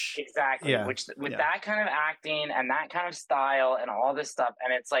pastiche. Exactly. Which with that kind of acting and that kind of style and all this stuff.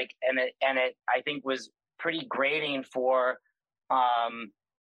 And it's like, and it I think was pretty grating for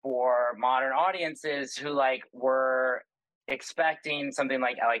modern audiences who like were expecting something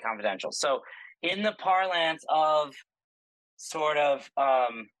like LA Confidential. So in the parlance of sort of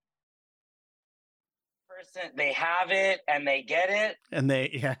person, they have it and they get it, and they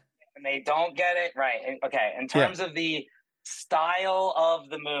don't get it, right? And, okay, in terms of the style of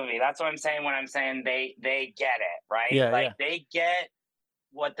the movie, that's what I'm saying when I'm saying they get it, right? They get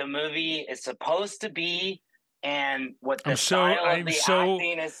what the movie is supposed to be. And what the style of the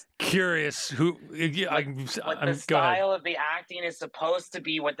acting is curious. What the style of the acting is supposed to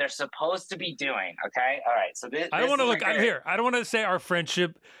be, what they're supposed to be doing. Okay, all right. So this I don't want to look. I'm here. I don't want to say our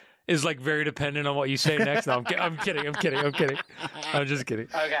friendship is like very dependent on what you say next. No, I'm kidding. I'm just kidding.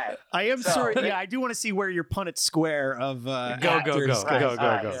 Okay. I am sorry. Yeah, I do want to see where your Punnett Square of go.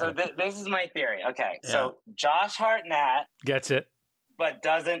 So this is my theory. Okay, so Josh Hartnett gets it, but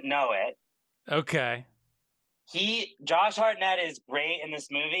doesn't know it. Okay. Josh Hartnett is great in this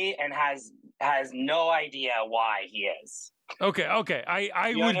movie and has no idea why he is. Okay.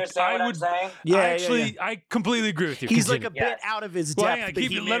 I would understand what I'm saying? I completely agree with you. He's Continue. like a bit out of his depth.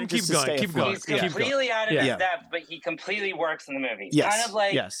 Well, let him keep going. Keep going. He's completely out of his depth, but he completely works in the movie. Yes. Kind of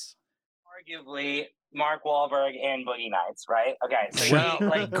like arguably Mark Wahlberg in Boogie Nights, right? Okay.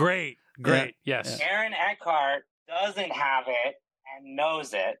 So great. Yes. Aaron Eckhart doesn't have it and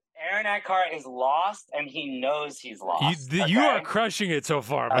knows it. Aaron Eckhart is lost, and he knows he's lost. You are crushing it so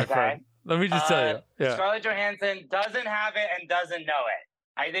far, my friend. Let me just tell you. Yeah. Scarlett Johansson doesn't have it and doesn't know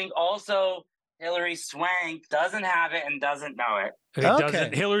it. I think also Hilary Swank doesn't have it and doesn't know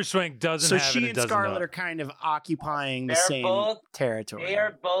it. Hilary Swank doesn't have it. So she and Scarlett are kind of occupying the same territory. They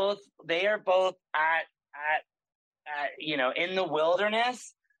are both at in the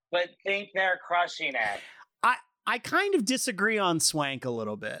wilderness, but think they're crushing it. I kind of disagree on Swank a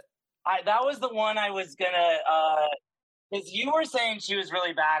little bit. That was the one I was gonna, because you were saying she was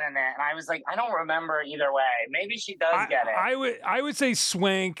really bad in it, and I was like, I don't remember either way. Maybe she does get it. I would say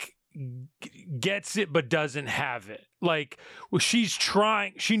Swank gets it but doesn't have it. Like, well, she's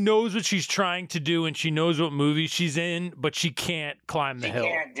trying. She knows what she's trying to do, and she knows what movie she's in, but she can't climb the hill. She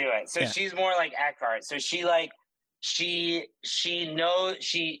can't do it. So she's more like Eckhart. So she like. She knows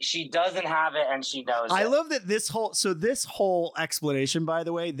she doesn't have it and she knows I it. love that this whole explanation, by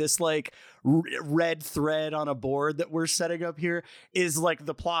the way, this like red thread on a board that we're setting up here is like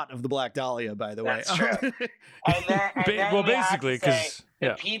the plot of the Black Dahlia, by the way. That's true. and then basically, because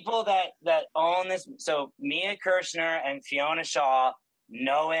the people that own this, so Mia Kirshner and Fiona Shaw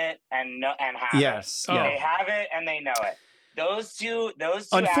know it and have it. They have it and they know it. Those two.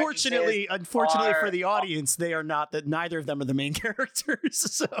 Unfortunately for the audience, they are not. That neither of them are the main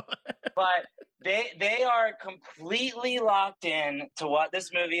characters. So, but they are completely locked in to what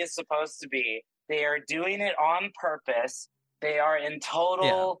this movie is supposed to be. They are doing it on purpose. They are in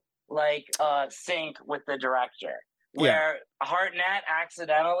total sync with the director. Where Hartnett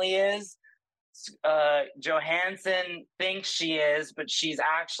accidentally is, Johansson thinks she is, but she's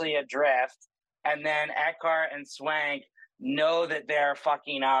actually adrift. And then Eckhart and Swank know that they're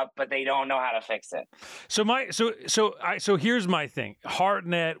fucking up, but they don't know how to fix it. So here's my thing.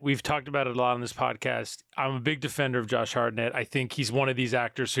 Hartnett, we've talked about it a lot on this podcast. I'm a big defender of Josh Hartnett. I think he's one of these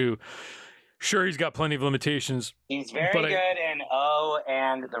actors who, sure, he's got plenty of limitations. He's very good in O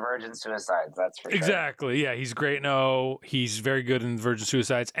and The Virgin Suicides. That's for sure. Exactly. Yeah, he's great in O. He's very good in The Virgin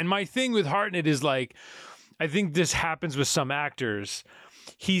Suicides. And my thing with Hartnett is like, I think this happens with some actors.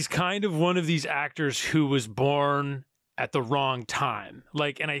 He's kind of one of these actors who was born at the wrong time.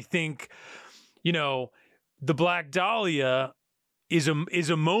 And I think, The Black Dahlia is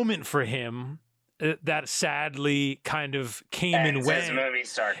a moment for him, that sadly kind of came and went. His movie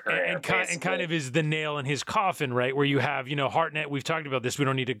star career, and kind of is the nail in his coffin, right? Where you have, Hartnett, we've talked about this, we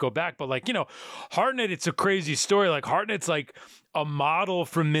don't need to go back, but like, Hartnett, it's a crazy story. Like Hartnett's like a model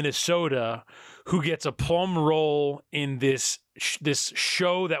from Minnesota who gets a plum role in this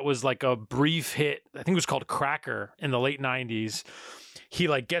show that was like a brief hit. I think it was called Cracker in the late 90s. He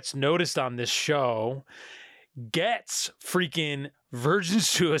like gets noticed on this show, gets freaking Virgin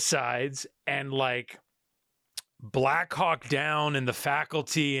Suicides and like Black Hawk Down and The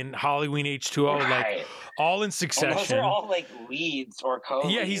Faculty and Halloween H2O, like all in succession. And those are all like leads or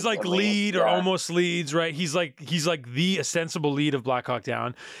co-leads. Yeah, he's like lead or almost leads, right? He's like the ostensible lead of Black Hawk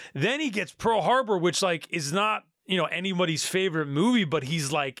Down. Then he gets Pearl Harbor, which like is not anybody's favorite movie, but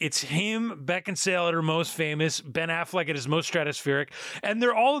he's like, it's him, Beckinsale at her most famous, Ben Affleck at his most stratospheric, and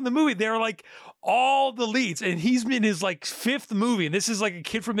they're all in the movie. They're like all the leads, and he's in his like 5th movie, and this is like a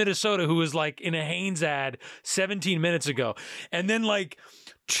kid from Minnesota who was like in a Hanes ad 17 minutes ago. And then like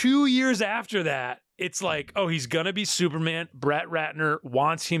 2 years after that, it's like, oh, he's going to be Superman. Brett Ratner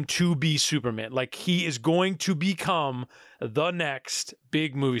wants him to be Superman. Like he is going to become the next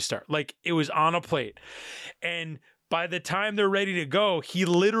big movie star. Like it was on a plate. And by the time they're ready to go, he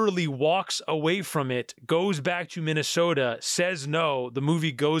literally walks away from it, goes back to Minnesota, says no, the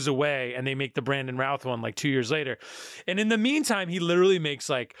movie goes away, and they make the Brandon Routh one like 2 years later. And in the meantime, he literally makes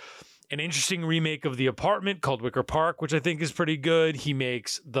like an interesting remake of The Apartment called Wicker Park, which I think is pretty good. He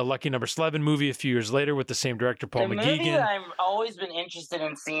makes the Lucky Number 11 movie a few years later with the same director, Paul McGuigan. The movie that I've always been interested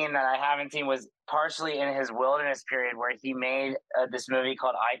in seeing that I haven't seen was partially in his wilderness period, where he made this movie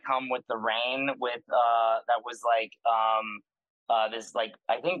called I Come With the Rain with that was like this like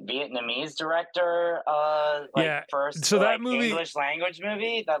I think Vietnamese director first so that movie, English language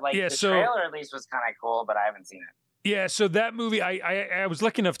movie that like the trailer at least was kind of cool, but I haven't seen it. Yeah, so that movie, I was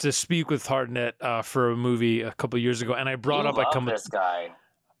lucky enough to speak with Hartnett for a movie a couple of years ago, and I brought up I Come With this guy.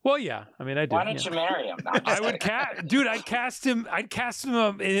 Well, yeah, I mean, I do. Why don't you marry him? No, I would dude. I'd cast him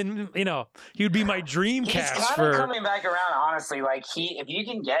in. He would be my dream cast. He's kind of coming back around, honestly. Like if you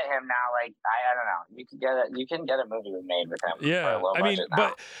can get him now, like I don't know, you can get a movie made with him. Yeah, for a low I mean,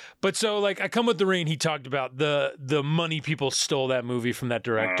 now. but so like I Come With the Rain. He talked about the money people stole that movie from that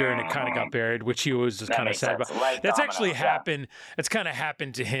director, and it kind of got buried, which he was kind of sad about. Like that's actually happened. That's kind of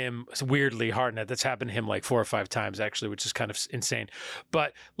happened to him. Weirdly, Hartnett. That's happened to him like 4 or 5 times actually, which is kind of insane.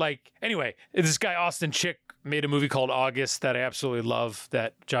 But like anyway. This guy, Austin Chick, made a movie called August that I absolutely love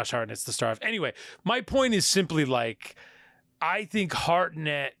that Josh Hartnett's the star of. Anyway, my point is simply like, I think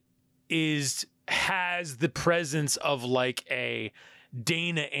Hartnett has the presence of like a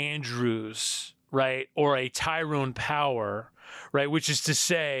Dana Andrews, right? Or a Tyrone Power, right? Which is to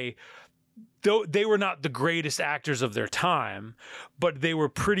say, though they were not the greatest actors of their time, but they were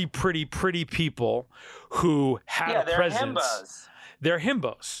pretty people who had a presence. Himbos. They're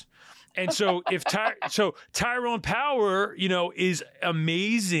himbos. And so if Tyrone Power, is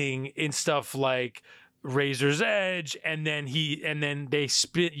amazing in stuff like Razor's Edge, and then they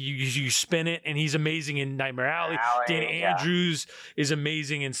spin you spin it, and he's amazing in Nightmare Alley. Dan Andrews is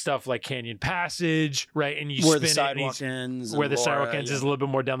amazing in stuff like Canyon Passage, right? And you where spin the sidewalk ends, where the sidewalk ends is a little bit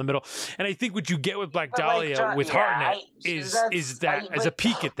more down the middle. And I think what you get with Black Dahlia with Hartnett is that as a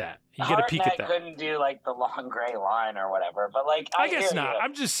peek at that. You get a peek at that. Couldn't do like the long gray line or whatever, but like I guess not.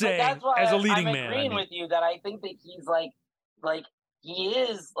 I'm just saying, as a leading man, I'm agreeing with you that I think that he's like he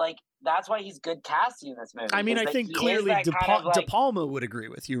is like. That's why he's good casting in this movie. I mean, I think clearly De Palma would agree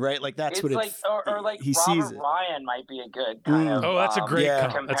with you, right? Like that's what like, or like he Robert sees it. Ryan might be a good kind of. Oh, that's a great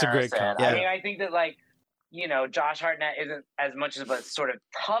comp. That's a great comp. I mean, I think that like Josh Hartnett isn't as much of a sort of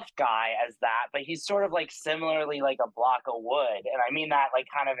tough guy as that, but he's sort of like similarly like a block of wood, and I mean that like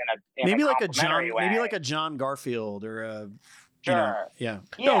kind of in a maybe like a John Garfield or a. Sure.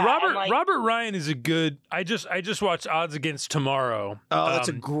 No, Robert Ryan is a good. I just watched Odds Against Tomorrow. Oh, that's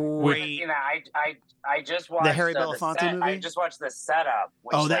a great. I just watched the Harry Belafonte movie. I just watched The Setup.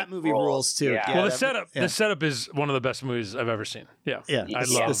 Which, that movie rules too. Yeah. Well, the setup is one of the best movies I've ever seen. Yeah. I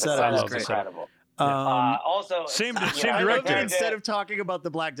love the setup. Is incredible. Also, same director. Instead of talking about the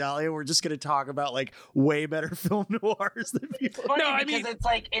Black Dahlia, we're just going to talk about like way better film noirs than people. Because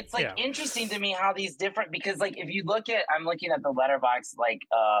it's interesting to me how these different, because like if you look at, I'm looking at the letterbox like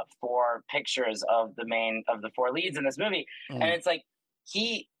 4 pictures of the 4 leads in this movie, and it's like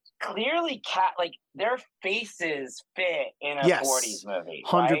he clearly like their faces fit in a 40s movie,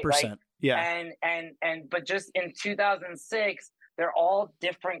 100%. Right? Yeah, and but just in 2006. They're all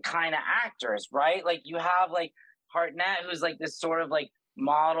different kind of actors, right? Like you have like Hartnett, who's like this sort of like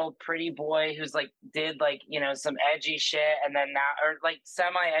model pretty boy who's like did like, you know, some edgy shit and then now, or like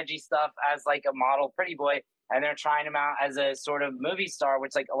semi edgy stuff as like a model pretty boy, and they're trying him out as a sort of movie star,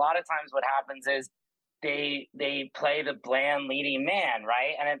 which like a lot of times what happens is they play the bland leading man,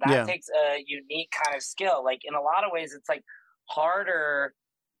 right? And that takes a unique kind of skill. Like in a lot of ways, it's like harder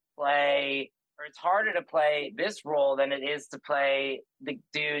it's harder to play this role than it is to play the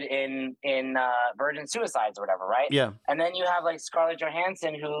dude in Virgin Suicides or whatever, right? Yeah. And then you have like Scarlett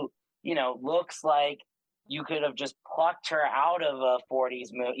Johansson, who, you know, looks like you could have just plucked her out of a 40s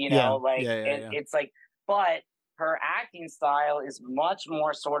movie, you know, it's like, but her acting style is much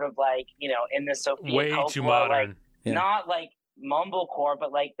more sort of like, you know, in the Sophia way Coppola, too modern. Like, not like mumblecore,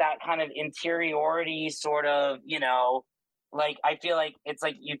 but like that kind of interiority sort of, you know, like I feel like it's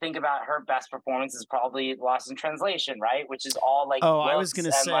like you think about her best performance is probably Lost in Translation, right? Which is all like I was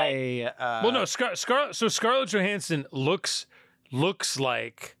gonna say like, well, no, Scarlett Johansson looks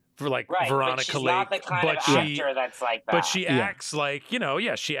like Veronica but she's Lake, not the kind of actor that's like that. But she acts like,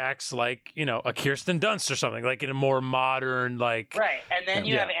 she acts like, a Kirsten Dunst or something, like in a more modern, like. Right. And then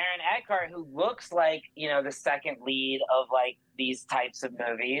you have Aaron Eckhart, who looks like, the second lead of like these types of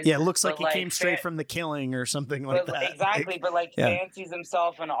movies. Yeah, it looks like he came straight from The Killing or something like that. Exactly. But like fancies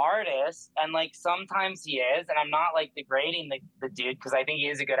himself an artist. And like sometimes he is. And I'm not like degrading the dude because I think he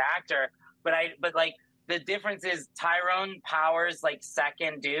is a good actor. But like, the difference is Tyrone Power's like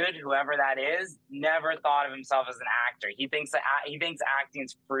second dude, whoever that is, never thought of himself as an actor. He thinks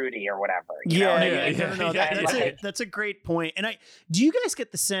acting's fruity or whatever. That's a great point. And do you guys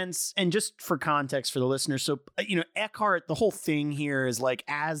get the sense? And just for context for the listeners, so Eckhart, the whole thing here is like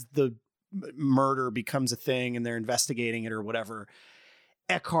as the murder becomes a thing and they're investigating it or whatever,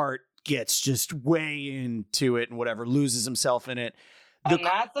 Eckhart gets just way into it and whatever, loses himself in it. And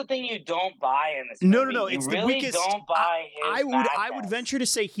that's the thing you don't buy in this movie. No. It's the weakest. Don't buy his I would venture to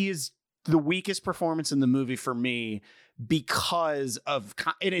say he is the weakest performance in the movie for me because of,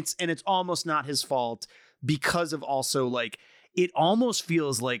 and it's almost not his fault because of also like it almost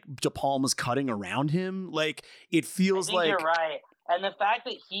feels like De Palma's cutting around him. Like it feels like you're right. And the fact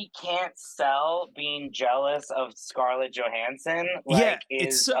that he can't sell being jealous of Scarlett Johansson,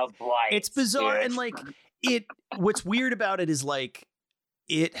 is a blight. It's bizarre, and like what's weird about it is like.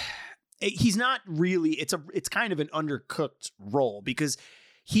 He's not really, it's kind of an undercooked role because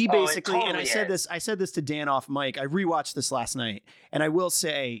he basically, totally and I said this to Dan off mic. I rewatched this last night and I will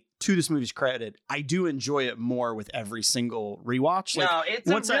say to this movie's credit, I do enjoy it more with every single rewatch. Like, no, it's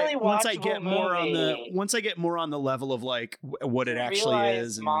once I get more movie, on the level of like what it actually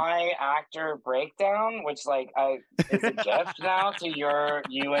is. And my actor breakdown, which like is a gift now to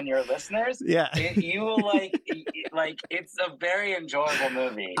you and your listeners. Yeah, you will like it's a very enjoyable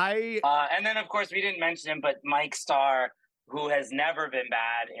movie. And then of course we didn't mention him, but Mike Starr, who has never been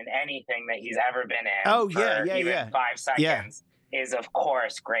bad in anything that he's ever been in. 5 seconds. Is of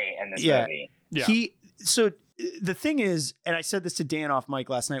course great in this movie. Yeah. So the thing is, and I said this to Dan off mic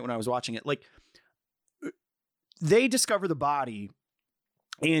last night when I was watching it, like they discover the body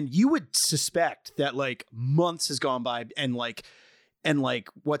and you would suspect that like months has gone by and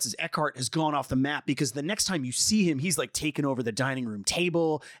what's his Eckhart has gone off the map because the next time you see him, he's like taken over the dining room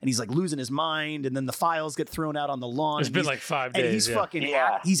table and he's like losing his mind. And then the files get thrown out on the lawn. It's been like 5 days. And he's fucking,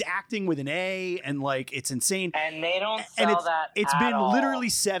 he's acting with an A and like, it's insane. And they don't sell that. It's been literally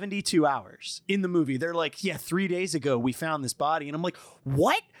 72 hours in the movie. They're like, 3 days ago we found this body. And I'm like,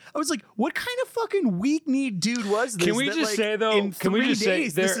 what? I was like, what kind of fucking weak-kneed dude was this? Can we just say though, in 3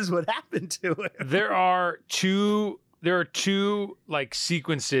 days, this is what happened to him. There are two like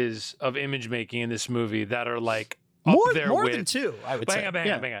sequences of image making in this movie that are like more than two, I would say.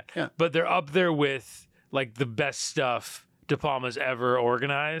 Hang on. Yeah. But they're up there with like the best stuff De Palma's ever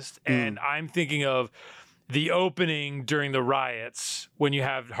organized. And I'm thinking of the opening during the riots when you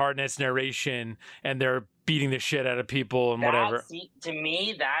have Hartnett's narration and they're beating the shit out of people and whatever. To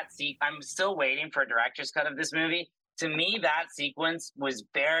me, I'm still waiting for a director's cut of this movie. To me, that sequence was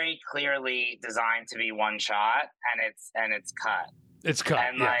very clearly designed to be one shot, and it's cut. It's cut,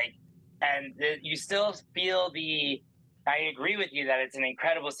 and you still feel I agree with you that it's an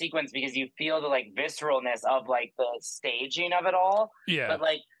incredible sequence because you feel the like visceralness of like the staging of it all. Yeah. But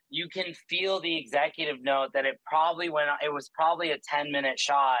like you can feel the executive note that it was probably a 10-minute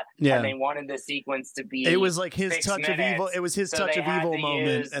shot. Yeah. And they wanted the sequence to be. It was like his touch of evil. It was his touch of evil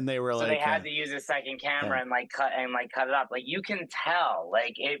moment, and they were like. So they had to use a second camera and cut it up. Like you can tell,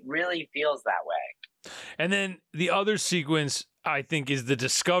 like it really feels that way. And then the other sequence, I think, is the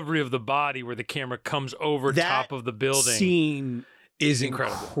discovery of the body where the camera comes over top of the building. Scene is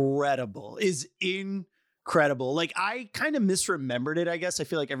incredible. credible. Like, I kind of misremembered it, I guess. I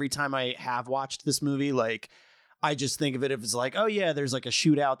feel like every time I have watched this movie, like, I just think of it as like, oh yeah, there's like a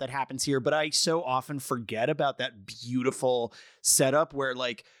shootout that happens here. But I so often forget about that beautiful setup where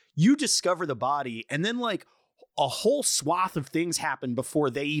like you discover the body and then like a whole swath of things happen before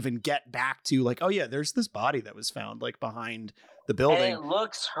they even get back to like, oh yeah, there's this body that was found like behind the building. And it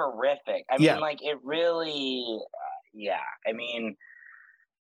looks horrific. I mean, like it really, I mean,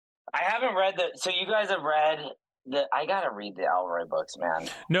 I haven't read so you guys have read I gotta read the Elroy books, man.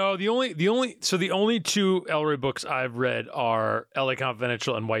 No, the only two Elroy books I've read are LA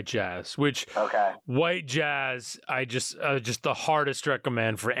Confidential and White Jazz, which White Jazz I just the hardest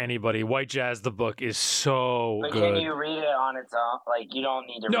recommend for anybody. White Jazz, the book is so but good. Can you read it on its own? Like you don't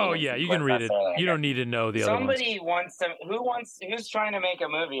need to No, read it. yeah, you can read it. You don't need to know the other ones. Somebody who's trying to make a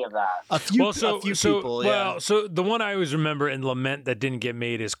movie of that? A few people. Well, so the one I always remember in Lament that didn't get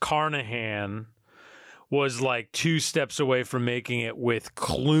made is Carnahan was like 2 steps away from making it with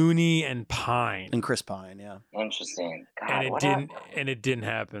Clooney and Pine. And Chris Pine, yeah. Interesting. God, and it didn't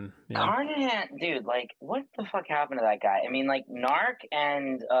happen. Yeah. Carnahan, dude, like what the fuck happened to that guy? I mean, like Narc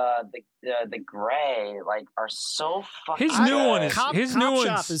and the Gray, like are so fucking His new one is Cop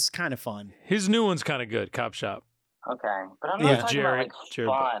Shop is kind of fun. His new one's kind of good, Cop Shop. Okay, but I'm not talking about like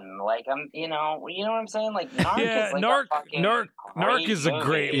fun. Like I'm, you know what I'm saying? Like Narc Narc is a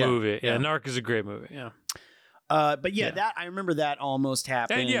great movie. Yeah, Narc is a great movie. Yeah. But that I remember that almost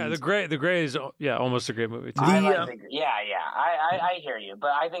happened. And yeah, the Gray is almost a great movie too. I hear you, but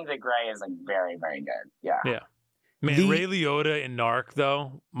I think the Gray is like very, very good. Yeah. Yeah. Man, Ray Liotta in Narc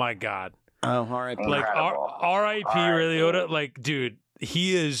though, my God. Oh, R.I.P. Like R.I.P. Ray Liotta, like dude.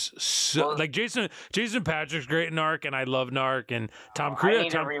 He is so like Jason Patrick's great in Narc, and I love Narc, and Tom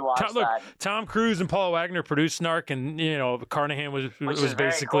Cruise. Tom Cruise and Paula Wagner produced Narc, and you know Carnahan was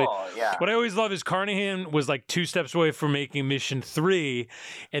basically. Cool, yeah. What I always love is Carnahan was like 2 steps away from making Mission 3,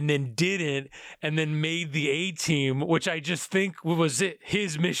 and then didn't, and then made the A-Team, which I just think was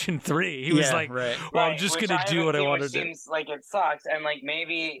his Mission 3. He was like, well, I'm just gonna do what I want to do. Seems like it sucks, and like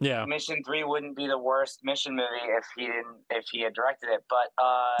maybe Mission 3 wouldn't be the worst mission movie if he had directed it. But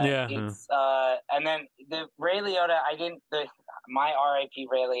it's and then the Ray Liotta, my R.I.P.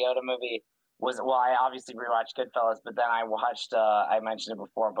 Ray Liotta movie was I obviously rewatched Goodfellas, but then I watched I mentioned it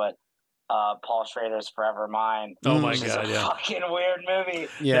before, but Paul Schrader's Forever Mine. Oh my God, yeah, fucking weird movie.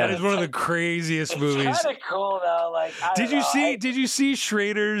 Yeah, that is one of the craziest movies. It's kind of cool though. Like, did you see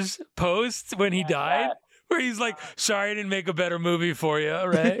Schrader's post when he died? Where he's like, sorry I didn't make a better movie for you,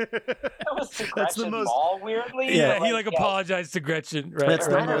 right? That was to Gretchen Mol, weirdly. Yeah, he apologized to Gretchen, right?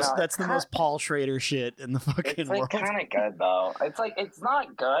 That's the most Paul Schrader shit in the fucking world. It's like kind of good though. It's like it's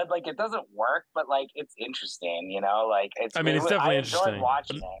not good, like it doesn't work, but like it's interesting, you know. Like it's. I mean, it's definitely interesting. I enjoyed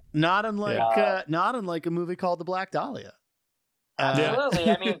watching it. Not unlike a movie called The Black Dahlia. Absolutely.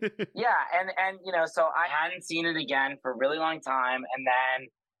 I mean, and you know, so I hadn't seen it again for a really long time, and then.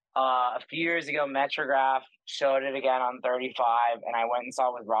 A few years ago, Metrograph showed it again on 35, and I went and saw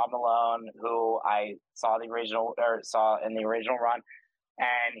it with Rob Malone, who I saw in the original run,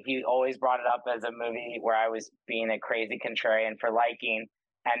 and he always brought it up as a movie where I was being a crazy contrarian for liking.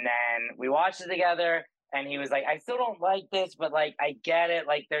 And then we watched it together, and he was like, "I still don't like this, but like I get it.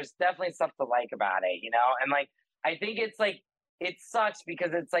 Like there's definitely stuff to like about it, you know." And like I think it's like it sucks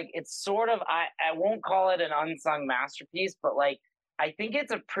because it's like it's sort of I won't call it an unsung masterpiece, but like. I think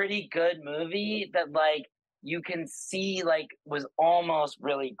it's a pretty good movie that like you can see like was almost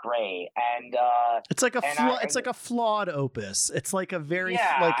really great, and it's like a flawed opus. It's like a very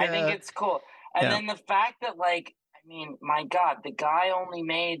I think it's cool. And then the fact that like I mean, my God, the guy only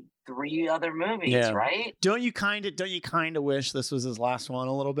made 3 other movies, right? Don't you kind of wish this was his last one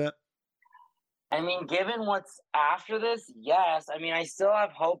a little bit? I mean, given what's after this, yes. I mean, I still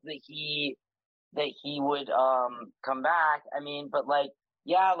have hope that he would come back. I mean, but like,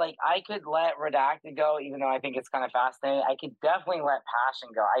 yeah, like I could let Redacted go, even though I think it's kind of fascinating. I could definitely let Passion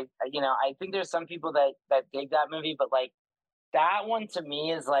go. I think there's some people that dig that movie, but like that one to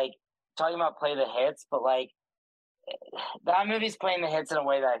me is like talking about play the hits, but like that movie's playing the hits in a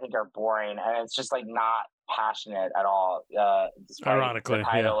way that I think are boring, and it's just like not passionate at all. Despite ironically, the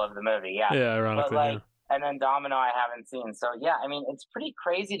title of the movie, ironically, but like. And then Domino I haven't seen. So, yeah, I mean, it's pretty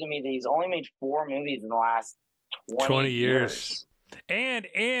crazy to me that he's only made 4 movies in the last 20 years.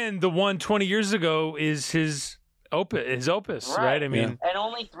 And the one 20 years ago is his opus, right? I mean, and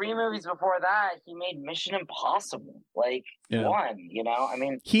only 3 movies before that, he made Mission Impossible. Like, one, you know? I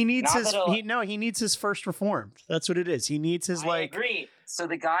mean, he needs his first Reformed. That's what it is. He needs his I agree. So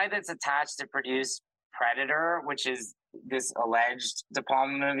the guy that's attached to produce Predator, which is this alleged De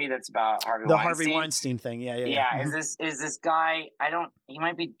Palma movie that's about Harvey The Weinstein. Harvey Weinstein thing. Yeah. Yeah, is this guy? He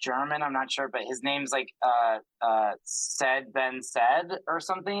might be German. I'm not sure, but his name's like Said Ben Said or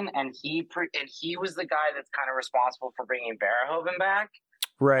something, and he was the guy that's kind of responsible for bringing Verhoeven back,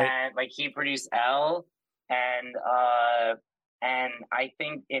 Right. And like he produced L, and I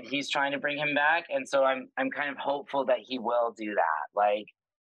think he's trying to bring him back, and so I'm kind of hopeful that he will do that, like,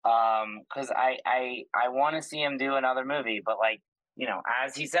 because I want to see him do another movie, but like, you know,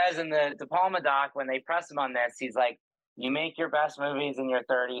 as he says in the De Palma doc, when they press him on this, he's like, you make your best movies in your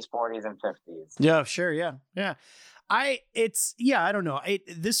 30s, 40s, and 50s. Yeah, sure. Yeah. I don't know.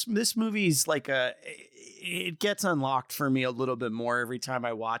 This movie's like it gets unlocked for me a little bit more every time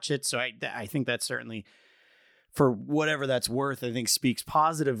I watch it. So I think that certainly, for whatever that's worth, I think speaks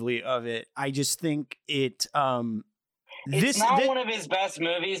positively of it. I just think it, it's not one of his best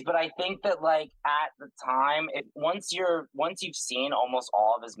movies, but I think that like at the time, once you've seen almost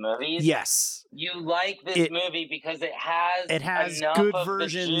all of his movies, yes, you like this movie because it has enough good of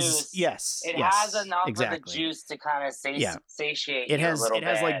versions. The juice. Yes, it has enough of the juice to kind of satiate you a little bit. It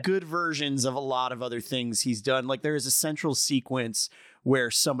has like good versions of a lot of other things he's done. Like there is a central sequence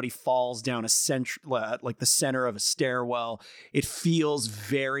where somebody falls down like the center of a stairwell. It feels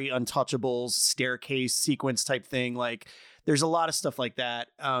very Untouchables staircase sequence type thing. Like there's a lot of stuff like that.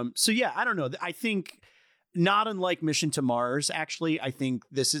 So yeah, I don't know. I think not unlike Mission to Mars, actually, I think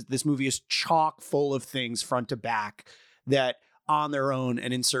this movie is chock full of things front to back that on their own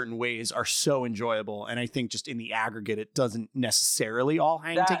and in certain ways are so enjoyable. And I think just in the aggregate, it doesn't necessarily all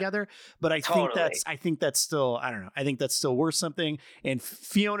hang together, but I think that's still, I don't know. I think that's still worth something. And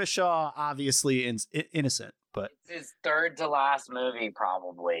Fiona Shaw, obviously innocent, but it's his third to last movie,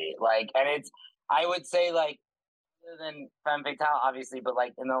 probably. Like, and I would say like, other than Femme Fatale, obviously, but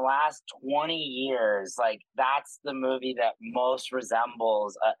like in the last 20 years, like that's the movie that most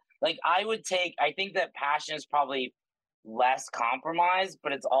resembles, I think that Passion is probably less compromised,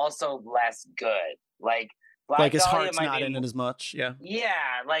 but it's also less good. Like Black his Dahlia heart's not in it as much. Yeah.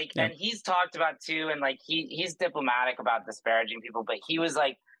 And he's talked about too, and like he's diplomatic about disparaging people, but he was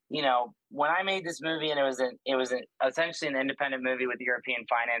like, you know, when I made this movie and it was essentially an independent movie with European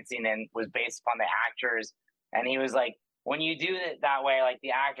financing and was based upon the actors, and he was like, when you do it that way, like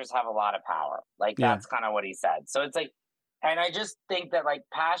the actors have a lot of power. Like that's kind of what he said. So it's like, and I just think that like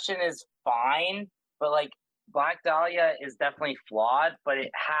Passion is fine, but like Black Dahlia is definitely flawed, but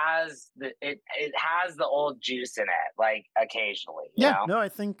it has the old juice in it, like occasionally. You know? No, I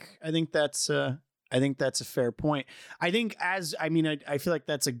think that's a fair point. I think I feel like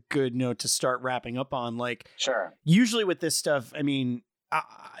that's a good note to start wrapping up on. Like, sure. Usually with this stuff, I mean,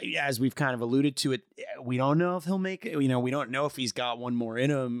 as we've kind of alluded to it, we don't know if he'll make it. You know, we don't know if he's got one more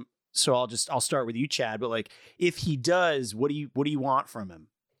in him. So I'll start with you, Chad. But like, if he does, what do you want from him?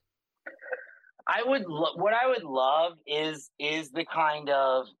 What I would love is the kind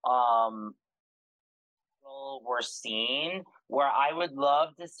of we're seeing, where I would love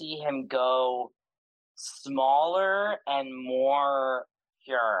to see him go smaller and more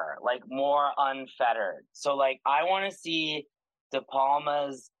pure, like more unfettered. So like I want to see De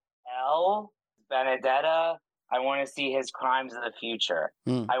Palma's L, Benedetta. I want to see his Crimes of the Future.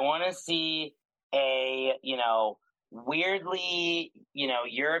 I want to see a, you know, weirdly, you know,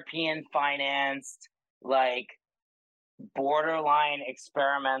 European financed, like borderline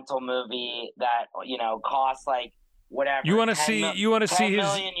experimental movie that, you know, costs like whatever. You want to see his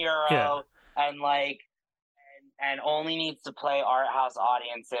million euro and like and only needs to play art house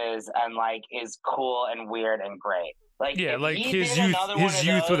audiences and like is cool and weird and great. Like, yeah, like his youth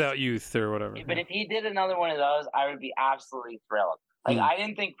without youth or whatever. But if he did another one of those, I would be absolutely thrilled. Like, I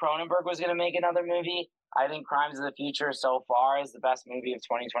didn't think Cronenberg was going to make another movie. I think Crimes of the Future so far is the best movie of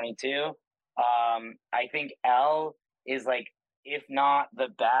 2022. I think L is like, if not the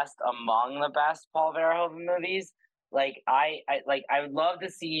best, among the best Paul Verhoeven movies. Like, I would love to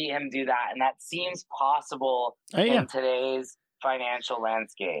see him do that, and that seems possible in today's financial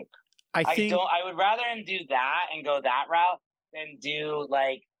landscape. I would rather him do that and go that route than do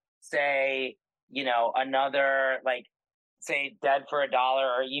like, say, you know, another like, say, Dead for $1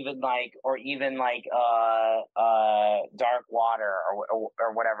 or even like Dark Water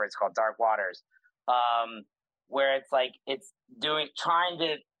or whatever it's called, Dark Waters, where it's like it's trying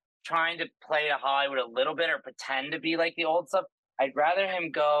to play to Hollywood a little bit or pretend to be like the old stuff. I'd rather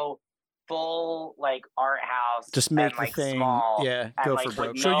him go full like art house, just make and, like, the thing, small, go like,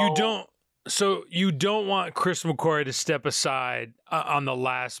 for broke. So you don't want Chris McQuarrie to step aside on the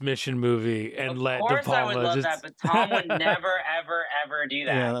last Mission movie and let De Palma. Of course, I would love that, but Tom would never, ever, ever do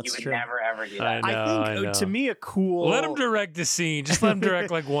that. Yeah, that's he would true. never, ever do that. I think to me a cool. Let him direct the scene. Just let him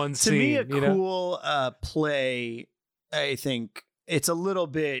direct like one scene. To me, a cool play. I think it's a little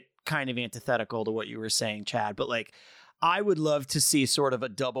bit kind of antithetical to what you were saying, Chad. But like, I would love to see sort of a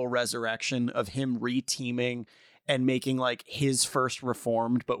double resurrection of him re-teaming and making like his first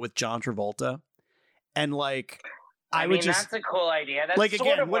Reformed, but with John Travolta, and like. I mean, that's a cool idea. That's like sort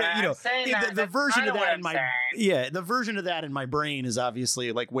again, of what you know, I'm saying. the version of that in my saying. the version of that in my brain is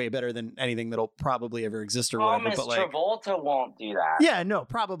obviously like way better than anything that'll probably ever exist or whatever. But like Travolta won't do that. Yeah, no,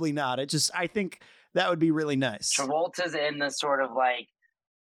 probably not. I think that would be really nice. Travolta's in the sort of like,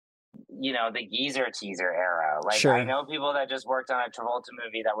 you know, the geezer teaser era. Like, sure. I know people that just worked on a Travolta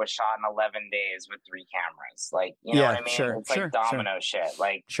movie that was shot in 11 days with 3 cameras. Like, you know what I mean? Sure, it's like domino shit.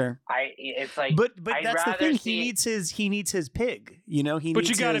 Like, it's like, but that's the thing. He needs his pig. You know, But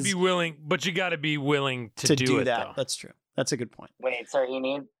you got to be willing. But you got to be willing to do it, that. Though. That's true. That's a good point. Wait, so he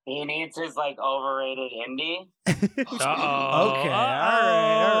needs his like overrated indie. Okay, all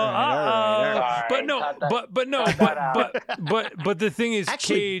right. But the thing is,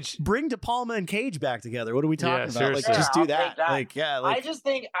 actually, Cage, bring De Palma and Cage back together. What are we talking about? Seriously. Like, just do that. That. I just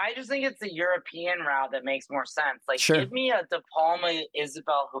think it's the European route that makes more sense. Like, give me a De Palma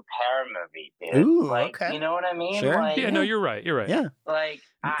Isabelle Huppert movie, dude. Ooh, like, okay. you know what I mean? Sure. Like, no, you're right. Yeah. Like,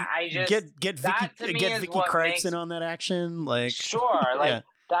 I just get Vicky Krieps in on that action. Like, sure, like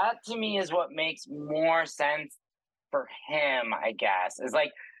that to me is what makes more sense for him. I guess is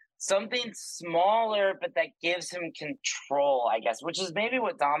like something smaller, but that gives him control. I guess, which is maybe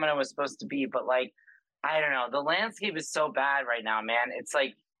what Domino was supposed to be. But like, I don't know. The landscape is so bad right now, man. It's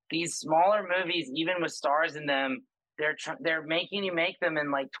like these smaller movies, even with stars in them. They're making you make them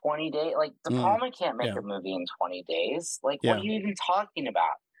in like 20 days. Like De Palma can't make a movie in 20 days. Like what are you even talking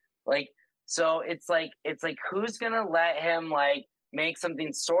about? Like, so it's like who's gonna let him like make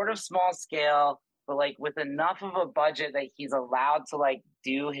something sort of small scale, but like with enough of a budget that he's allowed to like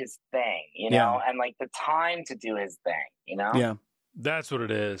do his thing, you know, and like the time to do his thing, you know? Yeah. That's what it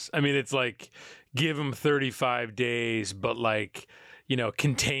is. I mean, it's like give him 35 days, but like, you know,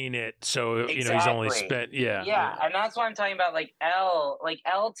 contain it so you know he's only spent and that's why I'm talking about like L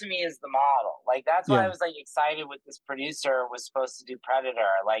to me is the model. Like that's why I was like excited with this producer was supposed to do Predator,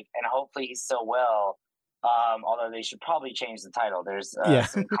 like, and hopefully he still will. Although they should probably change the title. There's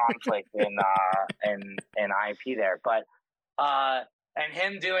some conflict in IP there, but and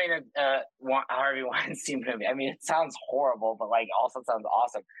him doing a Harvey Weinstein movie. I mean, it sounds horrible, but like also sounds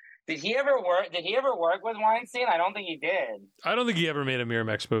awesome. Did he ever work with Weinstein? I don't think he did. I don't think he ever made a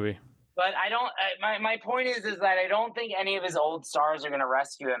Miramax movie. But I don't. My point is that I don't think any of his old stars are going to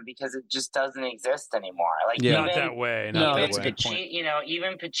rescue him because it just doesn't exist anymore. Like not that way. Not that way. You know,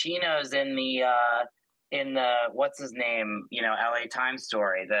 even Pacino's in the what's his name? You know, L.A. Times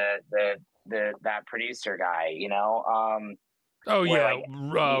story. That producer guy. You know.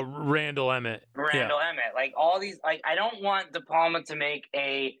 Randall Emmett. Emmett. Like all these. Like I don't want De Palma to make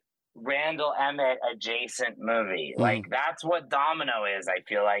a Randall Emmett adjacent movie. Like that's what Domino is, I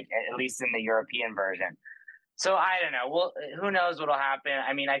feel like, at least in the European version. So I don't know. Well, who knows what'll happen?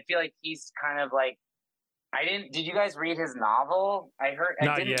 I mean, I feel like he's kind of like did you guys read his novel? I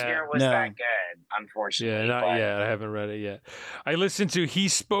didn't hear it was that good, unfortunately. Yeah, not yet. I haven't read it yet. I listened to He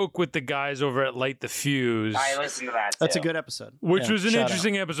Spoke with the guys over at Light the Fuse. I listened to that too. That's a good episode. Which was an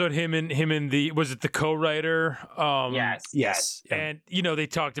interesting episode. Him and the was it the co-writer? Yes. And you know, they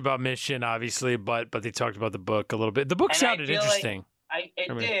talked about Mission, obviously, but they talked about the book a little bit. The book sounded interesting.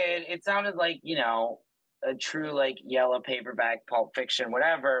 It sounded like, you know, a true like yellow paperback Pulp Fiction,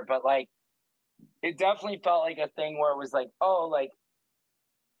 whatever, but like it definitely felt like a thing where it was like, oh, like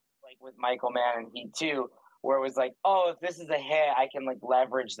with Michael Mann and Heat 2, where it was like, oh, if this is a hit, I can like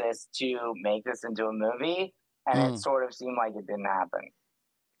leverage this to make this into a movie. And it sort of seemed like it didn't happen.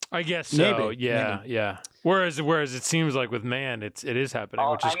 I guess so. Maybe. Yeah. Whereas it seems like with Mann, it is happening,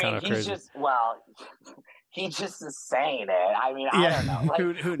 which is kind of crazy. He just is saying it. I mean, I don't know. Like,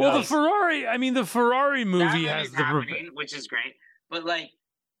 who knows? Well, the Ferrari movie has which is great, but like.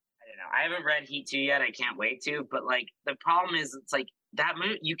 I haven't read Heat 2 yet. I can't wait to. But like the problem is, it's like that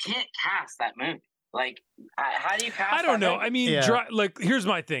movie. You can't cast that movie. Like, how do you cast? I don't know. Movie? I mean, like here's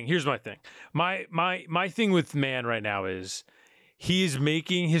my thing. My thing with Mann right now is he is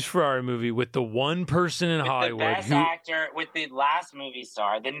making his Ferrari movie with the one person in Hollywood the best actor, with the last movie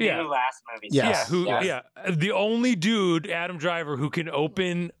star, the new last movie star. The only dude, Adam Driver, who can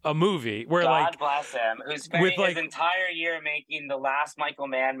open a movie where God bless him, who's spending his entire year making the last Michael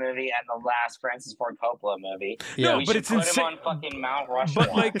Mann movie and the last Francis Ford Coppola movie. Yeah, we but should it's put insane. him on fucking Mount Rushmore.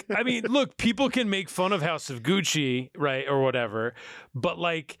 But like, I mean, look, people can make fun of House of Gucci, right, or whatever, but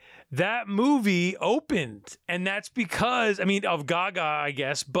like that movie opened, and that's because of Gaga, I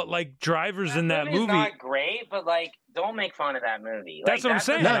guess, but like Driver's in that movie. Not great, but like, don't make fun of that movie. That's what I'm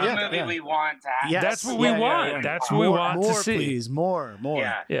saying. That's the movie we want to have. Yes. That's what we want. That's what we want to see. Please, more.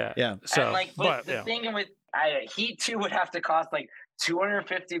 Yeah. So, and like, the thing with Heat 2 would have to cost like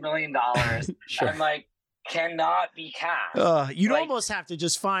 $250 million, sure. and like cannot be cast. You'd almost have to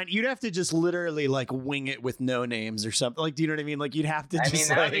just you'd have to just literally like wing it with no names or something. Like, do you know what I mean? Like, you'd have to just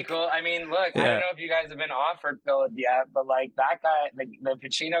that'd be cool. I mean, look, I don't know if you guys have been offered Phil yet, but like that guy, the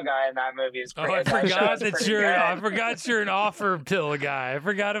Pacino guy in that movie is pretty, I forgot you're an offer pill guy. I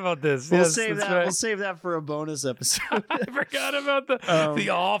forgot about this. We'll save that. Right. We'll save that for a bonus episode. I forgot about the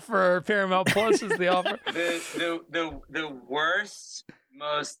offer. Paramount Plus is the offer. The worst,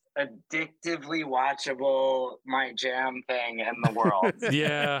 most addictively watchable My Jam thing in the world.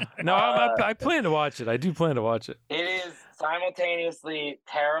 Yeah. No, I plan to watch it. I do plan to watch it. It is simultaneously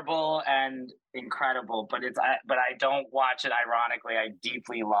terrible and incredible, but I don't watch it ironically. I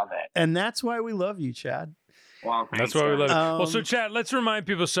deeply love it. And that's why we love you, Chad. Well, that's why we love it. Well, so Chad, let's remind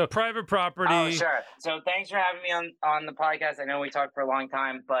people. So Private Property. Oh, sure. So thanks for having me on the podcast. I know we talked for a long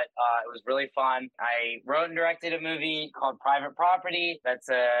time, but it was really fun. I wrote and directed a movie called Private Property. That's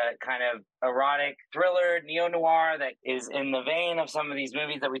a kind of erotic thriller, neo-noir that is in the vein of some of these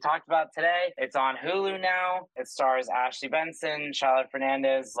movies that we talked about today. It's on Hulu now. It stars Ashley Benson, Charlotte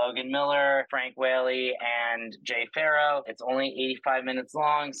Fernandez, Logan Miller, Frank Whaley, and Jay Farrow. It's only 85 minutes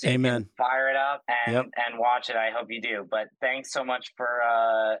long, so you can fire it up and watch it. I hope you do. But thanks so much for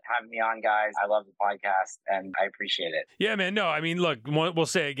having me on, guys. I love the podcast, and I appreciate it. Yeah, man. No, I mean, look, we'll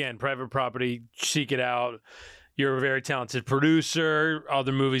say again, Private Property, seek it out. You're a very talented producer.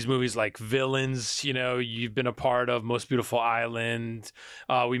 Other movies like Villains, you've been a part of. Most Beautiful Island.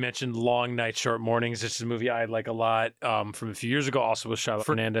 We mentioned Long Night, Short Mornings. This is a movie I like a lot from a few years ago, also with Charlotte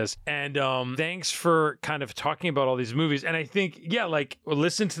Fernandez. And thanks for kind of talking about all these movies. And I think,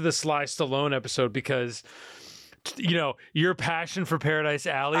 listen to the Sly Stallone episode because your passion for Paradise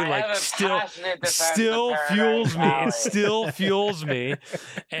Alley still fuels me. It still fuels me,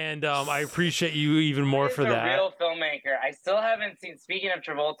 and I appreciate you even more for that. A real filmmaker. I still haven't seen. Speaking of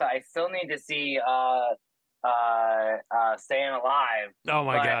Travolta, I still need to see Staying Alive. Oh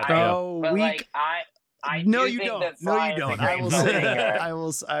my God! But like I no, you don't. No, you don't. I will say that. I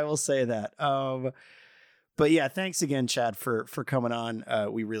will say that. But yeah, thanks again, Chad, for coming on.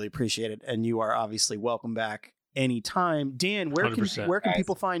 We really appreciate it, and you are obviously welcome back anytime. Dan, where can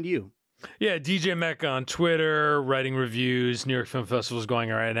people find you? Yeah, DJ Mecca on Twitter, writing reviews. New York Film Festival is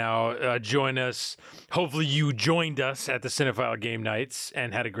going on right now. Join us. Hopefully you joined us at the Cinephile Game Nights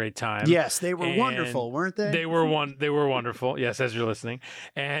and had a great time. Yes, they were wonderful, weren't they? They were wonderful. Yes, as you're listening.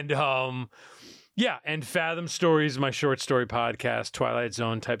 And and Fathom Stories, my short story podcast, Twilight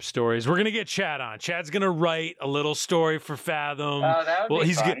Zone type stories. We're gonna get Chad on. Chad's gonna write a little story for Fathom. Oh, that would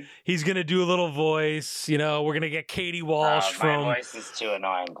be fun. He's gonna do a little voice. We're gonna get Katie Walsh from. My voice is too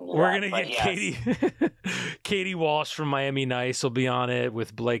annoying. We're gonna get Katie Walsh from Miami Nice will be on it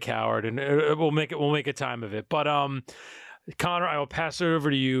with Blake Howard, and we'll make a time of it. But Connor, I will pass it over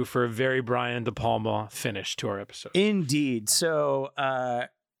to you for a very Brian De Palma finish to our episode. Indeed. So.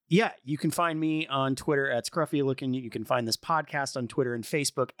 You can find me on Twitter at ScruffyLooking. You can find this podcast on Twitter and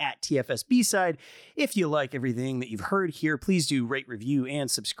Facebook at TFSB-Side. If you like everything that you've heard here, please do rate, review,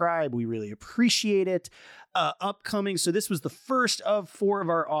 and subscribe. We really appreciate it. Upcoming, so this was the first of 4 of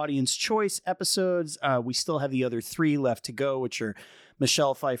our audience choice episodes. We still have the other 3 left to go, which are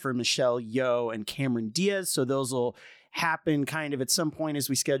Michelle Pfeiffer, Michelle Yeoh, and Cameron Diaz. So those will happen kind of at some point as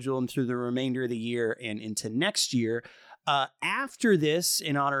we schedule them through the remainder of the year and into next year. After this,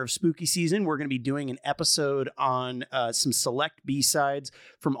 in honor of spooky season, we're going to be doing an episode on some select B-sides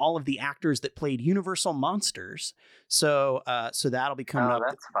from all of the actors that played Universal Monsters. So that'll be coming up.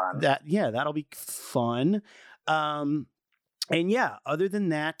 That's fun. That'll be fun. Other than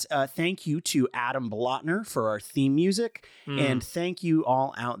that, thank you to Adam Blotner for our theme music. And thank you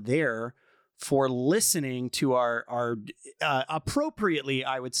all out there for listening to our appropriately,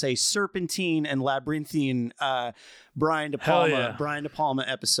 I would say, serpentine and labyrinthine Brian De Palma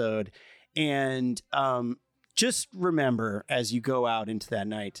episode. And just remember, as you go out into that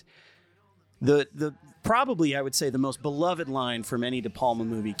night, The probably, I would say, the most beloved line from any De Palma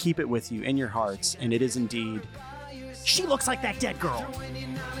movie, keep it with you in your hearts, and it is indeed, she looks like that dead girl.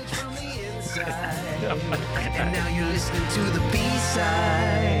 And now you're listening to the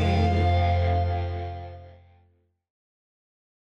B-side.